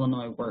from the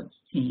Illinois Works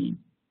team.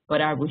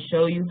 But I will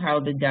show you how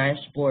the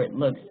dashboard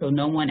looks, so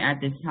no one at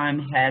this time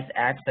has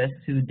access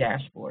to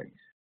dashboards.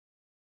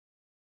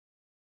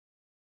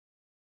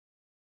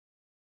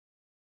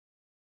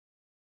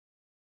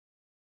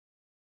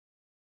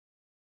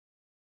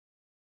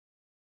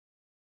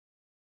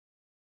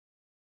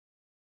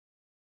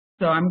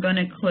 So I'm going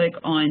to click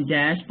on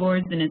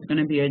dashboards, and it's going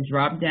to be a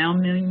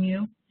drop-down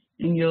menu,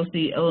 and you'll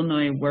see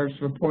Illinois Works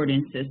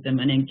reporting system.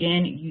 And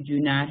again, you do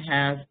not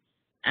have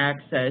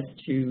access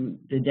to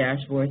the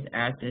dashboards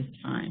at this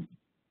time.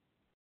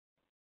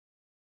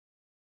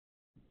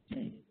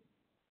 Okay.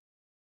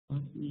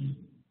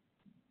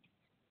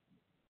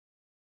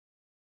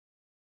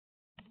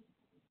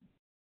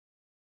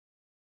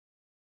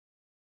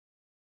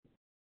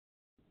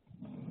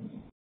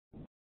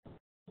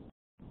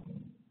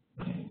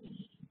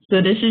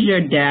 So this is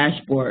your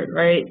dashboard,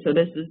 right? So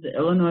this is the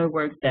Illinois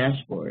Works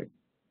dashboard.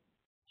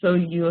 So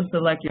you'll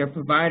select your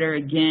provider.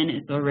 Again,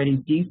 it's already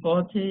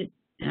defaulted,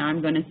 and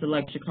I'm going to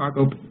select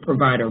Chicago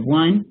Provider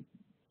 1.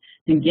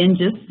 Again,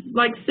 just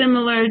like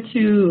similar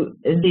to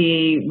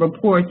the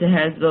reports, it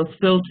has those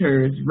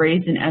filters,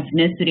 race and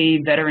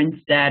ethnicity,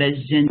 veteran status,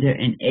 gender,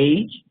 and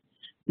age.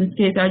 In this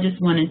case, I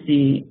just want to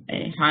see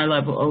a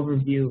high-level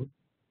overview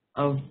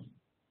of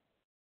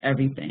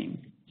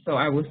everything. So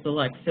I will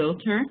select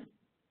filter.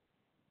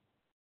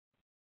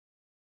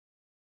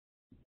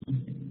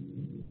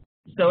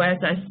 So as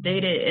I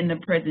stated in the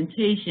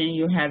presentation,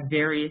 you have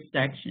various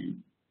sections.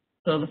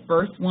 So the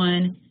first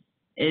one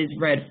is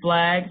red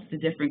flags, the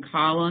different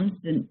columns,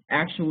 the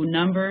actual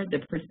number, the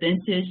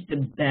percentage,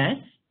 the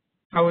best,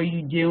 how are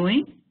you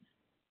doing,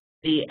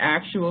 the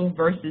actual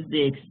versus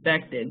the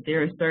expected.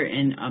 There are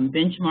certain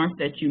benchmarks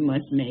that you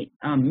must meet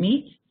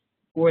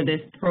for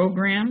this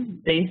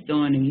program based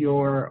on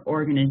your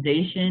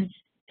organization,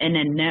 and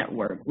a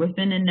network.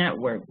 Within the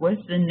network,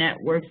 what's the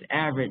network's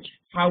average?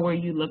 How are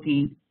you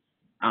looking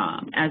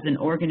as an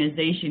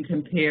organization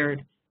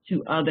compared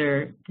to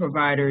other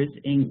providers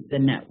in the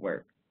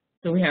network.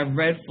 So we have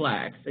red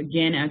flags.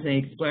 Again, as I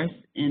expressed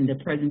in the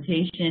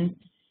presentation,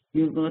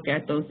 you look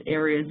at those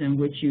areas in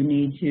which you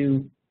need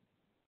to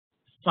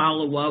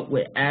follow up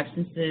with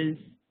absences,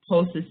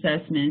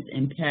 post-assessments,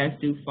 and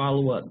past due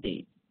follow-up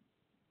dates.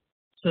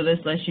 So this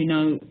lets you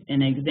know,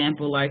 an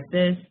example like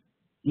this,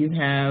 you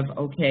have,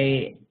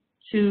 okay,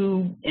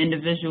 2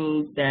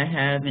 individuals that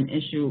have an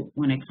issue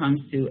when it comes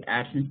to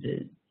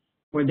absences,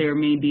 or there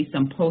may be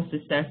some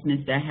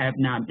post-assessments that have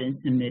not been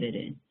submitted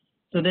in.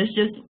 So this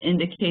just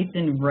indicates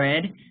in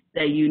red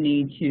that you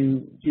need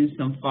to do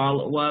some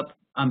follow-up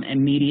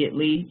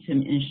immediately to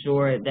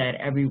ensure that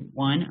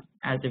everyone,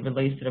 as it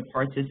relates to the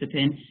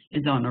participant,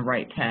 is on the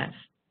right path.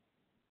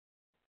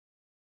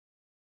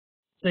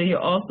 So you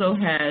also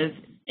have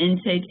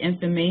intake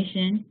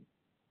information.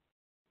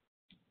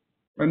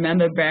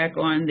 Remember back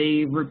on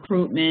the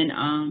recruitment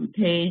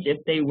page,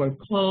 if they were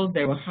closed,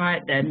 they were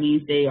hot, that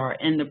means they are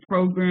in the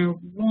program.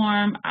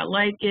 Warm, I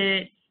like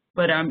it,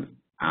 but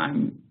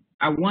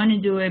I want to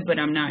do it, but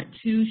I'm not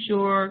too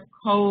sure.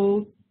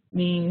 Cold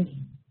means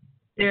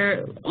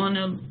they're on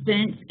a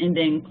fence, and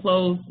then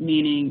closed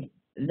meaning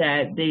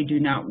that they do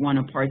not want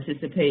to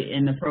participate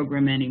in the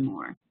program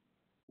anymore.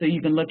 So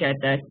you can look at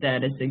that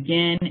status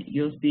again.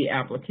 You'll see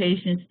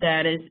application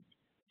status,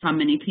 how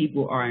many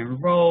people are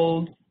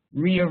enrolled,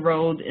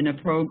 re-enrolled in a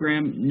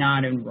program,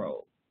 not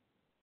enrolled.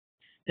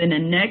 Then the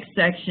next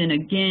section,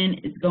 again,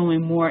 is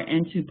going more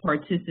into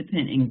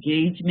participant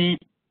engagement.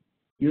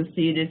 You'll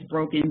see this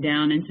broken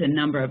down into a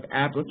number of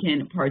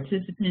applicant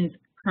participants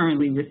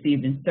currently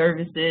receiving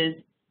services.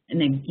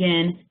 And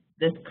again,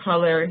 this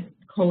color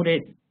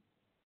coded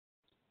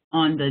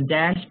on the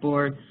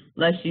dashboard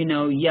lets you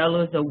know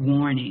yellow is a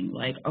warning,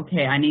 like,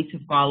 okay, I need to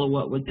follow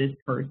up with this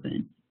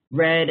person.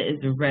 Red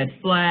is a red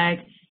flag,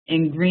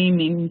 and green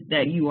means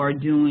that you are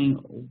doing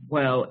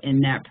well in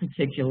that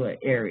particular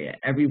area.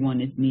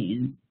 Everyone is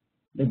meeting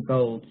the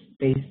goals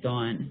based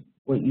on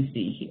what you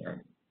see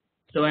here.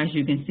 So as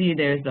you can see,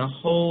 there's a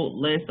whole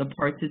list of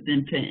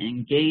participant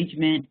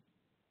engagement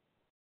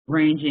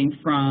ranging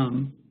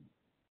from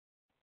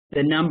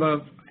the number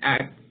of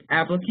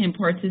applicant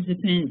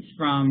participants,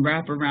 from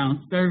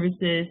wraparound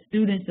services,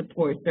 student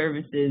support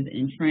services,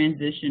 and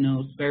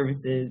transitional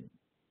services,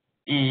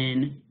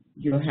 and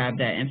you'll have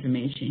that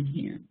information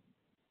here.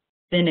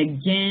 Then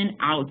again,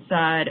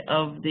 outside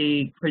of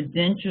the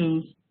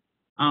credentials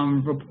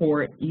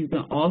report, you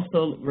can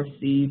also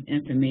receive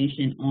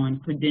information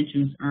on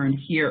credentials earned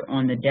here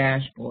on the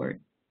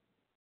dashboard.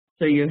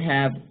 So you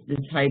have the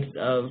types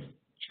of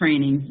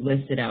trainings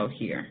listed out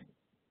here.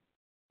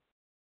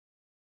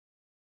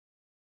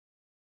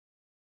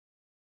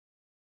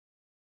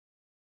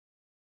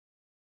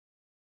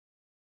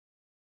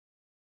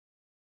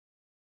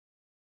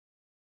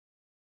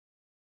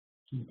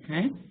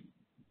 Okay.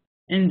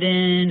 And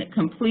then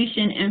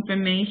completion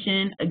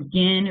information,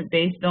 again,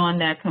 based on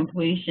that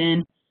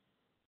completion,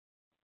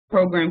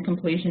 program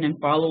completion and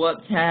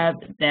follow-up tab,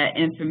 that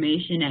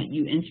information that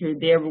you enter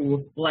there will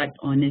reflect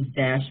on this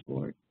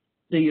dashboard.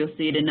 So you'll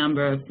see the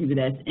number of people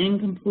that's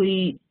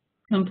incomplete,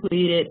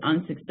 completed,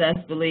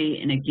 unsuccessfully,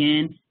 and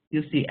again,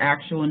 you'll see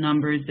actual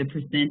numbers, the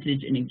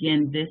percentage, and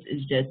again, this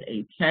is just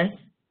a test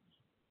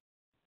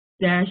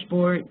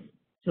dashboard,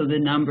 so the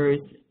numbers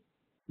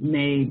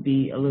may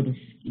be a little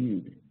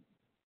skewed.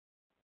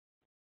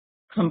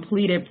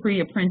 Completed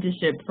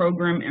pre-apprenticeship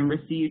program and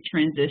received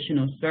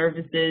transitional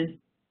services.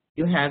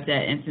 You'll have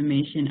that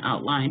information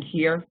outlined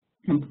here.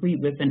 Complete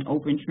with an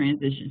open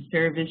transition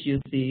service.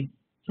 You'll see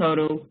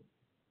total.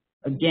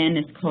 Again,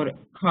 it's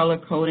color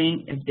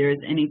coding. If there's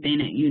anything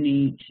that you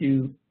need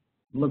to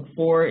look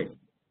forward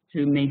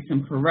to make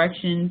some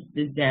corrections,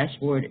 this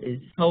dashboard is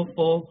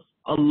helpful,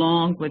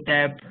 along with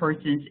that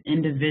person's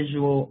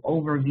individual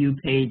overview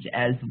page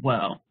as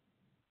well.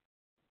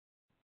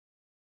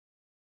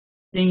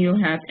 Then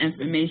you'll have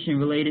information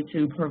related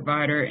to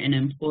provider and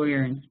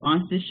employer and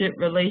sponsorship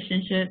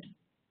relationships,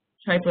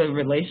 type of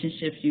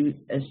relationships you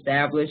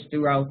establish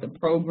throughout the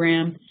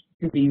program.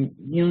 It could be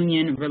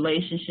union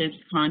relationships,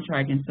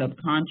 contract and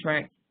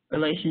subcontract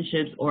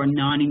relationships, or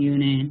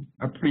non-union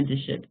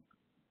apprenticeships.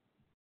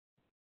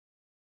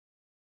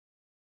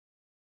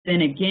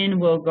 Then again,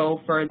 we'll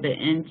go further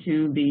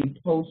into the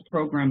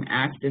post-program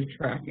active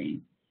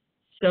tracking.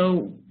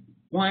 So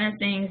one of the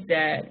things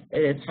that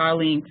is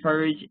highly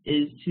encouraged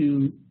is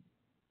to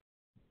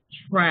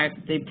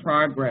track the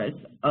progress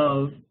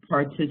of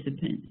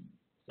participants.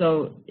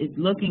 So it's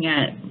looking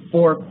at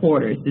 4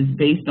 quarters. It's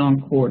based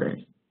on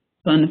quarters.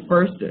 So in the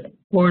first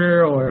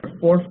quarter or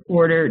fourth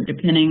quarter,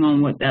 depending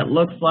on what that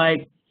looks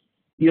like,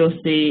 you'll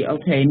see,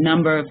 okay,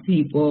 number of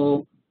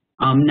people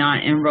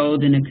not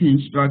enrolled in the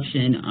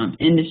construction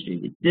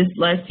industry. This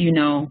lets you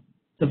know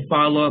to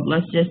follow up.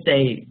 Let's just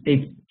say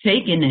they've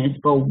taken this,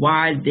 but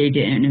why they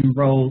didn't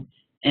enroll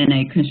in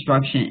a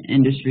construction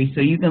industry.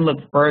 So you can look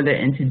further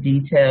into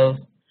details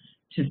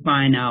to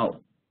find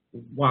out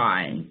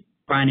why,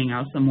 finding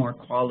out some more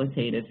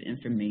qualitative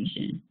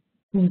information.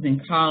 Who's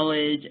in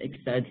college,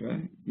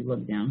 etc. You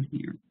look down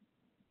here.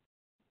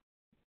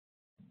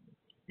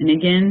 And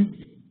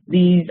again,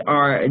 these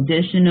are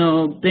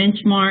additional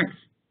benchmarks.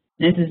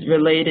 This is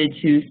related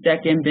to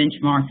second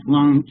benchmarks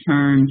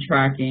long-term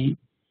tracking.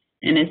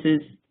 And this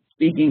is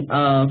speaking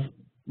of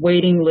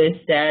waiting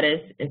list status,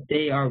 if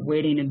they are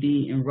waiting to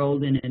be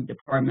enrolled in a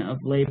Department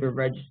of Labor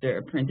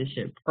registered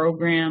apprenticeship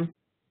program,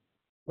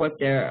 what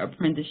their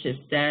apprenticeship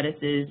status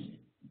is,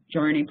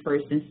 journey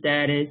person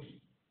status,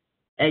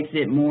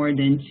 exit more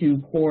than 2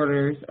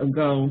 quarters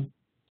ago.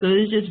 So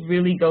this just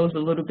really goes a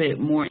little bit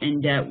more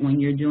in depth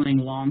when you're doing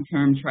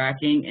long-term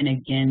tracking. And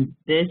again,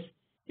 this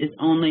is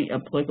only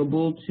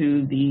applicable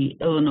to the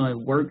Illinois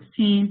Works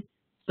team,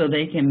 so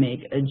they can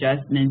make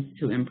adjustments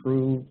to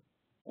improve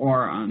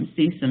or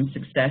see some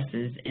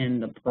successes in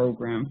the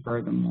program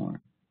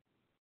furthermore.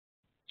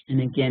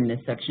 And again, this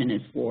section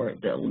is for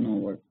the Illinois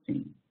Works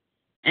team.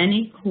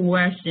 Any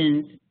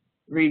questions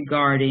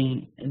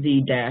regarding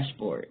the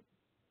dashboard?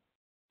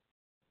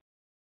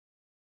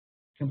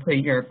 You can put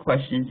your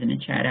questions in the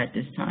chat at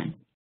this time.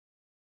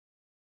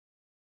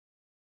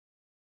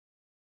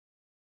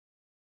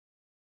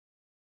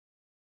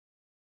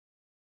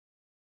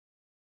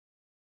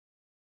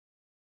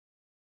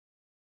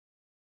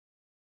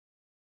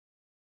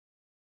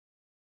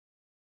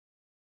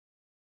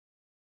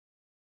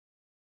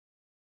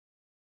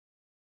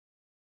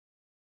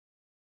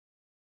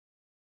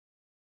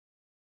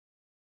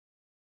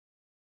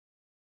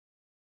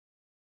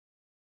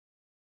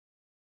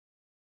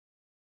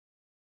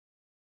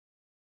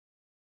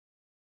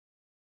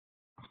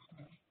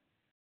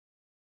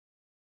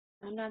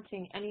 I'm not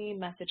seeing any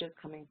messages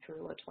coming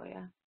through,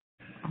 Latoya.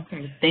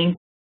 Okay, thank you.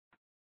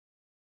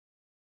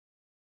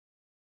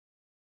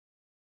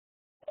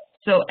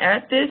 So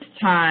at this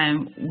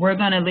time, we're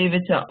going to leave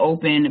it to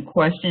open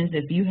questions.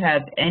 If you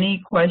have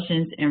any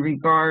questions in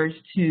regards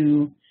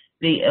to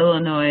the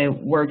Illinois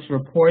Works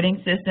reporting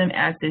system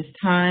at this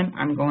time,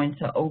 I'm going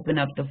to open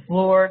up the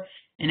floor.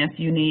 And if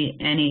you need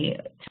any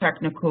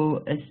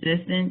technical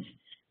assistance,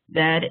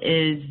 that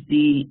is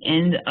the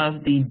end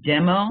of the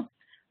demo.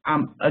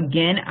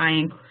 Again, I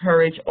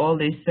encourage all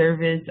the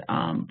service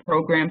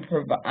program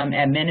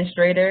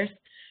administrators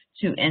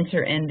to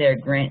enter in their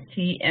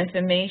grantee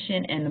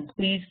information, and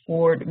please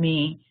forward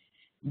me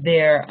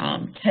their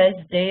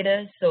test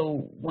data.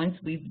 So once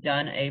we've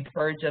done a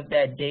purge of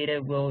that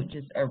data, we'll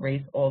just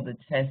erase all the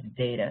test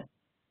data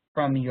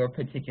from your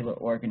particular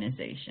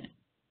organization.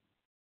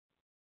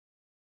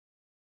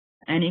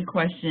 Any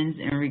questions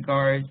in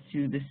regards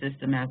to the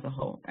system as a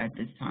whole at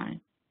this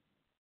time?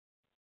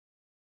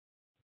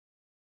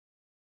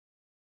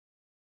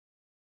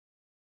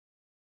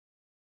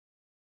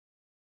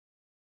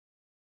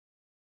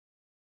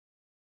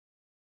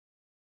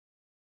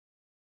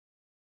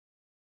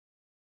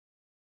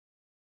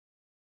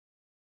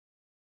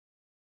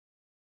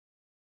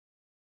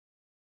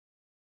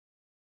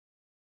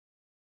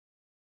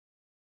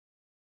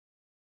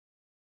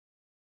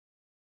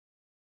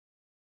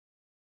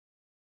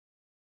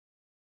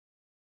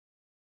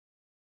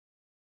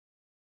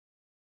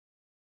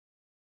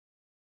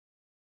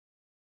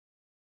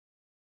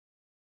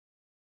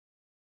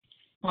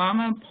 Well, I'm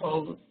going to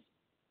pose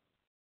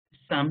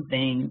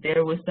something.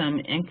 There was some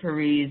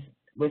inquiries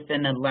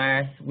within the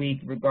last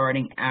week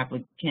regarding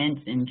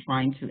applicants and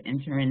trying to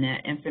enter in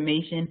that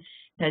information.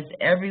 Has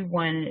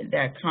everyone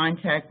that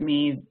contacted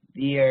me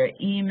via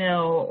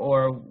email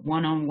or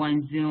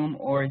one-on-one Zoom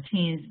or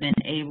Teams been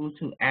able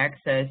to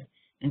access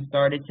and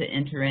started to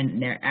enter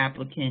in their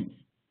applicants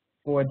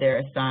for their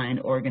assigned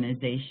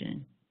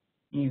organization?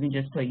 You can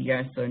just put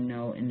yes or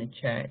no in the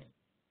chat.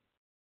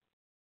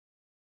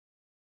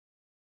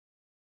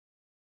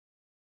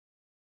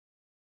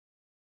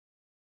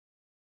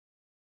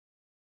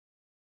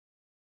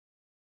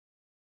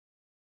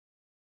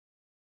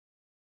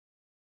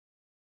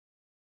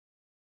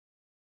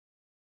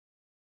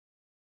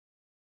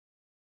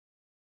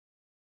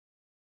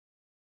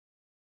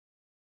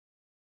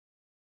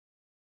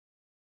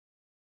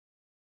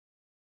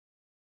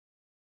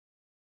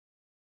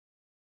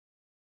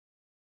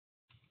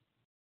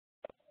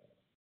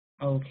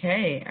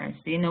 Okay, I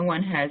see no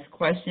one has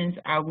questions.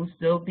 I will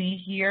still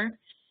be here.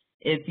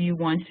 If you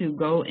want to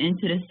go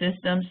into the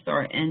system,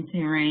 start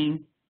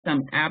entering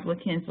some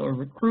applicants or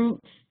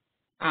recruits,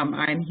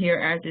 I'm here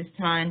at this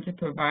time to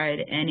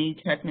provide any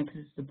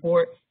technical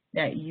support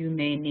that you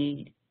may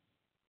need.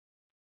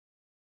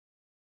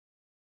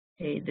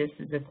 Okay, this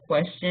is a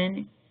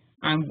question.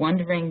 I'm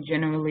wondering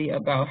generally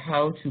about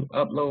how to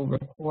upload,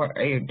 record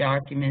a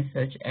document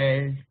such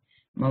as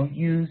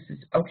MOUs.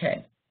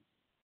 Okay,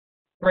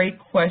 great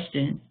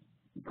question,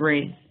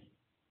 Grace.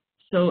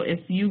 So if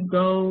you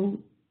go,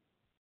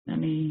 let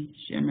me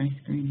share my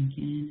screen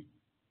again.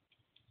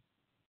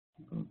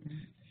 Go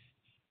back.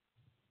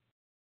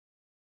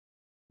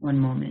 One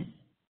moment.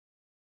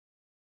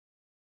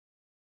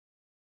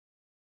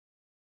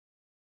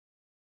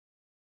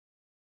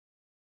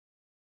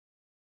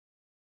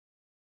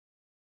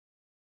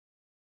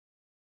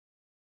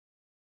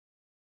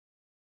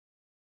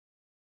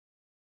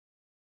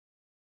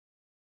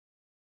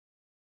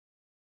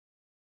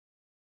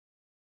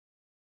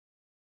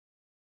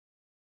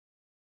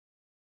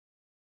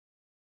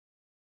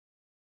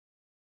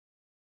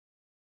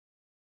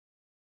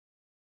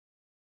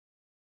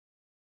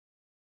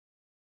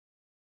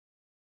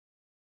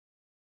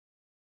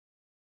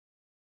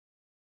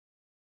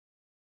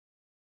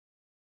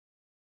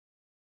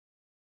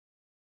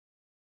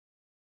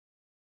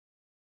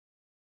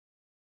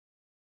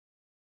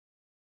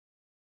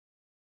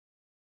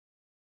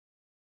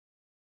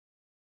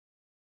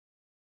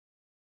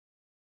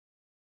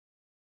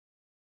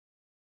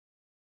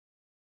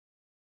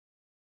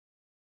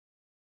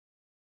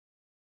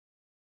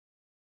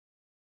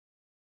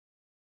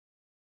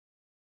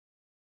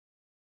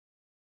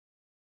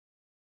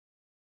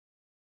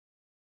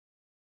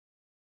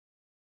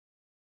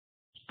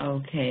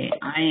 Okay,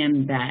 I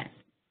am back.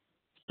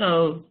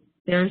 So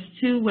there's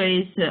two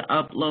ways to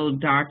upload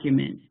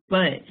documents,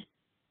 but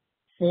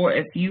for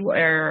if you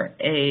are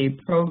a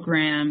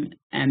program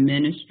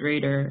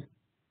administrator,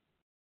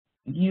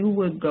 you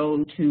would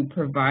go to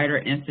provider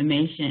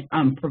information,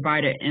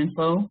 provider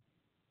info.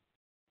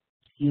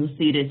 You'll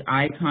see this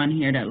icon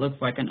here that looks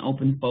like an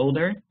open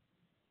folder.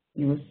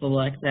 You will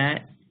select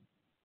that.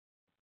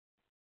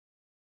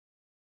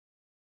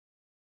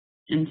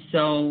 And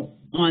so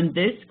on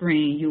this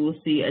screen, you will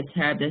see a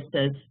tab that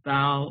says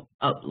File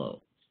Upload.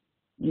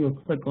 You will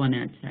click on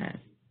that tab.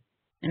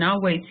 And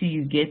I'll wait till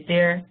you get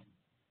there.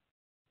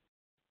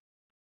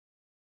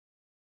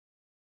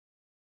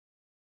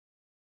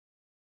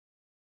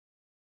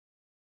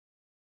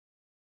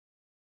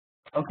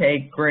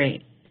 Okay,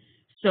 great.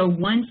 So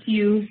once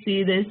you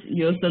see this,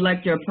 you'll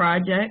select your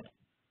project.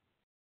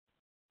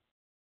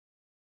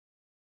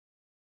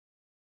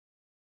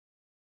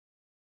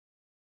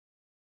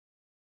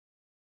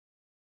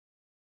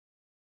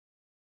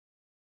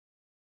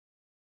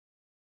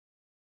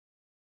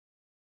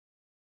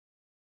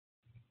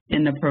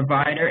 In the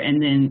provider,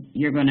 and then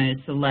you're going to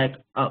select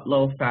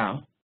Upload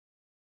File.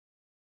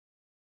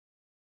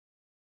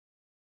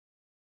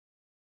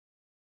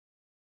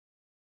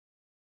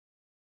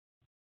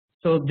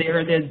 So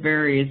there's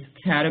various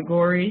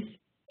categories: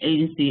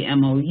 agency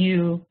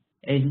MOU,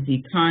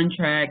 agency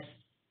contracts,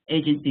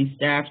 agency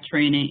staff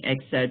training,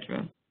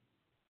 etc.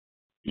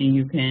 And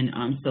you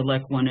can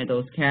select one of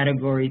those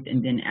categories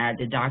and then add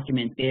the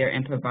document there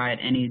and provide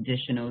any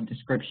additional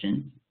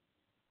descriptions.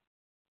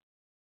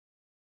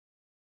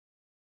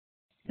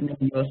 And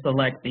then you'll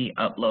select the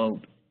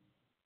upload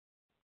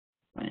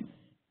button.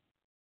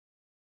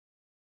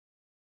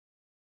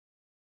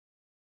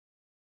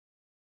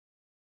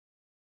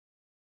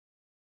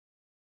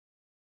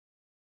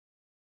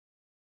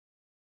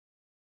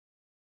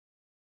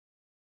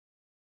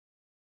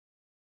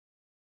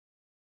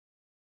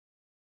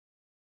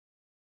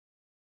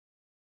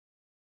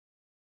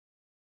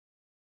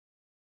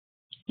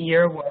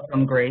 You're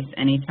welcome, Grace,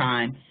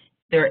 anytime.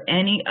 If there are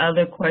any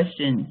other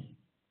questions,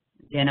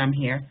 then I'm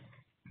here.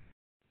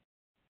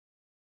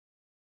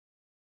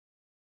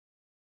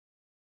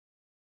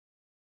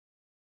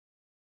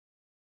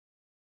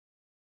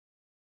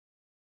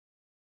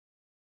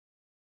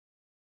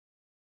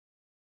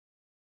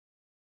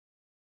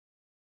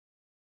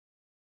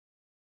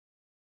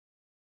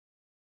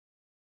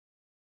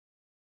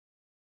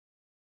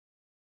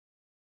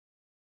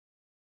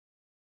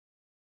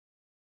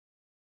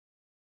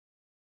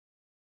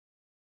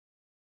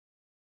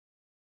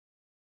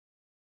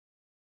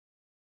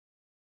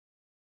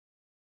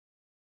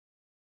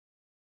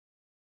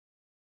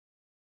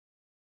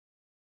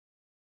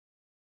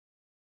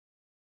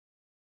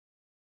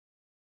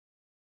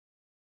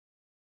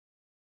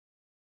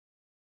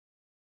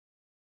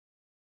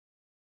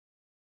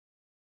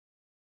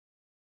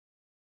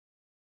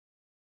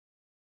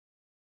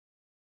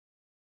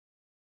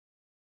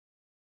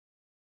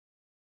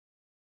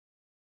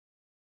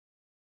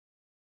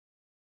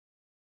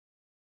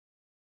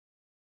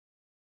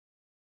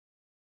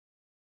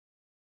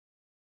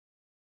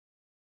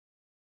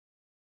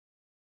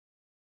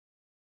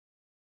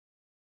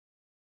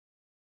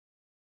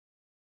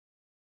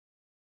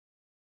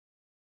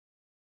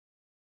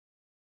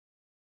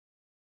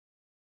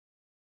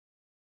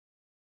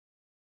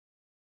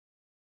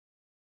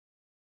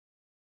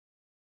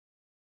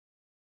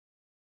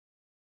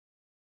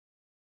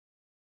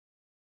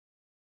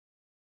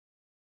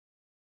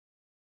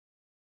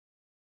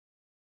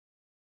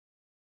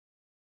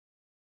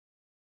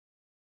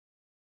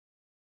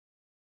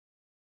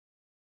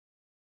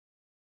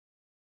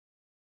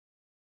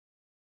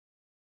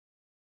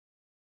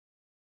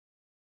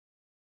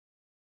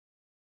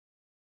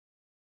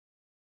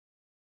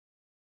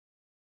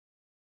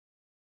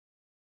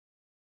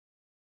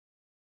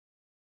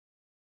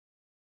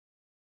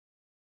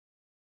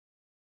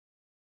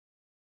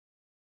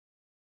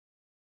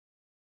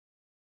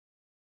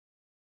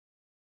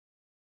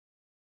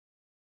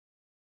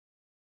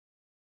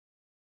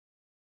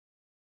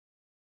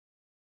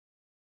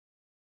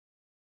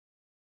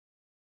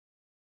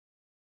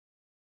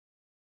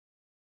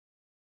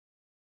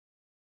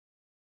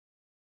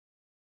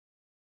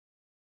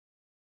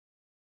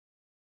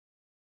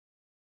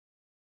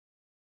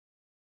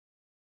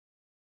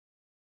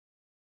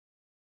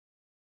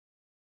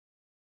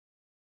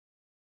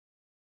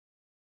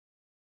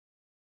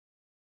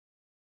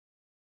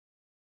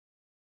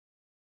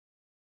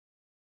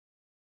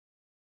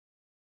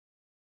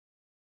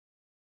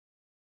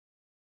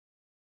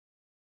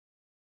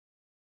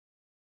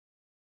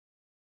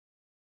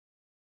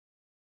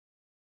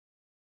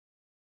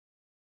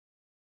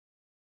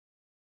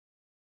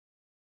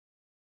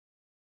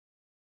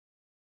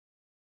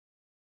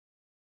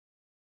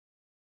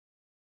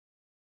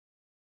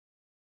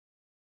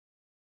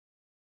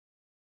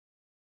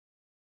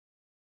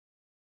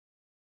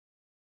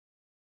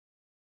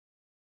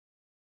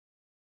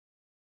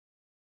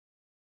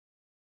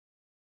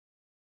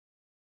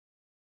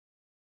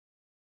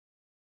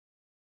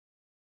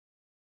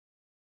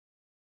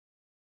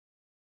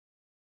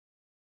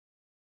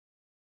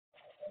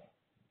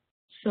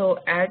 So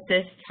at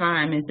this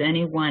time, is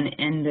anyone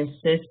in the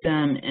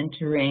system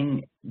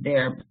entering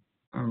their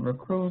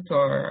recruits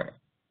or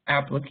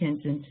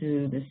applicants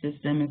into the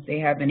system? If they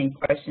have any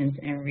questions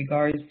in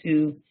regards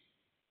to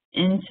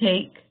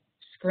intake,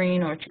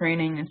 screen, or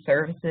training and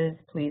services,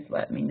 please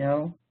let me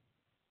know.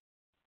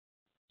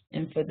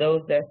 And for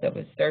those that's of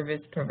a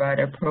service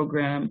provider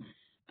program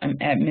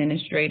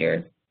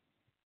administrator,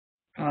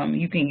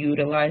 you can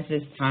utilize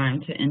this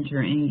time to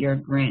enter in your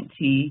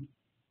grantee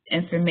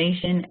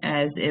information,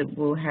 as it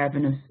will have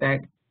an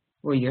effect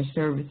for your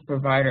service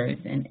providers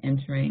in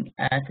entering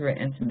accurate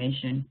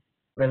information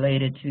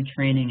related to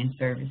training and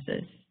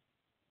services.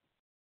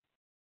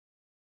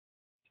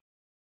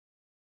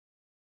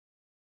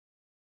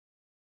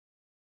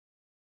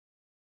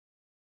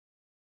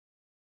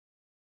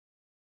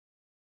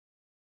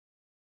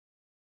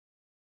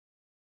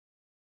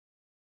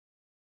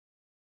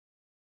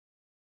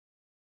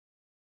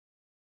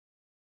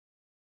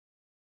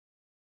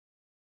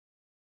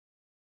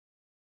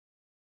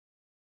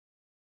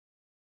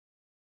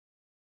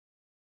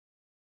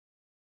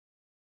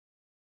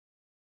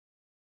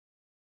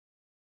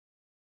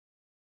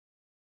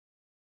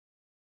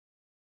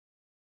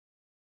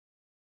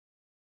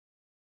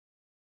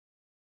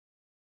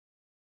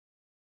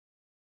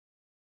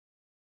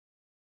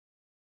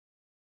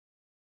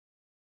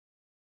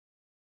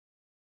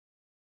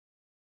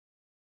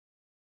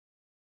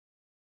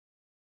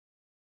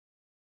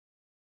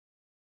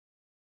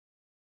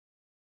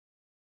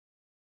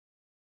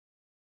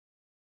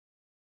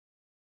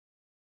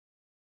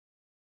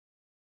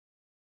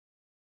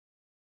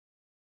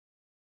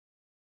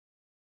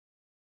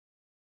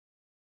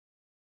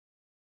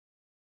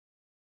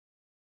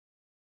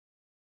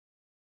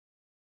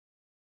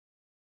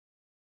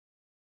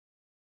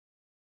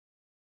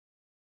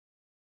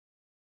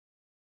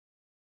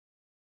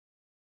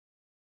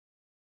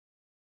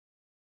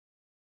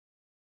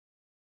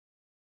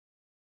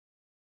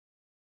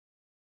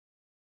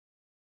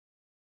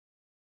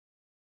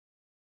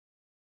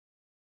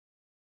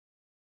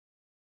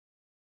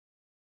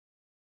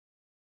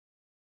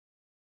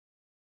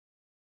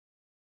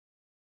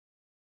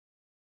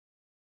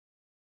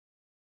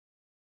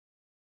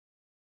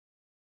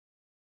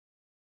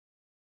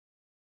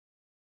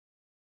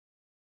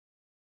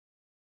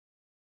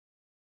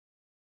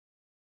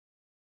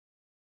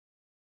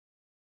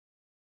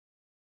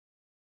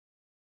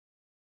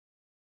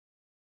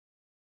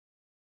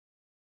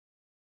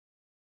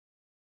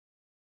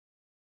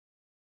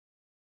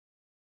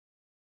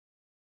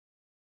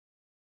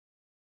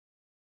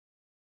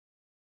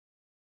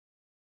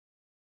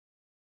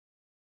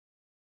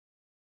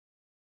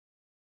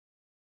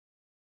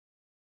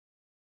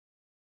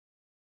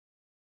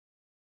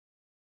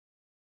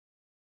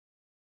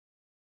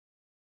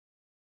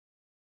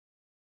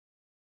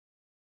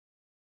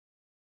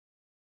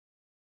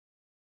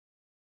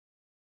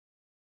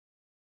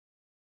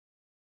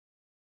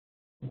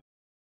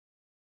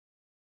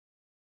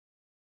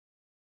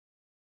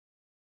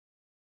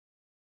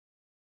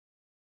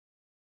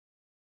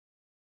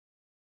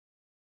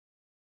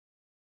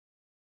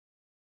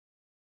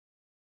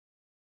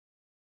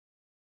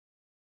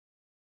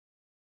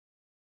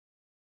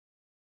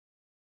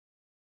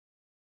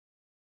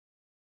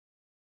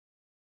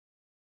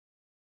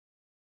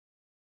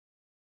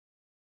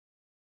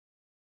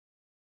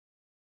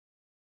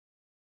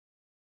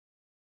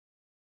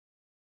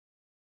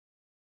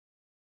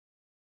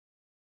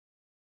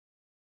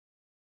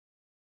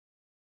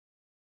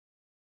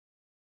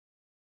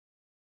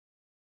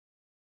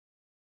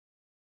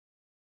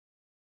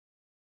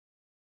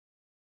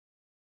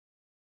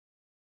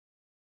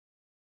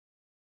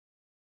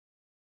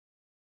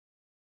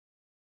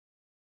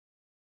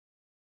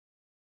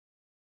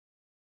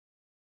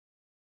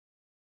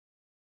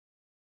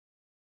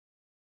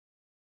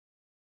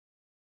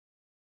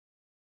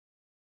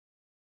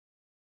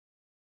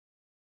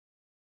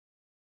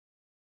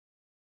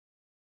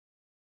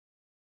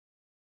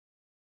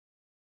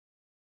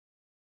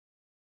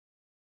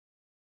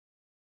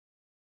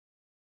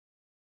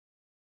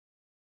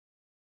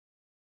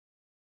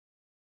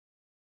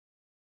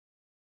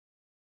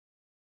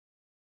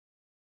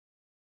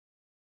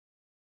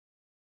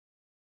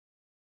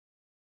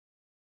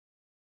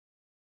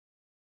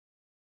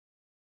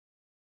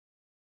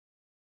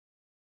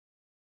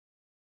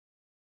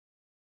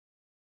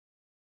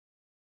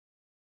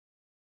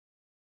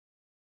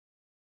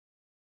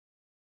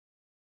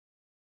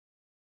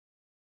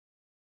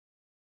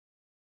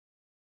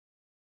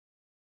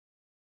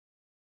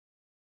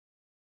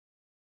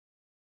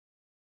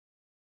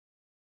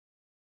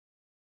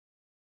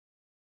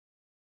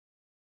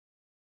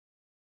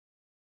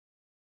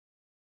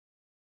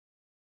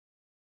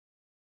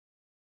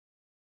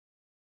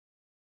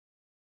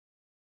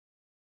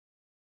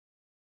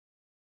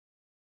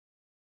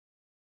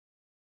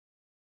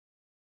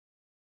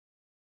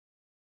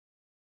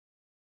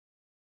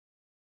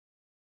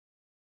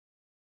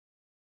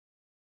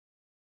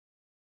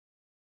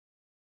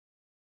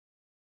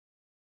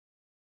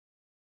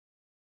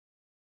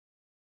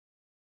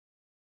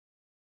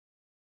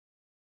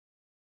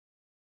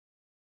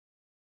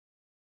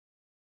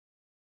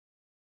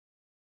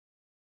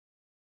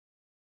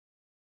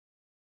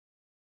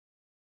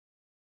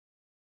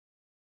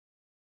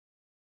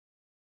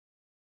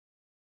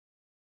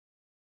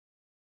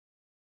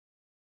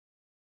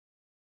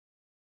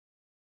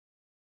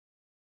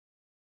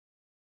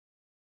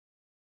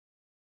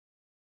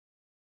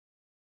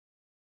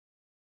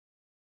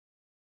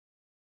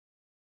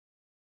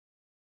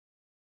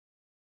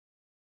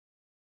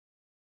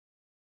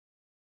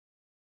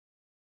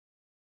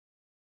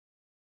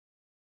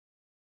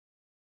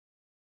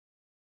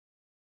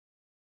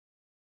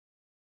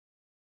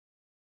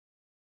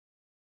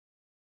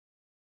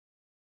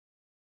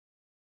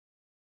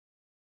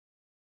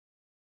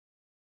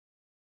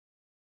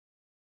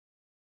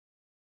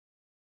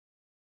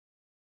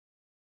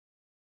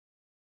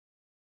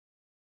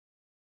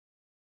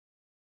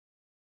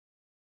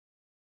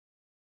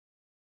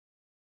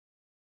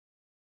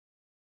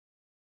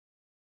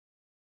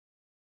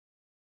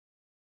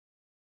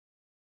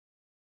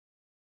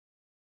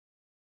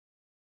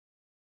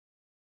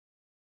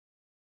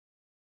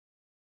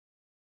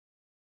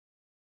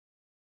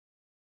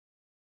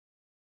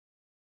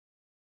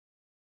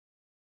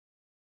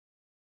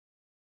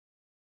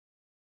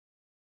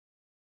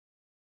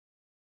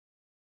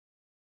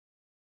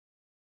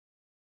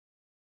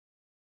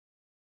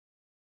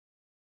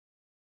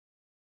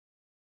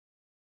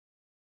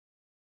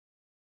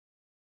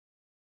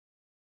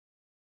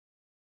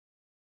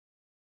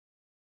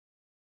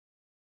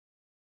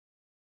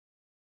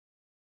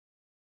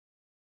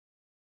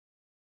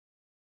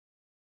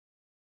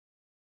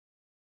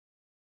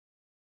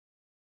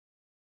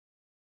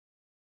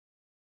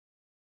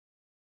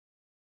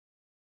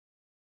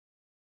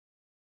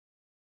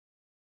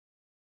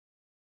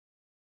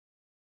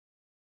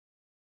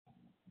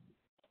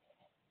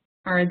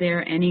 Are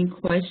there any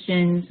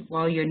questions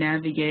while you're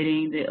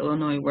navigating the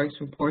Illinois Works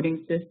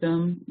reporting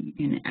system? You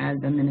can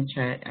add them in the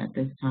chat at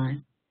this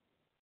time.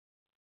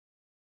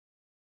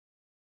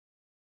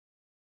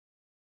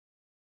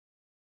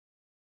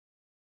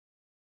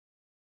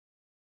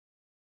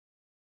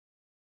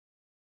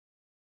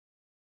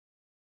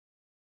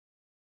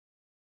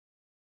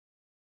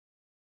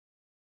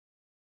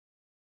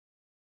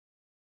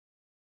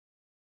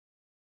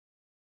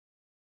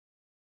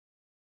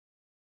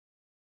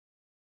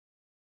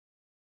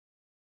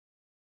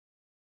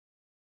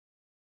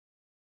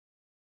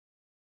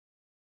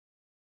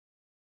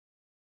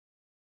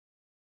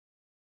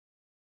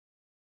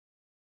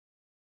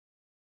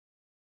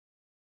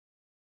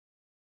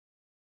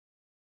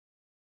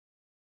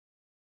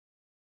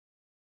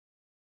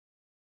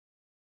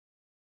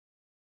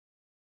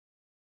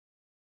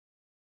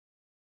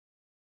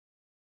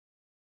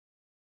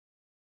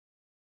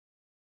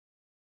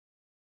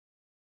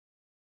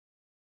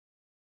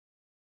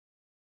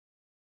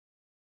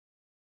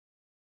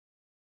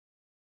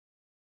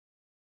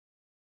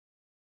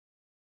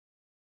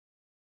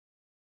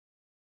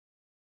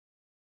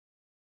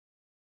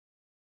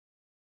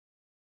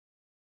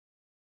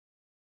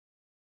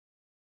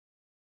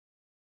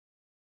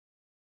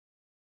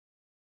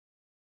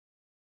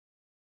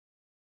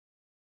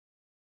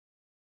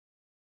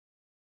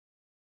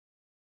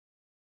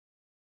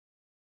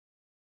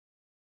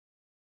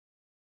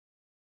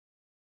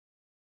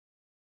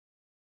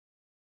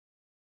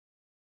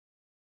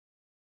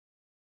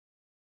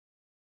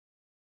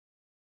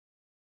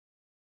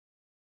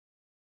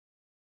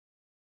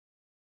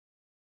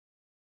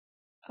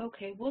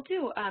 Okay, we'll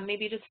do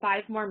maybe just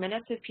 5 more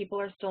minutes if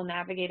people are still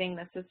navigating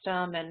the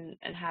system and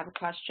have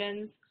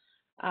questions.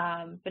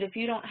 But if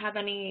you don't have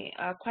any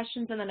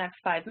questions in the next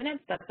 5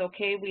 minutes, that's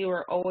okay. We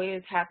were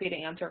always happy to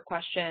answer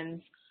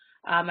questions.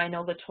 I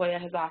know Latoya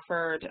has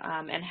offered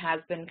and has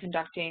been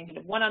conducting kind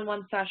of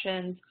one-on-one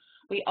sessions.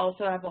 We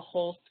also have a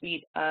whole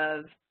suite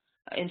of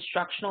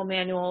instructional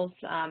manuals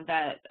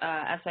that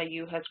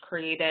SIU has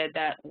created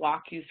that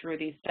walk you through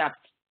these steps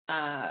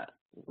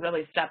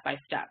really step by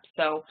step.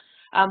 So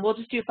we'll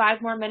just do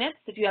 5 more minutes.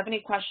 If you have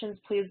any questions,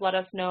 please let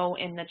us know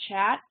in the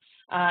chat,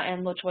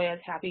 and Latoya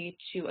is happy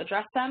to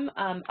address them.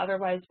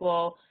 Otherwise,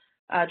 we'll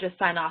just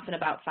sign off in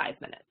about 5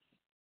 minutes.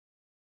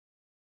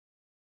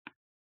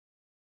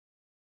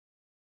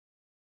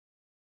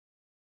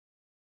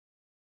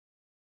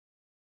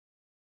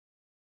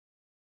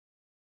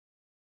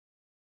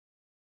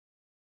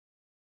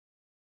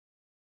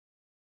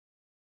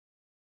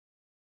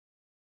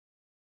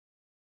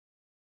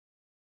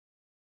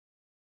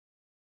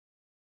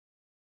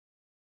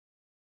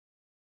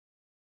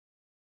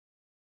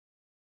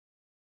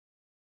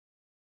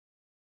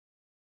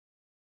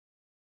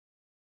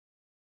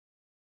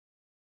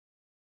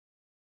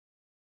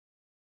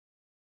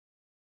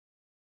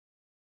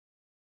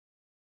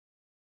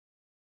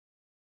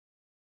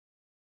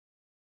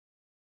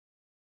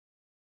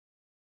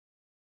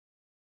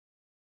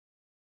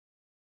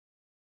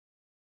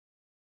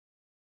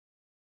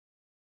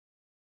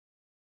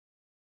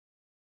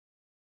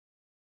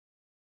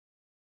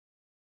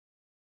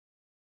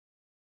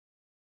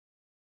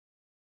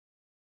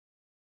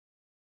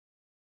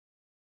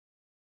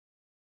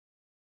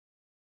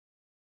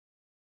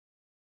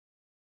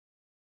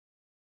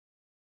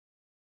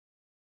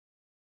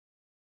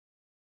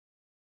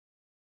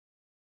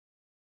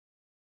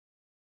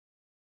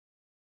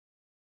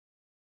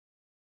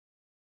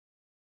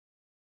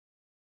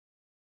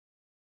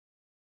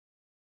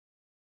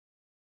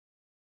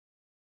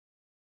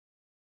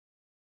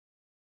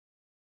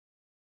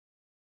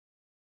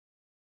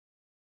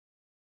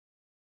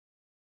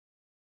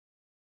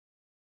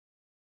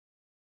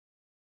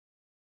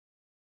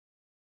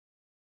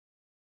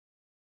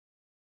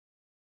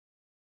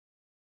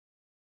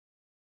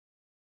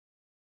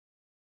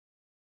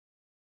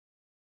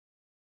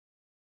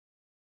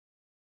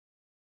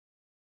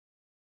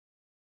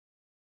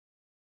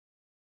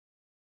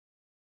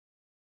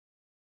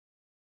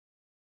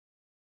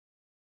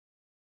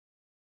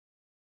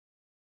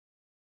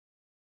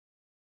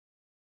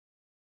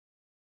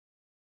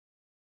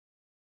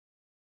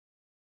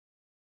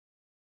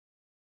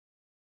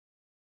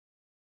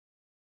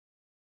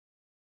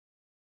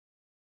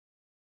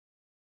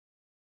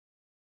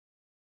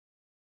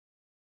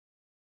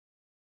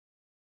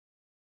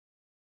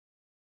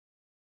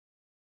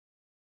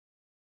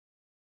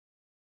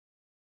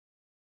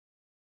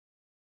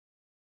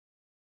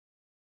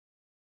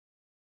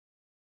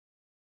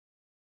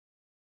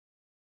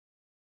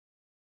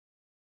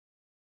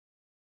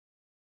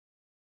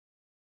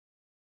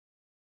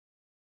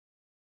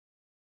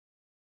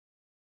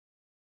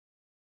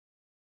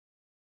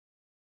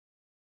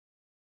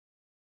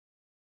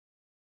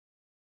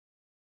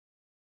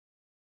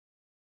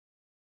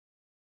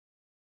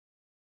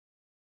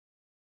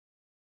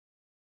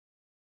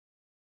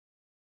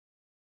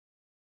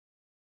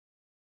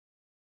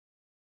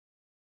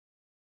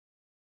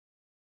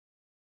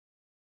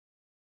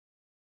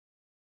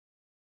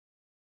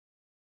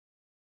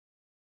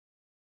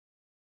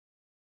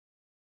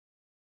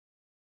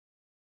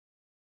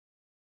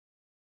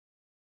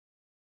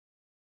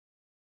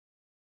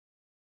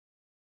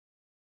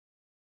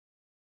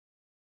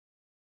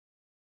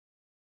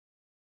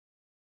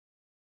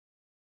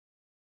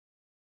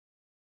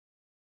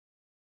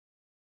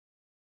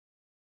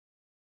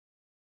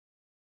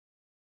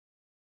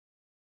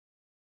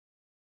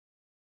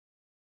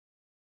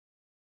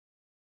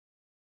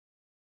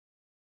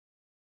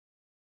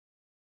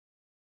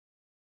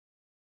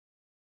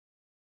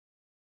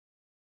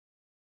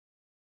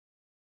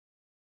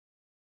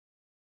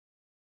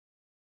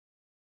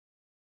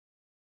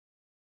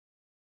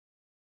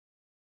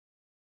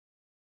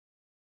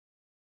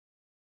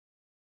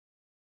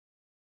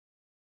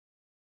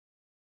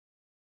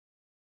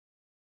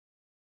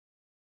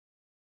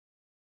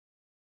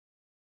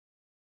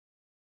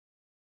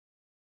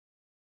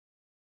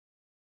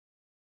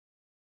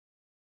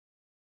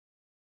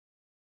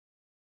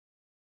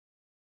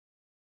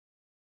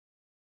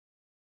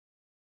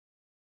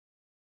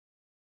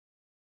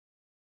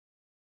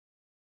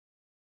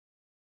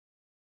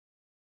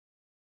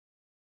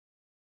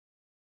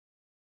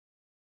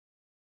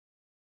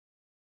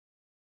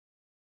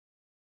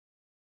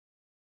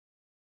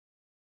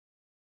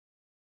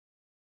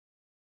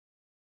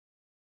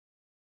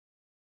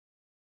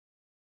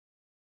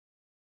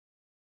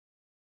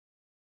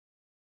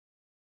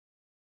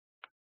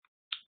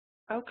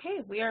 Okay,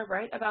 we are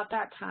right about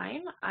that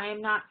time. I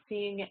am not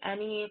seeing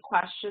any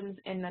questions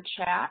in the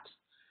chat,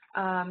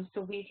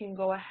 so we can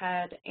go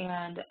ahead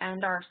and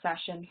end our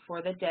session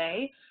for the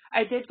day.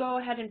 I did go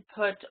ahead and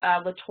put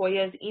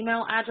LaToya's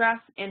email address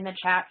in the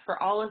chat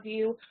for all of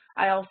you.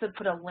 I also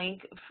put a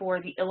link for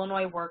the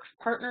Illinois Works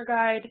Partner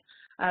Guide,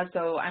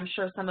 so I'm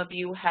sure some of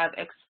you have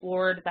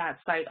explored that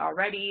site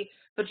already,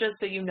 but just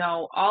so you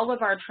know, all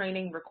of our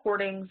training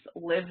recordings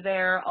live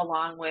there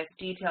along with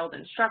detailed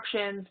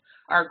instructions,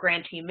 our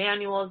grantee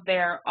manuals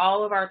there,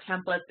 all of our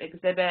templates,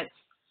 exhibits,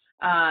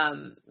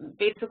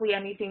 basically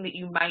anything that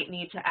you might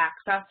need to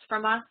access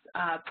from us,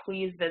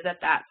 please visit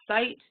that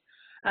site.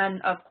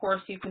 And of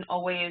course, you can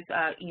always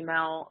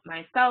email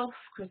myself,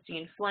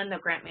 Christine Flynn, the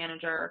grant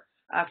manager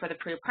for the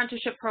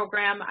pre-apprenticeship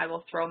program. I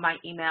will throw my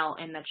email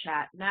in the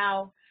chat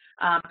now.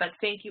 But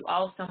thank you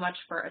all so much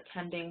for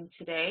attending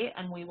today,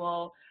 and we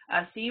will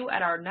see you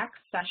at our next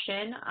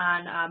session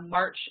on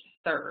March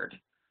 3rd.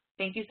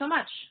 Thank you so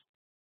much.